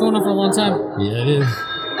 It's going on for a long time. Yeah, it is.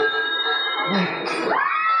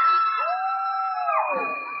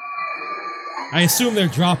 I assume they're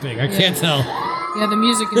dropping. I can't tell. Yeah, the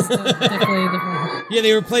music is definitely different. Yeah,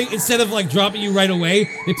 they were playing, instead of like dropping you right away,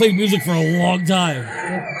 they played music for a long time.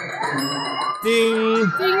 Ding.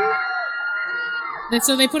 Ding.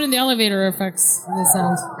 So they put in the elevator effects, the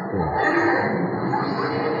sounds.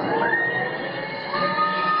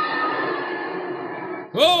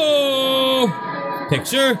 Oh!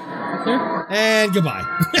 Picture. And goodbye.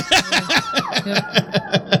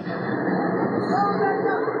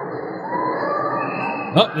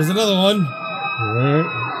 Oh, there's another one.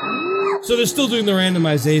 So they're still doing the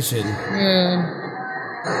randomization. Yeah.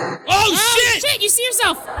 Oh, shit! Shit! You see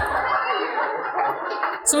yourself.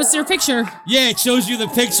 So it's their picture. Yeah, it shows you the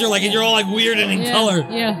picture, like, and you're all like weird and in color.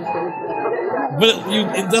 Yeah. But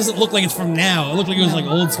it doesn't look like it's from now. It looked like it was like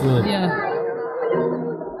old school. Yeah.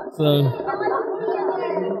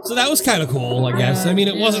 So that was kind of cool, I guess. I mean,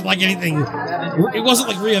 it wasn't like anything. It wasn't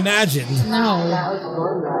like reimagined. No.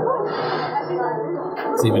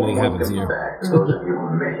 See if anything happens here. Those of you who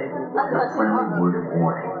made it, a friendly word of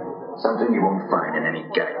warning. Something you won't find in any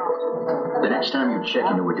guidebook. The next time you check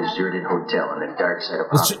into a deserted hotel on the dark side of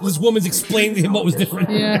This woman's explaining to him what was different.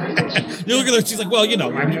 Yeah. You look at her, she's like, well, you know.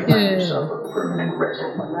 permanent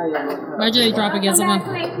resident. Imagine they drop against someone.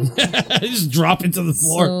 Just drop into the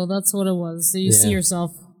floor. So that's what it was. So you see Yeah.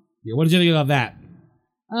 yourself. Yeah, what did you think about that?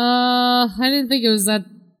 I didn't think it was that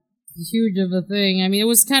huge of a thing. I mean, it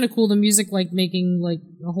was kind of cool. The music, like making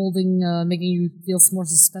you feel more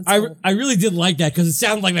suspenseful. I really did like that because it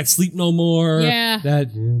sounded like that Sleep No More. Yeah.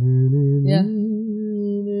 That. Yeah.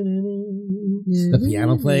 The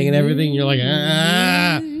piano playing and everything. You're like,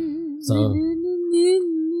 ah. So.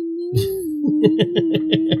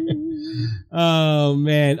 Oh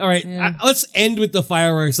man! All right, let's end with the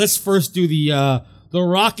fireworks. Let's first do the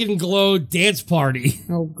Rock and Glow dance party.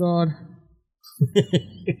 Oh God!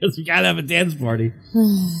 Because we gotta have a dance party.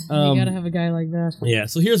 You gotta have a guy like that. Yeah.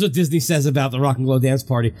 So here's what Disney says about the Rock and Glow dance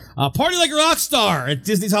party: party like a rock star at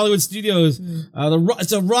Disney's Hollywood Studios.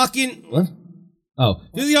 It's a rockin'. What? Oh,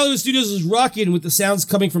 Disney Hollywood Studios is rocking with the sounds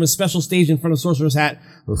coming from a special stage in front of Sorcerer's Hat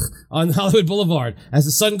on Hollywood Boulevard. As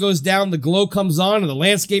the sun goes down, the glow comes on, and the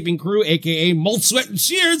landscaping crew, aka Molt, Sweat, and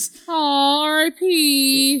Shears,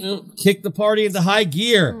 R.I.P. kick the party into high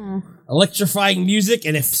gear. Electrifying music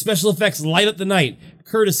and special effects light up the night,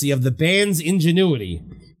 courtesy of the band's ingenuity.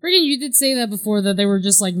 Friggin', you did say that before, that they were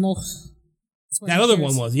just like Molt. That other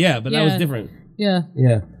one was, yeah, but that was different. Yeah.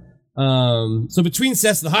 Yeah. So between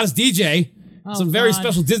sets, the hottest DJ, some very God.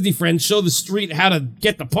 special Disney friends show the street how to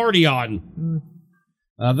get the party on.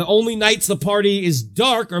 The only nights the party is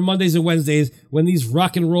dark are Mondays and Wednesdays, when these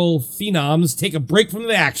rock and roll phenoms take a break from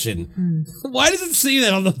the action. Why does it say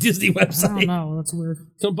that on the Disney website? I don't know, that's weird.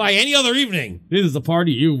 So by any other evening, this is the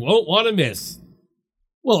party you won't want to miss.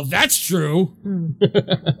 Well, if that's true,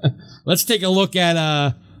 let's take a look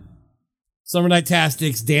at Summer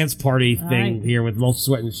Night-tastic's dance party thing here with Molt,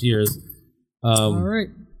 Sweat, and Shears. All right.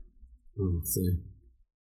 Let's see.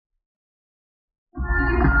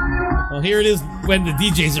 Well, here it is when the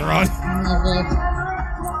DJs are on.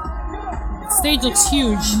 The stage looks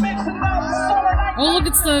huge. Oh, look,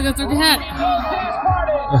 it's the hat.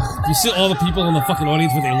 Do you see all the people in the fucking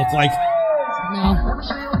audience, what they look like? No.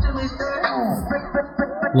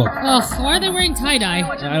 Look. Ugh, why are they wearing tie-dye?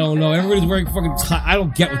 I don't know. Everybody's wearing fucking I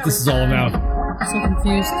don't get what this is all about. I'm so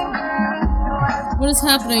confused. What is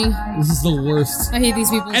happening? This is the worst. I hate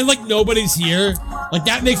these people. And like nobody's here. Like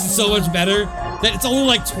that makes it so much better. That it's only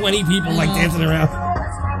like 20 people like dancing around.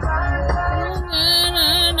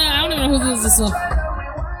 I don't even know who this is.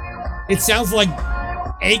 It sounds like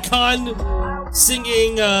Akon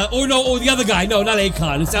singing, the other guy. No, not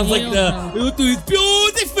Akon. It sounds like these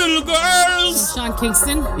beautiful girls. Sean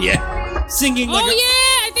Kingston? Yeah. Singing like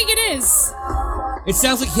I think it is. It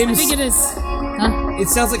sounds like him. I think it is. Huh? it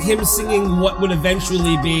sounds like him singing what would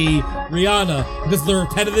eventually be Rihanna, because the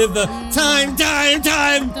repetitive, the time,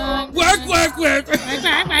 work.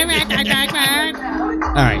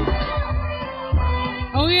 Alright.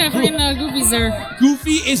 Oh yeah, freaking Goofy's there.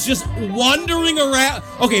 Goofy is just wandering around.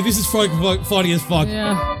 Okay, this is funny as fuck.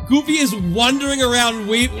 Yeah. Goofy is wandering around,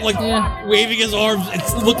 waving his arms.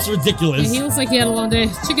 It looks ridiculous. Yeah, he looks like he had a long day.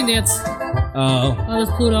 Chicken dance. Oh, there's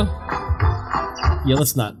Pluto. Yeah,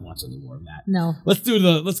 let's not watch any more of that. No. Let's go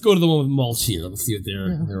to the one with Mulch here. Let's see what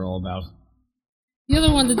they're all about. The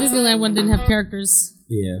other one, the Disneyland one, didn't have characters.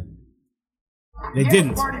 Yeah. They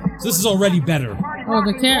didn't. So this is already better. Oh,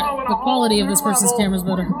 the quality of this person's camera is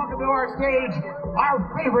better. Welcome to our stage, our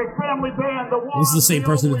favorite family band, the This is the same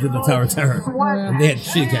person who did the Tower of Terror. And they had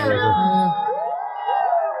shitty cameras.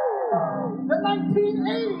 The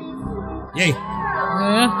 1980s. Yay.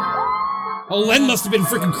 Yeah. Oh, Len must have been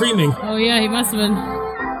freaking creaming. Oh yeah, he must have been.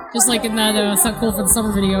 Just like in that It's Not Cool for the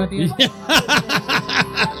Summer video at the end.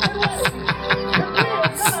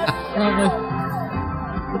 Probably.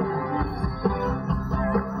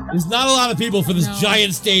 There's not a lot of people for this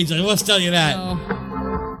giant stage, I must tell you that. No.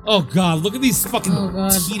 Oh god, look at these fucking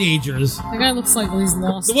teenagers. That guy looks like he's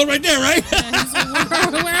lost. The one right there, right? Yeah, he's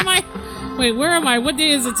like, where am I? Wait, where am I? What day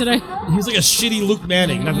is it today? He's like a shitty Luke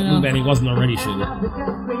Manning. Not that Luke Manning wasn't already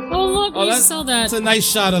shitty. Oh look, we saw that. That's a nice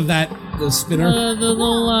shot of the spinner. The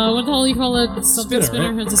little, what the hell do you call it? Something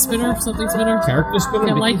Spinner, It's a spinner? Something spinner? Character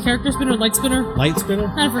spinner? Yeah, character spinner? Light spinner? Light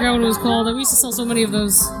spinner? I forgot what it was called. We used to sell so many of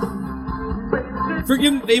those.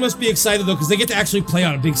 Freaking, they must be excited though, because they get to actually play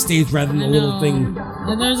on a big stage rather than a little thing.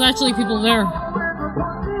 And there's actually people there.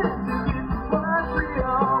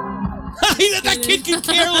 That kid can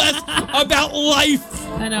care less about life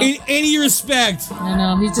in any respect. I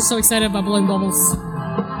know, he's just so excited about blowing bubbles.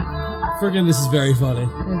 Freaking, this is very funny.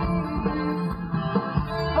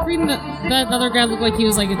 Freaking, that other guy looked like he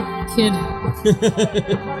was like a kid.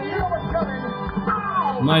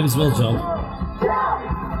 Might as well jump.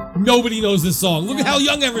 Nobody knows this song. Look at how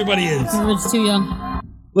young everybody is. Everyone's too young.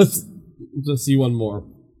 Let's see one more.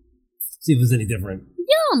 See if there's any different.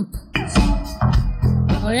 Jump!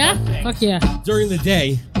 Oh yeah? Fuck yeah. During the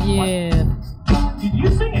day. Yeah. Did you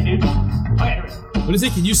sing it, dude? What is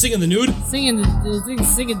it? Can you sing in the nude? Sing it,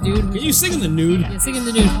 dude. Can you sing in the nude? Yeah, sing in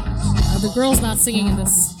the nude. The girl's not singing in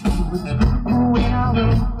this.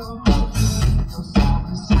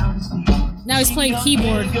 Now he's playing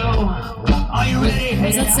keyboard.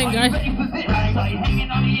 Was that the same guy?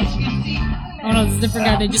 Oh no, it's a different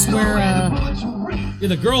guy. They just wear Yeah,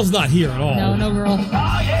 the girl's not here at all. No girl.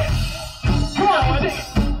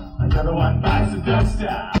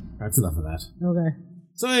 That's enough of that. Okay.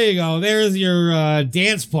 So there you go. There's your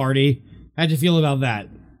dance party. How'd you feel about that?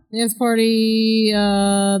 Dance party,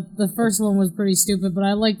 the first one was pretty stupid, but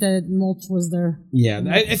I like that Mulch was there. Yeah,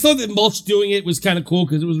 I thought that Mulch doing it was kind of cool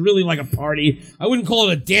because it was really like a party. I wouldn't call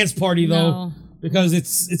it a dance party though, because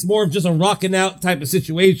it's more of just a rocking out type of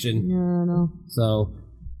situation. Yeah, I know. So,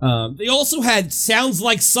 they also had Sounds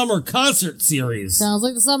Like Summer concert series. Sounds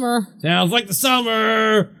like the summer. Sounds like the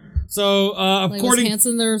summer. So, according... Was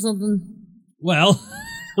Hanson there or something? Well...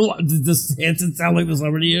 Does Hanson sound like the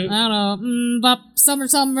summer to you? I don't know. Bop, summer.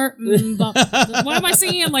 Bop. Why am I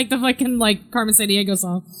singing like the fucking Carmen Sandiego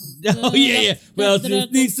song? Oh yeah. Well,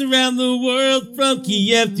 just needs around the world from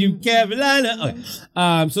Kiev to Carolina.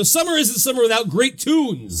 Okay. So summer isn't summer without great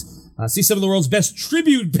tunes. See some of the world's best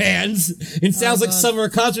tribute bands in Sounds Like Summer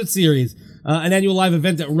concert series, an annual live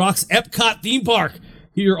event that rocks Epcot theme park.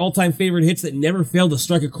 Hear your all-time favorite hits that never fail to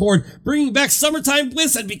strike a chord, bringing back summertime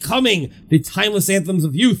bliss and becoming the timeless anthems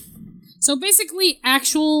of youth. So basically,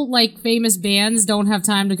 actual famous bands don't have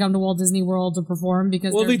time to come to Walt Disney World to perform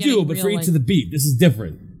because they do, but for Eat to the Beat, this is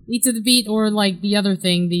different. Eat to the Beat, or the other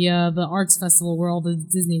thing, the arts festival where all the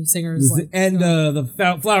Disney singers and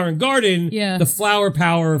the Flower and Garden, the Flower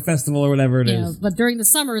Power Festival or whatever it is. Yeah, but during the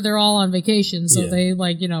summer they're all on vacation, so they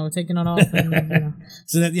taking it off. And,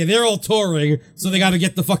 So that they're all touring, so they got to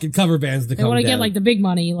get the fucking cover bands to come. They want to down. get the big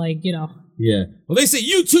money, Yeah. Well, they say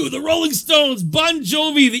U2, the Rolling Stones, Bon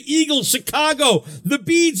Jovi, the Eagles, Chicago, the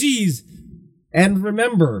Bee Gees, and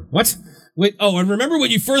remember and remember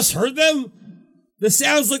when you first heard them? The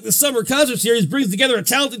Sounds Like the Summer concert series brings together a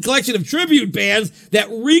talented collection of tribute bands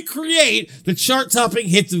that recreate the chart-topping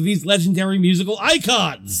hits of these legendary musical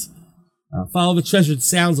icons. Follow the treasured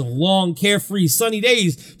sounds of long, carefree, sunny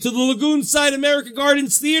days to the Lagoon-side American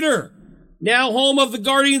Gardens Theater, now home of the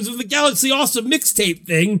Guardians of the Galaxy Awesome mixtape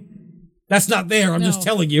thing. That's not there, I'm just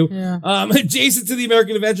telling you. Yeah. Adjacent to the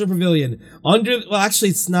American Adventure Pavilion.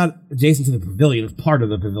 Actually, it's not adjacent to the pavilion, it's part of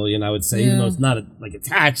the pavilion, I would say, even though it's not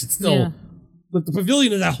attached, it's still... Yeah. But the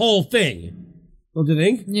pavilion is that whole thing. Don't you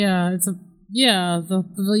think? Yeah, the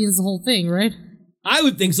pavilion's the whole thing, right? I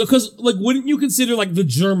would think so, because, like, wouldn't you consider, like, the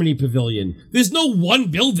Germany pavilion? There's no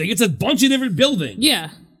one building. It's a bunch of different buildings.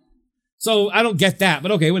 Yeah. So I don't get that,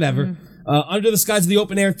 but okay, whatever. Under the Skies of the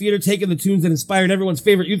Open Air Theater, taking the tunes that inspired everyone's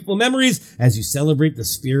favorite youthful memories as you celebrate the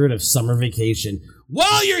spirit of summer vacation.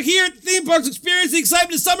 While you're here at the theme parks, experience the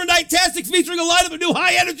excitement of Summer Night-tastic, featuring a lineup of new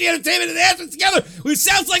high-energy entertainment and dancing together, which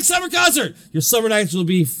sounds like summer concert. Your summer nights will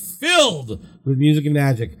be filled with music and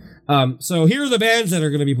magic. So here are the bands that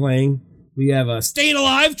are going to be playing. We have Staying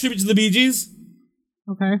Alive, tribute to the Bee Gees.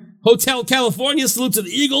 Okay. Hotel California, salute to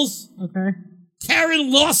the Eagles. Okay.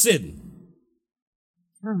 Karen Lawson.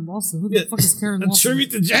 Karen Lawson? Who the fuck is Karen A Lawson?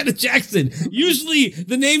 tribute to Janet Jackson. Usually,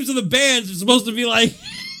 the names of the bands are supposed to be like...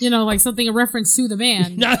 You know, like something a reference to the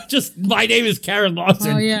band. Not just, my name is Karen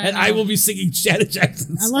Lawson, and I will be singing Janet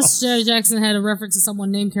Jackson's Unless Janet Jackson had a reference to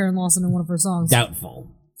someone named Karen Lawson in one of her songs.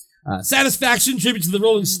 Doubtful. Satisfaction, tribute to the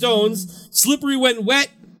Rolling Stones. Slippery When Wet,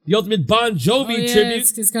 the ultimate Bon Jovi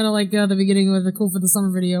tribute. It's kind of like the beginning of the Cool for the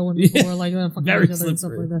Summer video when people were like, fucking Very each other and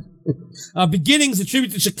stuff like that. Beginnings, a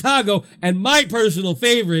tribute to Chicago, and my personal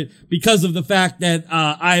favorite, because of the fact that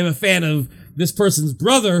I am a fan of this person's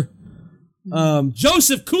brother,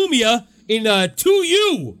 Joseph Cumia in To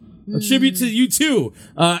You, a tribute to U2.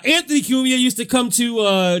 Anthony Cumia used to come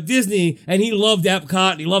to Disney, and he loved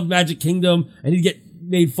Epcot, and he loved Magic Kingdom, and he'd get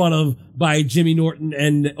made fun of by Jimmy Norton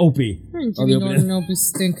and Opie. Jimmy Norton and Opie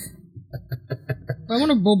stink. I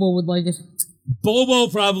wonder if Bobo would like it.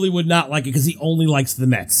 Bobo probably would not like it because he only likes the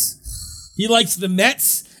Mets. He likes the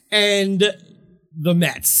Mets and the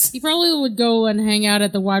Mets. He probably would go and hang out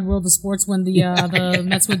at the Wide World of Sports when the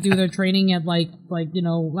Mets would do their training at I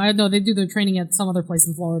don't know, they do their training at some other place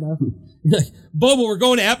in Florida. Bobo, we're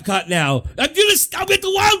going to Epcot now. I'm at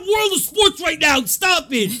the Wild World of Sports right now. Stop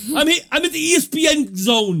it. I'm at the ESPN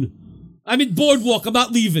zone. I'm in Boardwalk. I'm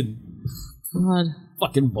not leaving. God.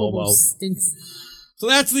 Fucking Bobo. Stinks. So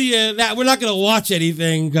that's that. We're not going to watch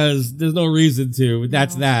anything because there's no reason to.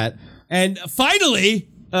 That's that. And finally,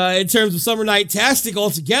 in terms of Summer Night-tastic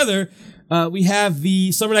altogether, we have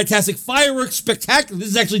the Summer Night-tastic Fireworks Spectacular. This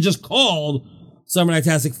is actually just called Summer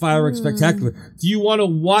Night-tastic Fireworks Spectacular. Do you want to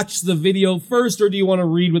watch the video first, or do you want to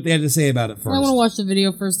read what they had to say about it first? I want to watch the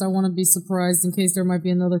video first. I want to be surprised in case there might be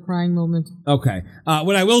another crying moment. Okay.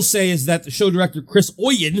 What I will say is that the show director, Chris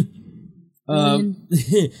Oyen,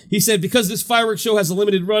 he said, because this fireworks show has a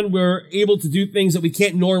limited run, we're able to do things that we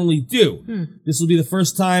can't normally do. This will be the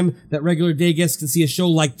first time that regular day guests can see a show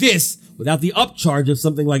like this without the upcharge of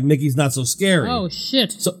something like Mickey's Not So Scary. Oh,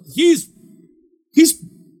 shit. So he's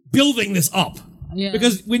building this up. Yeah.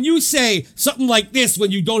 Because when you say something like this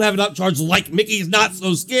when you don't have an upcharge like Mickey's Not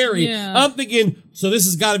So Scary, I'm thinking, so this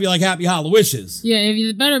has got to be like Happy Hallowishes. Yeah,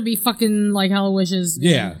 it better be fucking like Hallowishes.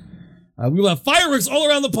 Yeah. We will have fireworks all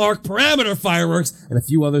around the park, parameter fireworks, and a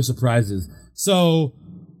few other surprises. So,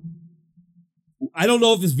 I don't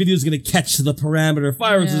know if this video is going to catch the parameter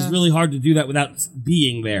fireworks. It's really hard to do that without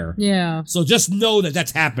being there. Yeah. So just know that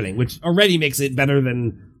that's happening, which already makes it better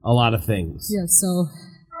than a lot of things. Yeah, so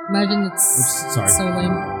imagine it's so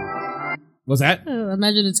lame. What's that?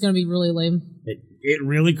 Imagine it's going to be really lame. It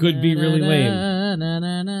really could be really lame.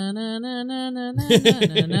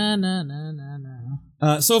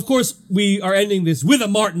 So of course we are ending this with a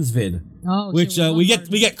Martin's vid, which we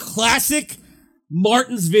get classic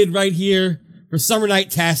Martin's vid right here for Summer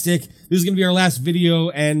Night-tastic. This is gonna be our last video,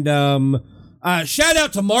 and shout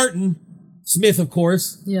out to Martin Smith, of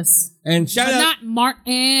course. Yes, and shout out not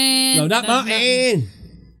Martin. No, not Martin.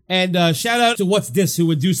 And shout out to What's This, who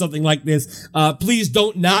would do something like this. Please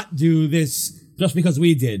don't not do this just because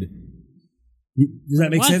we did. Does that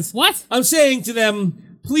make sense? What? I'm saying to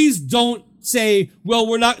them, please don't say, well,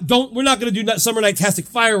 we're not going to do Summer Night-tastic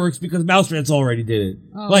Fireworks because Mouse Rants already did it.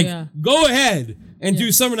 Go ahead and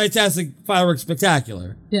do Summer Night-tastic Fireworks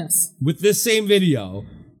Spectacular. Yes. With this same video,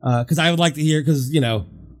 because I would like to hear, because,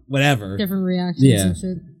 whatever. Different reactions and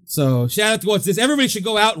shit. So, shout out to What's This. Everybody should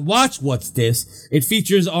go out and watch What's This. It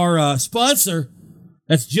features our sponsor.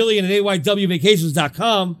 That's Jillian at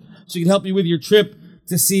AYWVacations.com. She can help you with your trip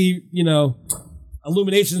to see,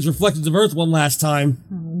 Illuminations, Reflections of Earth one last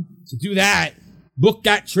time. So do that. Book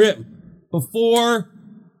that trip before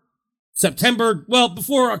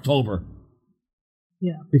before October.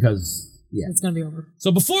 Yeah. Because, it's going to be over.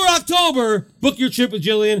 So before October, book your trip with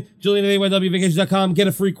Jillian. Jillian at AYWVacations.com. Get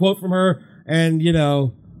a free quote from her. And,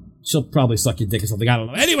 she'll probably suck your dick or something. I don't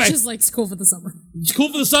know. Anyway. She's like, it's cool for the summer. It's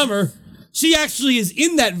cool for the summer. She actually is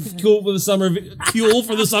in that Fuel for the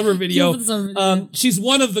Summer video. She's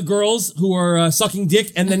one of the girls who are sucking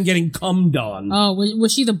dick and then getting cummed on. Oh,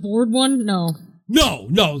 was she the bored one? No.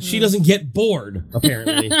 No, she doesn't get bored,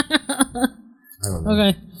 apparently. I don't know.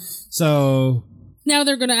 Okay. So Now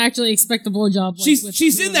they're gonna actually expect a blowjob. Like,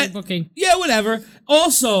 she's in that booking. Yeah, whatever.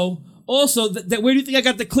 Also, that where do you think I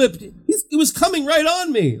got the clip? It was coming right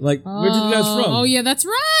on me. Like, where'd you think that was from? Oh yeah, that's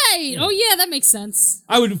right. Oh yeah, that makes sense.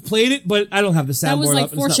 I would have played it, but I don't have the soundboard That was like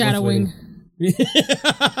up. It's not worth foreshadowing.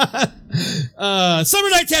 Summer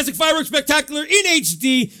Night-tastic Fireworks Spectacular in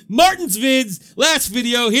HD. Martin's Vids. Last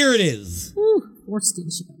video. Here it is. Woo, foreskin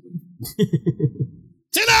shadowing.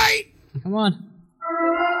 Tonight. Come on.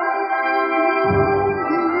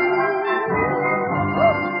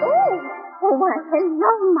 Oh, why,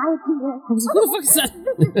 hello, my dear. Who the fuck is that?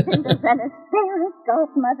 This is Cinderella's fairy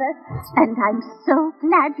godmother, and I'm so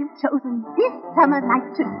glad you've chosen this summer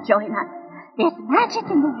night to join us. There's magic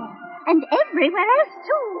in the air, and everywhere else,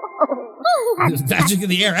 too. Oh, There's magic in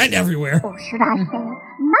the air and everywhere. or should I say,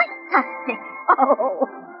 night-tastic. Oh,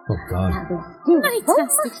 Oh, God.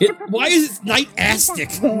 Night-tastic. Why is it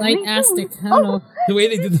night-astic? Night-astic. I don't know. The way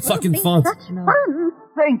they did the fucking font. No.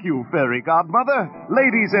 Thank you, Fairy Godmother.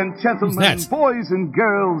 Ladies and gentlemen, boys and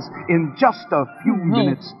girls, in just a few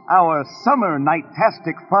minutes, our Summer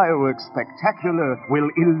Night-tastic Fireworks Spectacular will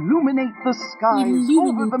illuminate the skies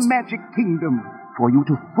over the Magic Kingdom. For you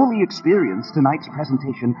to fully experience tonight's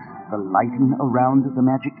presentation, the lighting around the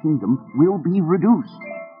Magic Kingdom will be reduced.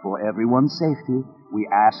 For everyone's safety, we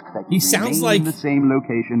ask that you remain in the same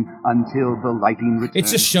location until the lighting returns. It's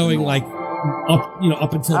just showing, like,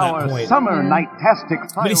 up until Our that point. Summer Night-tastic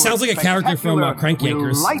But he sounds like a character from Crank Spectacular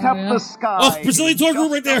Yankers. will light up the sky. Oh, Brazilian tour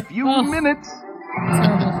group right there. A few minutes.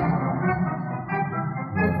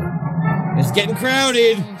 It's getting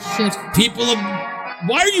crowded. Shit. People are...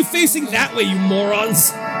 Why are you facing that way, you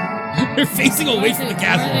morons? They're facing away from the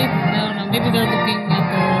castle. I don't know. Maybe they're looking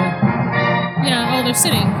at the... Yeah, oh, they're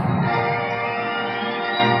sitting.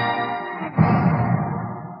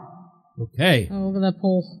 Okay. Oh, look at that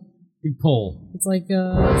pole. Big pole. It's like,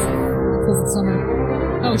 pole for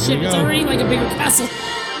summer. Oh shit, you it's go. already like a bigger castle.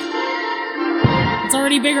 It's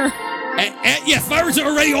already bigger. Yeah, fireworks are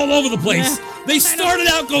already all over the place. Yeah. They started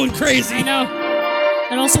out going crazy. I know.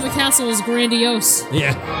 And also the castle is grandiose.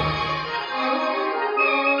 Yeah.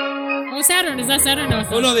 Oh, Saturn. Is that Saturn? No,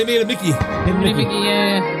 it's Oh, no, they made a Mickey. Hidden Mickey.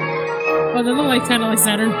 Yeah. Oh, they look like kind of like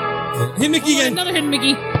Saturn. Hidden Mickey again. Another hidden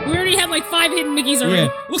Mickey. We already have like 5 hidden Mickeys already.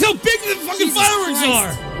 Yeah. Look how big the fucking Jesus fireworks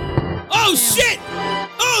Christ. are. Oh, shit.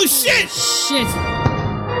 Oh, shit. Shit.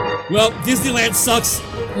 Well, Disneyland sucks.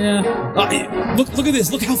 Yeah. Look at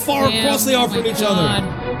this. Look how far Damn, across they are oh from my each God.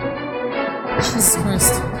 other. Jesus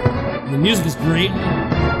Christ. The music is great.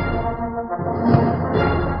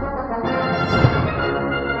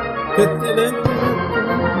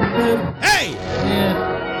 Hey!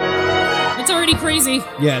 Yeah. It's already crazy.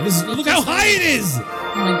 Yeah, this is. Look how high it is.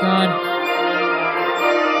 Oh my God.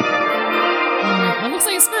 That looks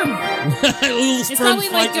like a sperm. A little It's sperm probably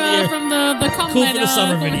flying like through the air. from the combat. Cool for the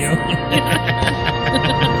summer video.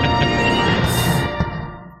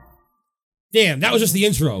 Damn, that was just the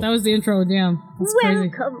intro. That was the intro. Damn, that's crazy.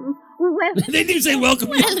 welcome. They didn't say welcome.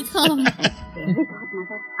 Welcome. Fairy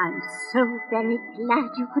Godmother, I'm so very glad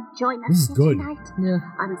you could join us This is here good. tonight. Yeah.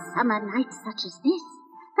 On summer nights such as this,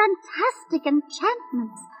 fantastic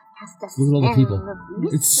enchantments cast a Look at all the spell people.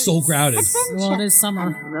 of It's so crowded. adventure, Well, it is summer.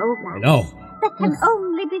 and romance I know. that can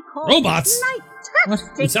only be called Robots?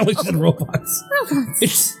 night-tastic. It sounds like she said robots.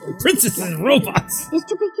 It's princesses and robots. Is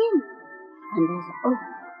to begin, and there's only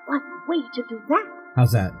one way to do that.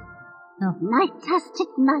 How's that? Night-tastic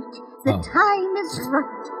night, the Oh. time is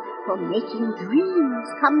right for making dreams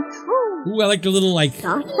come true. Ooh, I like the little, like...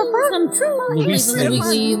 Start the fun. Come true. Luis Like the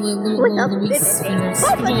wiggly, Luis fingers.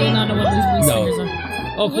 People don't know what Luis No. fingers are.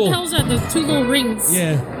 Oh, What cool. the hell is that? The 2 little rings.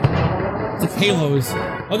 Yeah. It's like halos.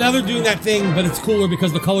 Oh, now they're doing that thing, but it's cooler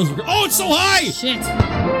because the colors are... Oh, it's so high! Shit.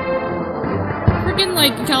 Freaking,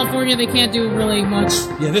 like, in California, they can't do really much.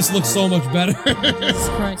 Yeah, this looks so much better. Jesus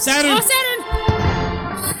Christ. Saturn. Oh, Saturn!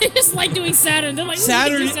 I just like doing Saturn. They're like,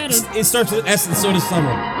 Saturn, do Saturn. it starts with S and so does summer.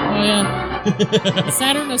 Oh, yeah.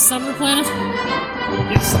 Saturn, a summer planet?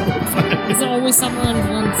 It's summer planet. Is it always summer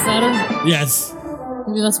on Saturn? Yes.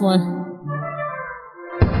 Maybe that's why.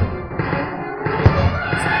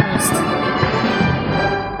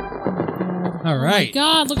 All right.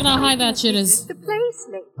 God, look at how high that shit is. The place,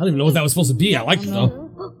 lady. I don't even know what that was supposed to be. I liked it, though.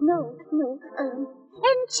 No,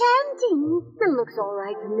 enchanting. It looks all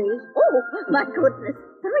right to me. Oh, my goodness.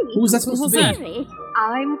 3. Who was that supposed to be? Mary.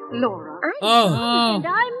 I'm Flora. Oh. And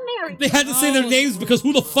I'm Mary. They had to say their names because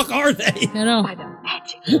who the fuck are they? I know. By the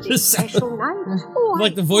magic of this special night. Oh,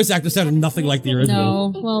 Like, the voice actor sounded nothing like the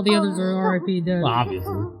original. No. Well, the others are RIP dead. Well,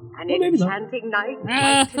 obviously. An maybe not. enchanting night.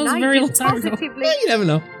 That was a very long time ago. Yeah, you never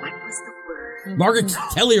know. What was the word? Margaret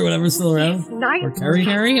Kelly or whatever is still around. Night. Or Carrie.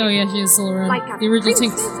 Carrie? Oh yeah, she is still around. Like a The original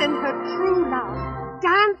princess Tinks. and her true love,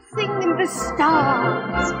 dancing in the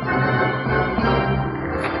stars.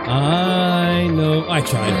 I know. I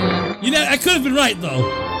tried. You know, I could have been right though.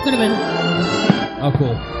 Could have been. Oh,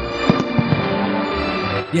 cool.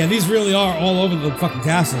 Yeah, these really are all over the fucking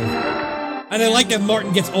castle. And I like that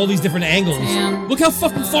Martin gets all these different angles. Damn. Look how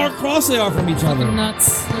fucking far across they are from each other.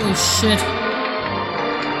 Nuts. Holy shit.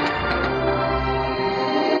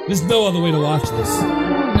 There's no other way to watch this.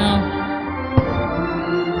 No.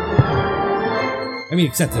 I mean,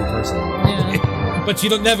 except in person. Yeah. But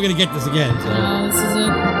you're never gonna get this again. So. No, this is it.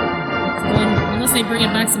 It's good. Unless they bring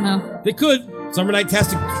it back somehow. They could. Summer Night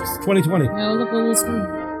Tastic 2020. Yeah, look at little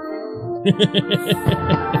sperm.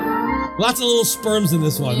 Lots of little sperms in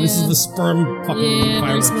this one. This is the sperm fucking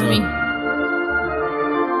fireworks show.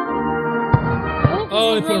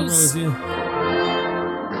 Oh, they put a rose, yeah.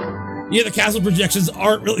 Yeah, the castle projections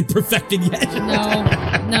aren't really perfected yet.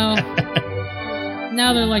 No.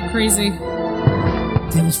 Now they're like crazy.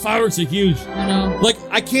 Damn, those fireworks are huge. I know. Like,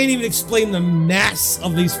 I can't even explain the mass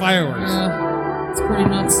of these fireworks. Yeah, it's pretty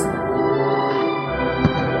nuts.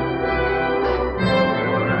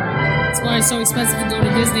 That's why it's so expensive to go to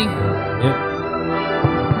Disney. Yep.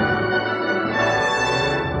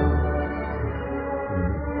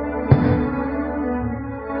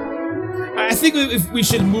 I think if we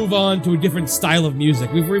should move on to a different style of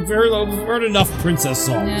music. We've heard enough princess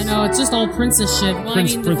songs. Yeah, no, it's just all princess shit. Well,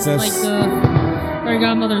 Princess. like the fairy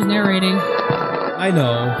godmother's narrating. I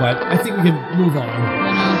know, but I think we can move on.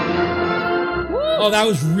 I know. Oh, that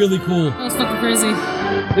was really cool. That was fucking crazy.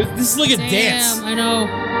 This is like a dance. I know.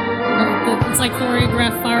 It's like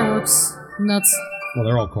choreographed fireworks. Nuts. Well,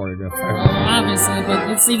 they're all choreographed Oh, fireworks. obviously, but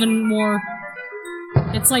it's even more.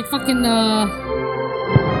 It's like fucking the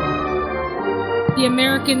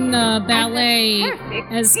American ballet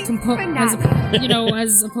as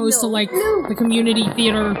opposed to like the community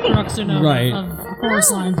theater production of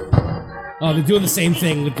Chorus Line. Oh, they're doing the same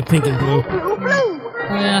thing with the pink and blue. Oh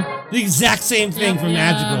yeah, the exact same thing from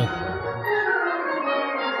Magical.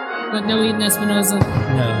 But no Eden Espinosa.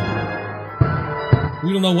 No.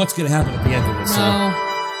 We don't know what's going to happen at the end of this. No.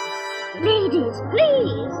 Ladies,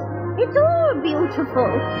 please. It's all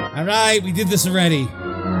beautiful. All right, we did this already.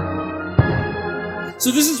 So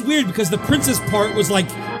this is weird because the princess part was like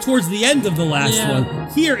towards the end of the last one.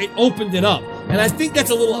 Here it opened it up, and I think that's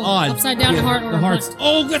a little odd. Upside down heart. The hearts.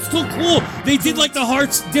 Oh, that's so cool. They did like the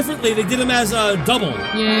hearts differently. They did them as a double.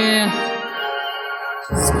 Yeah.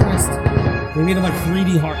 Jesus Christ. They made them like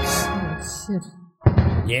 3D hearts. Oh shit.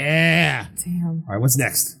 Yeah. Damn. All right, what's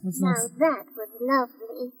next? Now that was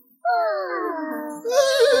lovely.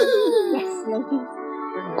 Yes, ladies.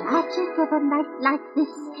 The magic of a night like this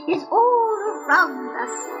is all around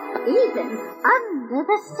us, even under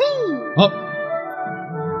the sea.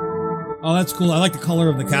 Oh, that's cool. I like the color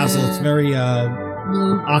of the castle. It's very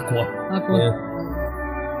blue, aqua.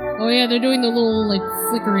 Yeah. Oh yeah, they're doing the little like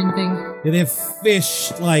flickering thing. Yeah, they have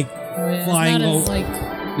fish like flying it's not over. as, like,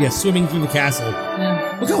 Yeah, swimming through the castle.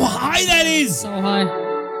 Yeah. Look how high that is! So high.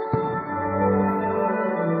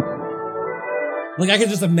 Like, I can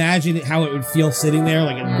just imagine how it would feel sitting there,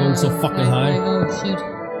 like, and going so fucking high. Oh, shit.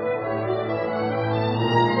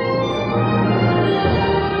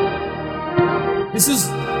 This is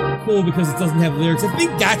cool because it doesn't have lyrics. I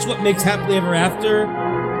think that's what makes Happily Ever After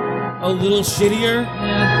a little shittier.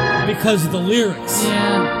 Yeah. Because of the lyrics.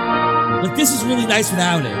 Yeah. Like, this is really nice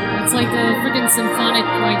without it. It's like a freaking symphonic,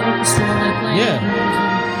 like, orchestra, like, playing. Yeah.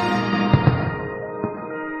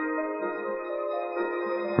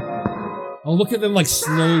 Oh, look at them, like,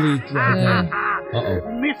 slowly.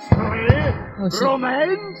 Uh-oh. Mystery? Oh, shit.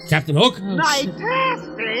 Romance? Captain Hook?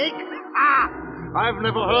 Nightastic? Ah, I've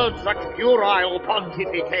never heard such puerile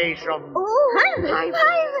pontification. Oh,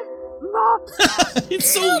 pirate! It's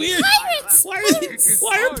so weird.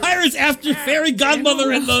 Why are pirates after Fairy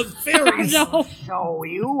Godmother and the fairies? No. Show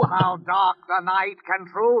you how dark the night can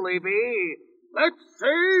truly be. Let's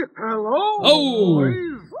see. Hello. Oh,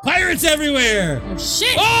 pirates everywhere. Oh,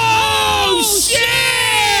 shit. Oh,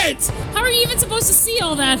 shit! How are you even supposed to see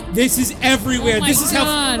all that? This is everywhere. Oh my this is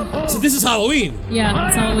God. how. So this is Halloween. Yeah,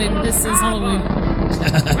 it's Halloween. This is Halloween.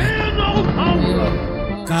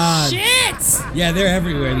 God. Shit! Yeah, they're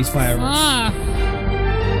everywhere. These fireworks. Ah.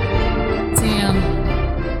 Damn.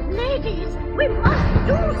 Ladies, we must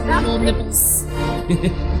do Little something. nipples.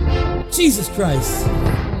 Jesus Christ.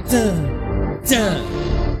 Dun, dun,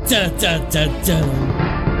 dun, dun, dun, dun.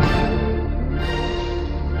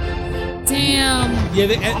 Damn. Yeah,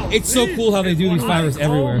 and it's so cool how they do these fireworks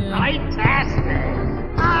everywhere.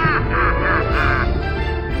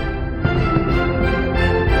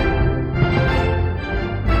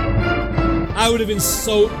 I would have been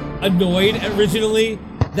so annoyed originally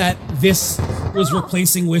that this was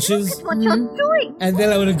replacing wishes. What you're doing? And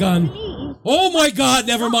then I would have gone, oh my god,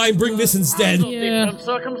 never mind, bring this instead. Different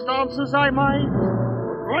circumstances I might.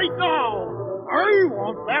 Right now, I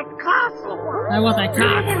want that castle. I want that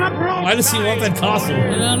castle. Why does he want that castle?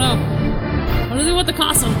 I don't know. Why does he want the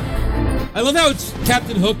castle? I love how it's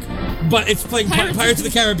Captain Hook, but it's playing Pirates of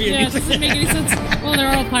the Caribbean. Yeah, it doesn't make any sense. Well,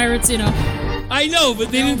 they're all pirates, you know. I know,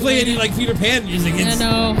 but they didn't play any like Peter Pan music. I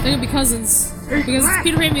know. They would be cousins. Because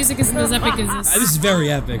Peter Pan music isn't as epic as this. This is very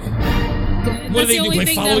epic. What do they do? Like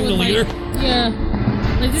following the leader? Yeah.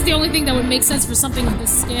 Like, this is the only thing that would make sense for something of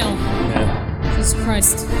this scale. Yeah. Jesus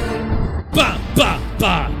Christ. Ba ba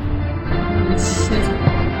ba. Holy shit.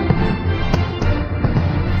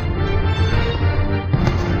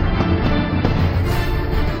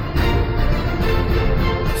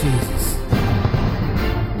 Jesus.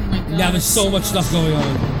 Now there's so much stuff going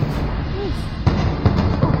on.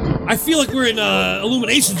 I feel like we're in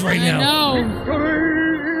Illuminations right now. I know.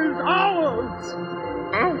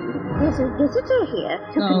 And there's a visitor here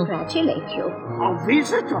to congratulate you. A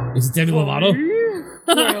visitor? Is it Demi Lovato?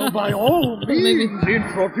 Well, by all means,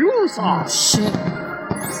 introduce us. Shit.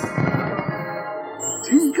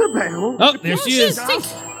 Tinkerbell? Oh, there she is. Tink.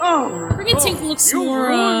 Oh, Friggin' Tink looks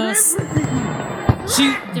more,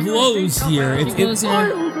 she glows here. She glows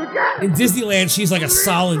here. In Disneyland, she's like a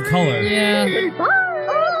solid color. Yeah.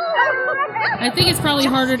 I think it's probably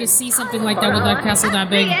harder to see something like that with that castle that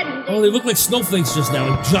big. Oh, they look like snowflakes just now.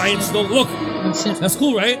 Like giant snow. Look. Oh, shit. That's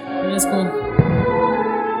cool, right? It is cool.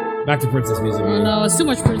 Back to princess music. Oh, no, it's too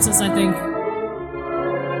much princess, I think.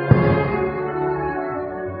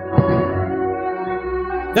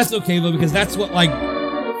 That's okay, though, because that's what, like,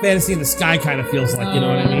 Fantasy in the Sky kind of feels like, you know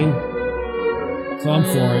what I mean? So I'm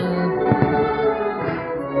for it.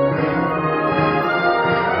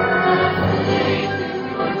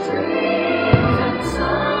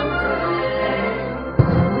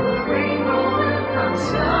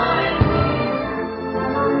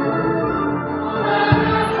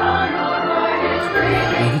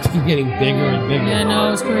 They just keep getting bigger and bigger. Yeah,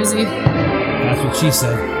 no, it's crazy. That's what she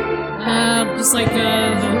said. Just like the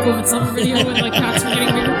COVID summer video with like cops were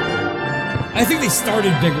getting bigger. I think they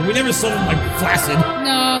started bigger. We never saw them like flaccid.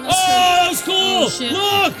 No, that's that was cool! Oh, shit.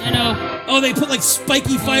 Look! I know. Oh, they put like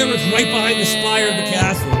spiky fireworks right behind the spire of the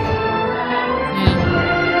castle.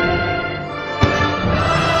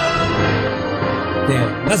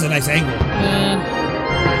 Damn, that's a nice angle.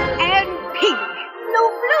 And pink, no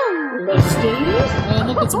blue, ladies.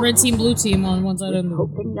 Look, it's red team, blue team on one side of the.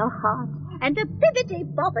 Open your heart and a bibbity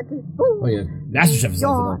bobbity boo. Oh yeah, MasterChef is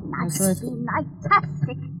You're something. nicely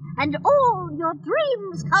nightastic, and all your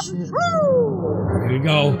dreams come true. Here we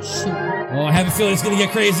go. Oh, I have a feeling it's gonna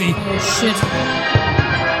get crazy. Oh shit.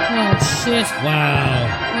 Oh shit. Wow.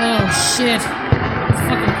 Oh shit. It's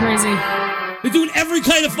fucking crazy. They're doing every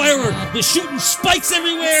kind of firework. They're shooting spikes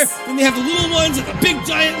everywhere. Then they have the little ones and the big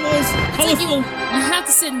giant ones. Colorful. You have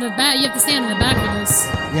to sit in the back. You have to stand in the back for this.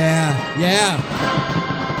 Yeah, yeah.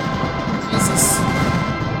 Jesus. Oh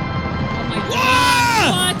my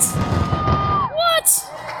god. What?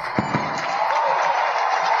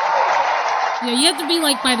 Yeah, you have to be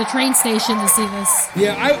like by the train station to see this.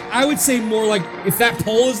 Yeah, I would say more like if that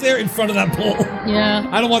pole is there in front of that pole. Yeah.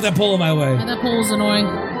 I don't want that pole in my way. Yeah, that pole is annoying.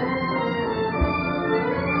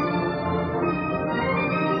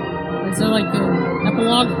 Is there like an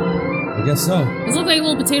epilogue? I guess so. These look like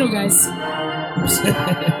little potato guys.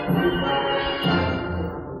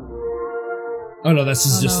 Oh no, this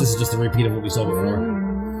is just a repeat of what we saw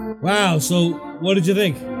before. Wow, so what did you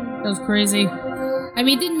think? That was crazy. I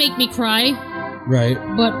mean, it didn't make me cry, Right.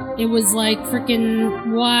 but it was like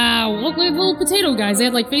freaking wow. Look like little potato guys. They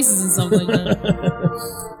had like faces and stuff like that.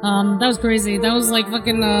 That was crazy. That was like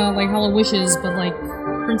fucking like Hollow Wishes, but like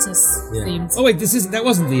princess themed. Oh wait, that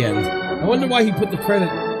wasn't the end. I wonder why he put the credit.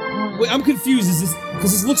 Wait, I'm confused. Is this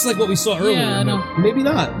because this looks like what we saw earlier? Yeah, I know. Maybe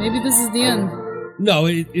not. Maybe this is the end. No,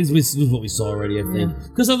 it was what we saw already. I think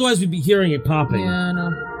because otherwise we'd be hearing it popping. Yeah, I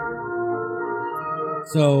know.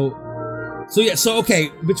 So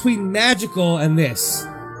okay. Between magical and this,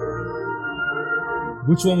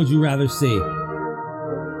 which one would you rather see?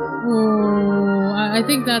 Oh, I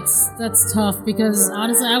think that's tough because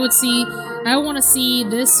honestly, I want to see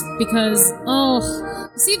this because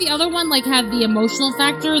see the other one like had the emotional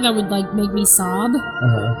factor that would like make me sob,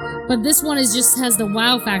 but this one just has the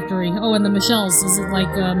wow factory. Oh, and the Michelles, is it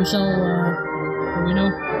like Michelle? Do we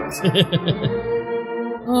know?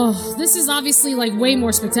 Oh, this is obviously like way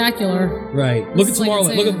more spectacular. Right. Look at It's like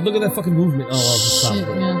Tomorrowland. Look at that fucking movement. Oh, Shit,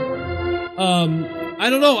 stop. yeah. I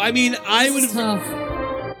don't know. I mean, I would have.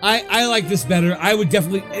 I like this better. I would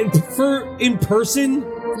definitely prefer in person.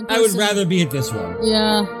 I would rather be at this one.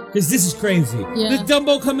 Yeah. Because this is crazy. Yeah. The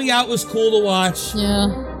Dumbo coming out was cool to watch. Yeah.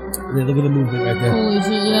 Yeah, look at the movement right there. Holy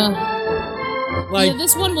shit, yeah. Like, yeah,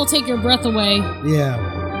 this one will take your breath away.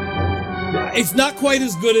 Yeah. It's not quite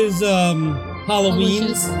as good as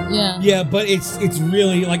Halloween. Yeah. Yeah, but it's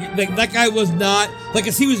really like that guy was not like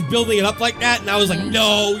as he was building it up like that, and I was like,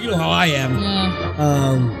 no, you know how I am.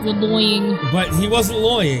 Yeah. You're loying. But he wasn't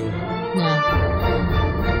loying.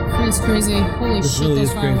 Yeah. It's crazy. Holy It shit, really those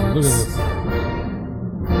is crazy. fireworks. Look at this.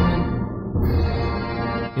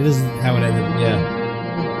 Yeah, this is how it ended. Yeah.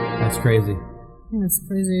 That's crazy. Yeah, that's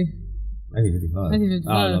crazy. 1955. 1955.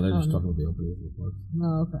 Oh, no, they're just Oh, no. talking about the opening.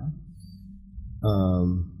 Oh, okay.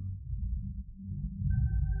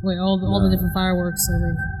 Wait, all the different fireworks, I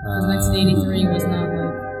think. 'Cause 1983 was not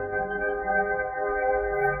like...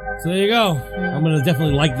 So there you go. I'm gonna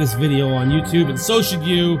definitely like this video on YouTube, and so should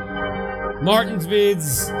you. Martin's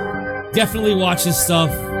vids. Definitely watch his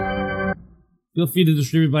stuff. Feel free to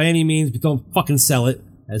distribute by any means, but don't fucking sell it,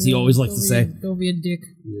 as he always likes to say. Don't be a dick.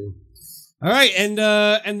 All right, and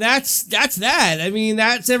that's that. I mean,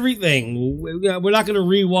 that's everything. We're not gonna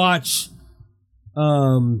rewatch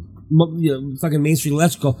fucking Main Street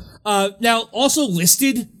Electrical. Now, also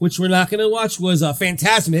listed, which we're not gonna watch, was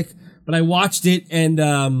Phantasmic, but I watched it and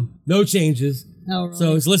no changes. Oh, really?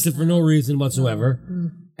 So it's listed for no reason whatsoever.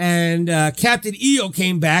 And Captain EO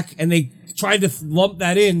came back, and they tried to lump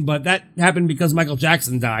that in, but that happened because Michael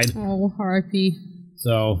Jackson died. Oh, R.I.P.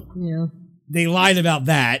 So Yeah. they lied about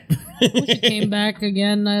that. It came back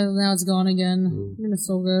again, now it's gone again. I mean, it's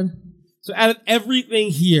so good. So out of everything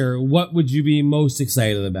here, what would you be most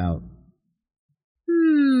excited about?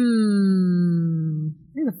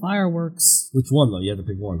 I think the fireworks. Which one, though? You have to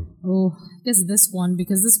pick one. Oh, I guess this one,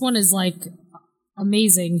 because this one is like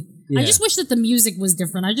amazing. I Yeah. just wish that the music was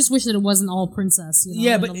different. I just wish that it wasn't all princess, you know,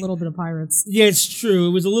 Yeah, and but- a little bit of pirates. Yeah, it's true.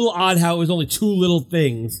 It was a little odd how it was only two little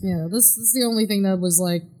things. Yeah, this is the only thing that was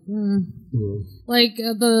like, like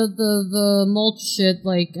the mulch shit.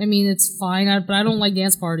 Like, I mean, it's fine, but I don't like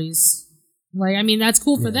dance parties. Like, I mean, that's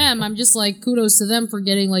cool for them. I'm just like, kudos to them for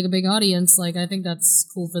getting like a big audience. Like, I think that's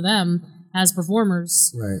cool for them as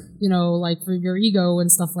performers. Right. You know, like for your ego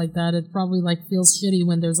and stuff like that. It probably like feels shitty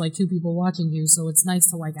when there's like two people watching you. So it's nice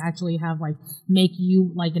to like actually have like make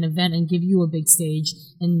you like an event and give you a big stage,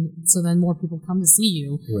 and so then more people come to see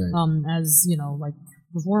you. Right. As you know, like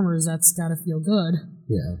performers, that's got to feel good.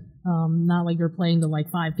 Yeah. Not like you're playing to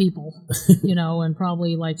like 5 people, you know, and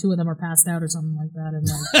probably like 2 of them are passed out or something like that, and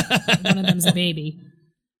like one of them's a baby.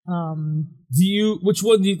 Which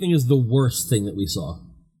one do you think is the worst thing that we saw?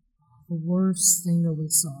 The worst thing that we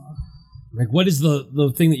saw. Like, what is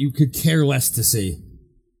the thing that you could care less to see?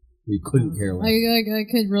 You couldn't care less. I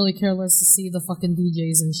could really care less to see the fucking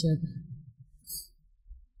DJs and shit.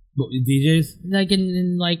 What, DJs? Like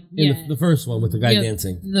in like In yeah. the first one with the guy Yeah,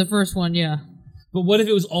 dancing. The first one, yeah. But what if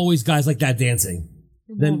it was always guys like that dancing?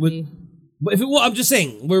 won't be. But if it, well, I'm just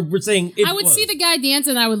saying we're saying it I would was. see the guy dance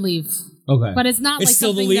and I would leave. Okay. But it's not It's like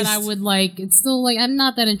still the something that least? I would like. It's still like I'm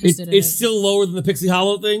not that interested in it. It's still lower than the Pixie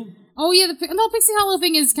Hollow thing. Oh yeah, the Pixie Hollow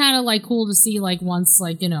thing is kind of like cool to see like once,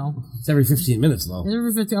 like, you know. It's every 15 minutes though.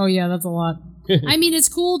 Every 50, oh yeah, that's a lot. I mean, it's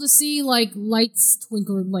cool to see like lights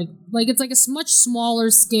twinkle, like it's like a much smaller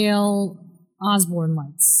scale Osborne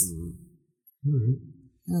lights.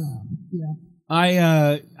 Yeah.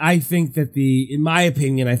 I think that in my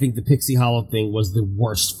opinion, I think the Pixie Hollow thing was the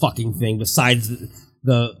worst fucking thing besides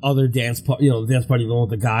the other dance party, the dance party, the one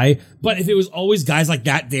with the guy. But if it was always guys like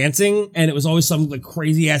that dancing, and it was always some like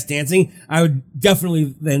crazy ass dancing, I would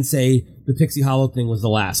definitely then say the Pixie Hollow thing was the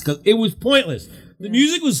last, because it was pointless. The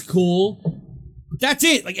music was cool, but that's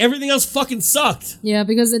it. Like everything else fucking sucked. Yeah,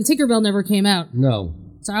 because then Tinkerbell never came out. No.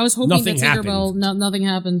 So I was hoping Nothing that Tinkerbell, nothing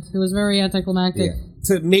happened. It was very anticlimactic.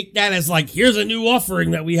 To make that as like, here's a new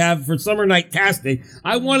offering that we have for Summer Night-tastic.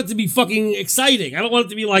 I want it to be fucking exciting. I don't want it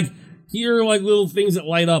to be like, here are like little things that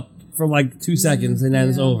light up for like 2 seconds and then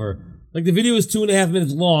it's over. Like the video is 2.5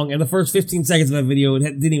 minutes long, and the first 15 seconds of that video it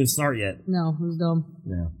didn't even start yet. No, it was dumb.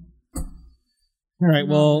 Yeah. All right.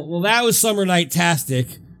 Well, that was Summer Night-tastic.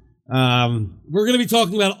 We're going to be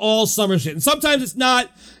talking about all summer shit. And sometimes it's not,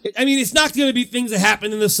 I mean, it's not going to be things that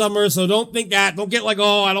happen in the summer, so don't think that. Don't get like,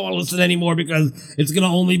 oh, I don't want to listen anymore because it's going to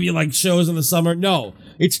only be like shows in the summer. No.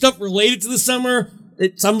 It's stuff related to the summer.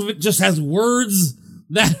 Some of it just has words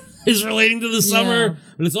that is relating to the summer,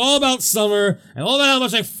 but it's all about summer and all about how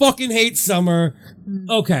much I fucking hate summer.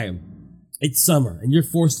 Okay. It's summer, and you're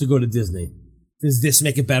forced to go to Disney. Does this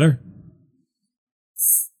make it better?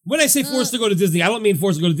 When I say forced to go to Disney, I don't mean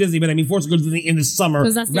forced to go to Disney, but I mean forced to go to Disney in the summer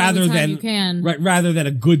 'Cause that's the only time you can. rather than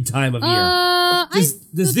a good time of year.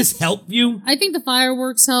 Does this help you? I think the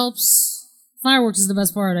fireworks helps. Fireworks is the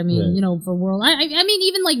best part. I mean, for World. I mean,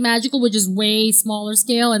 even like Magical, which is way smaller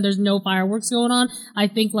scale, and there's no fireworks going on. I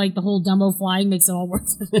think like the whole Dumbo flying makes it all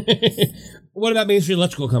worth it. What about Main Street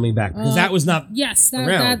Electrical coming back? Because that was not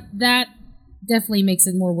around. That definitely makes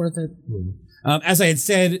it more worth it. As I had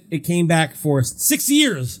said, it came back for 6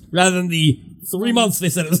 years rather than the 3 months they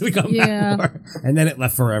said it was going to come back for. And then it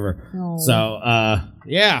left forever. Oh. So,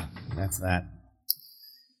 that's that.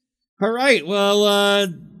 All right, well,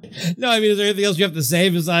 no, I mean, is there anything else you have to say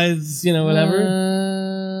besides,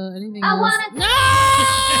 whatever? Anything else?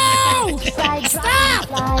 No!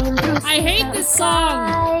 Stop! I hate this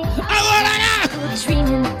song.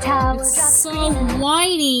 It's so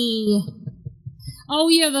whiny. Oh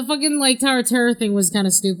yeah, the fucking Tower of Terror thing was kind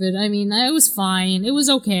of stupid. I mean, it was fine. It was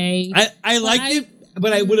okay. I liked it,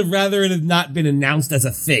 but I would have rather it had not been announced as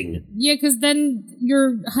a thing. Yeah, because then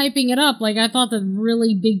you're hyping it up. I thought that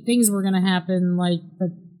really big things were gonna happen. Right.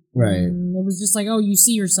 It was just you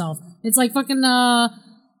see yourself. It's like fucking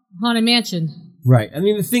Haunted Mansion. Right. I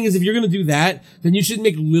mean, the thing is, if you're going to do that, then you should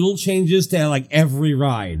make little changes to, every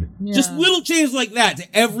ride. Yeah. Just little changes like that to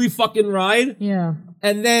every fucking ride. Yeah.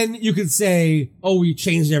 And then you could say, we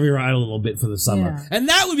changed every ride a little bit for the summer. Yeah. And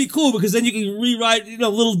that would be cool, because then you can rewrite,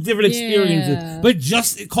 little different experiences. Yeah. But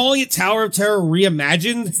just calling it Tower of Terror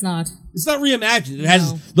reimagined? It's not. It's not reimagined. It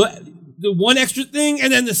has the one extra thing,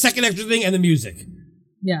 and then the second extra thing, and the music.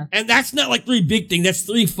 Yeah. And that's not 3 big things. That's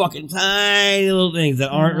 3 fucking tiny little things that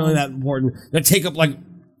aren't really that important. That take up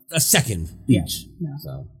a second each. Yeah.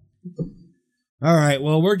 So. All right.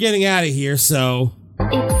 Well, we're getting out of here. So.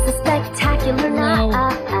 It's a spectacular night.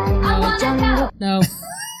 No.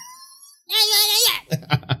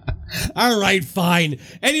 All right. Fine.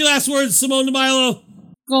 Any last words, Simone DeMilo?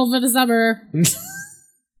 Gold for the summer.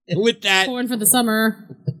 With that. Corn for the summer.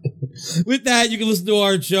 With that, you can listen to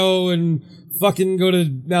our show and fucking go to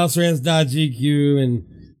mouserants.gq and,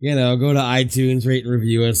 go to iTunes, rate and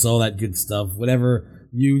review us, all that good stuff. Whatever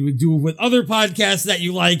you would do with other podcasts that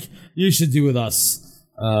you like, you should do with us.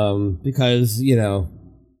 Because, we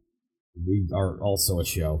are also a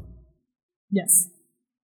show. Yes.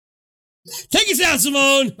 Take us out,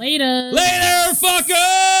 Simone! Later! Later, fuckers!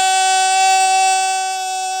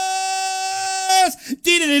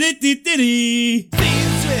 Dee-dee-dee-dee-dee-dee!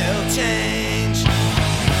 Things will change.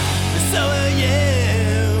 So will you.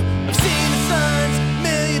 I've seen the signs a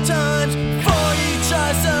million times before you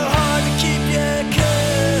try so hard to keep your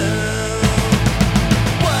cool.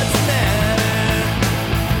 What's the matter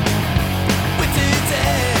with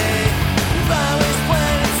today? You've always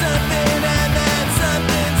planned something, and that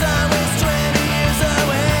something's always 20 years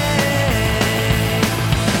away.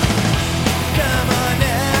 Come on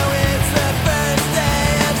now, it's the first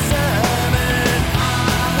day of summer.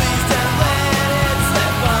 Please don't let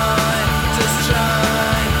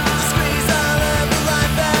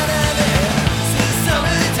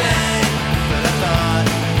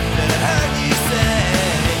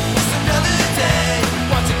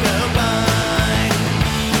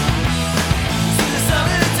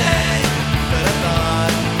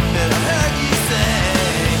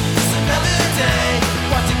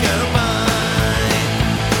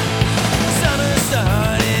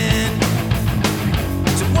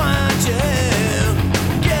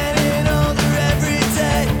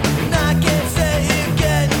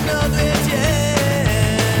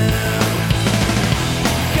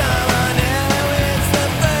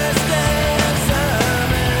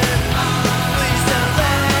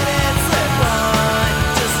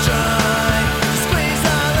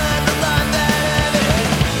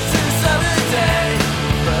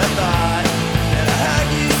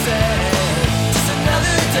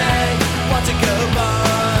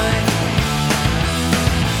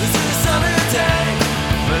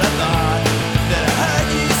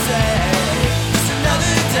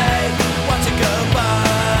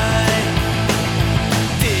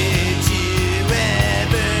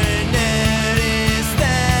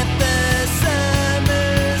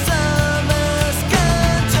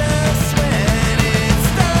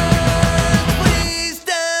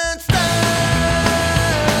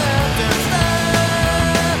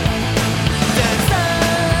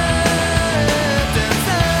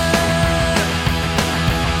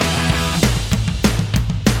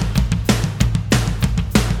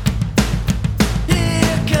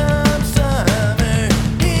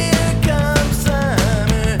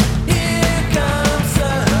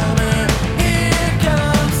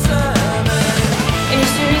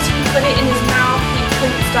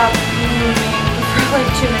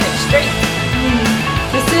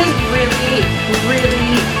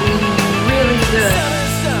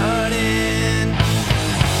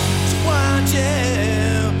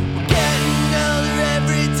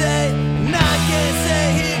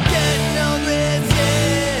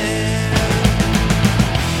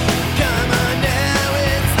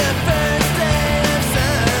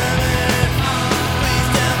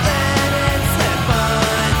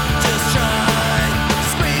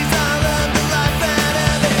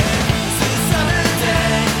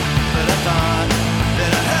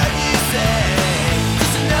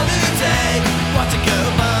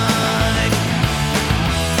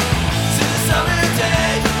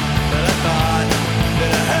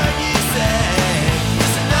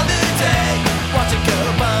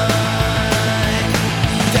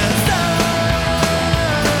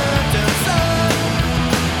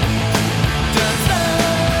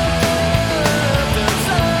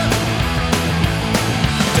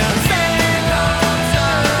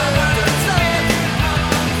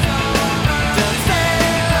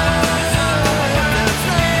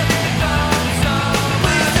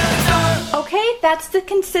That's the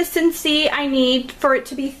consistency I need for it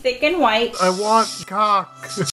to be thick and white. I want cock.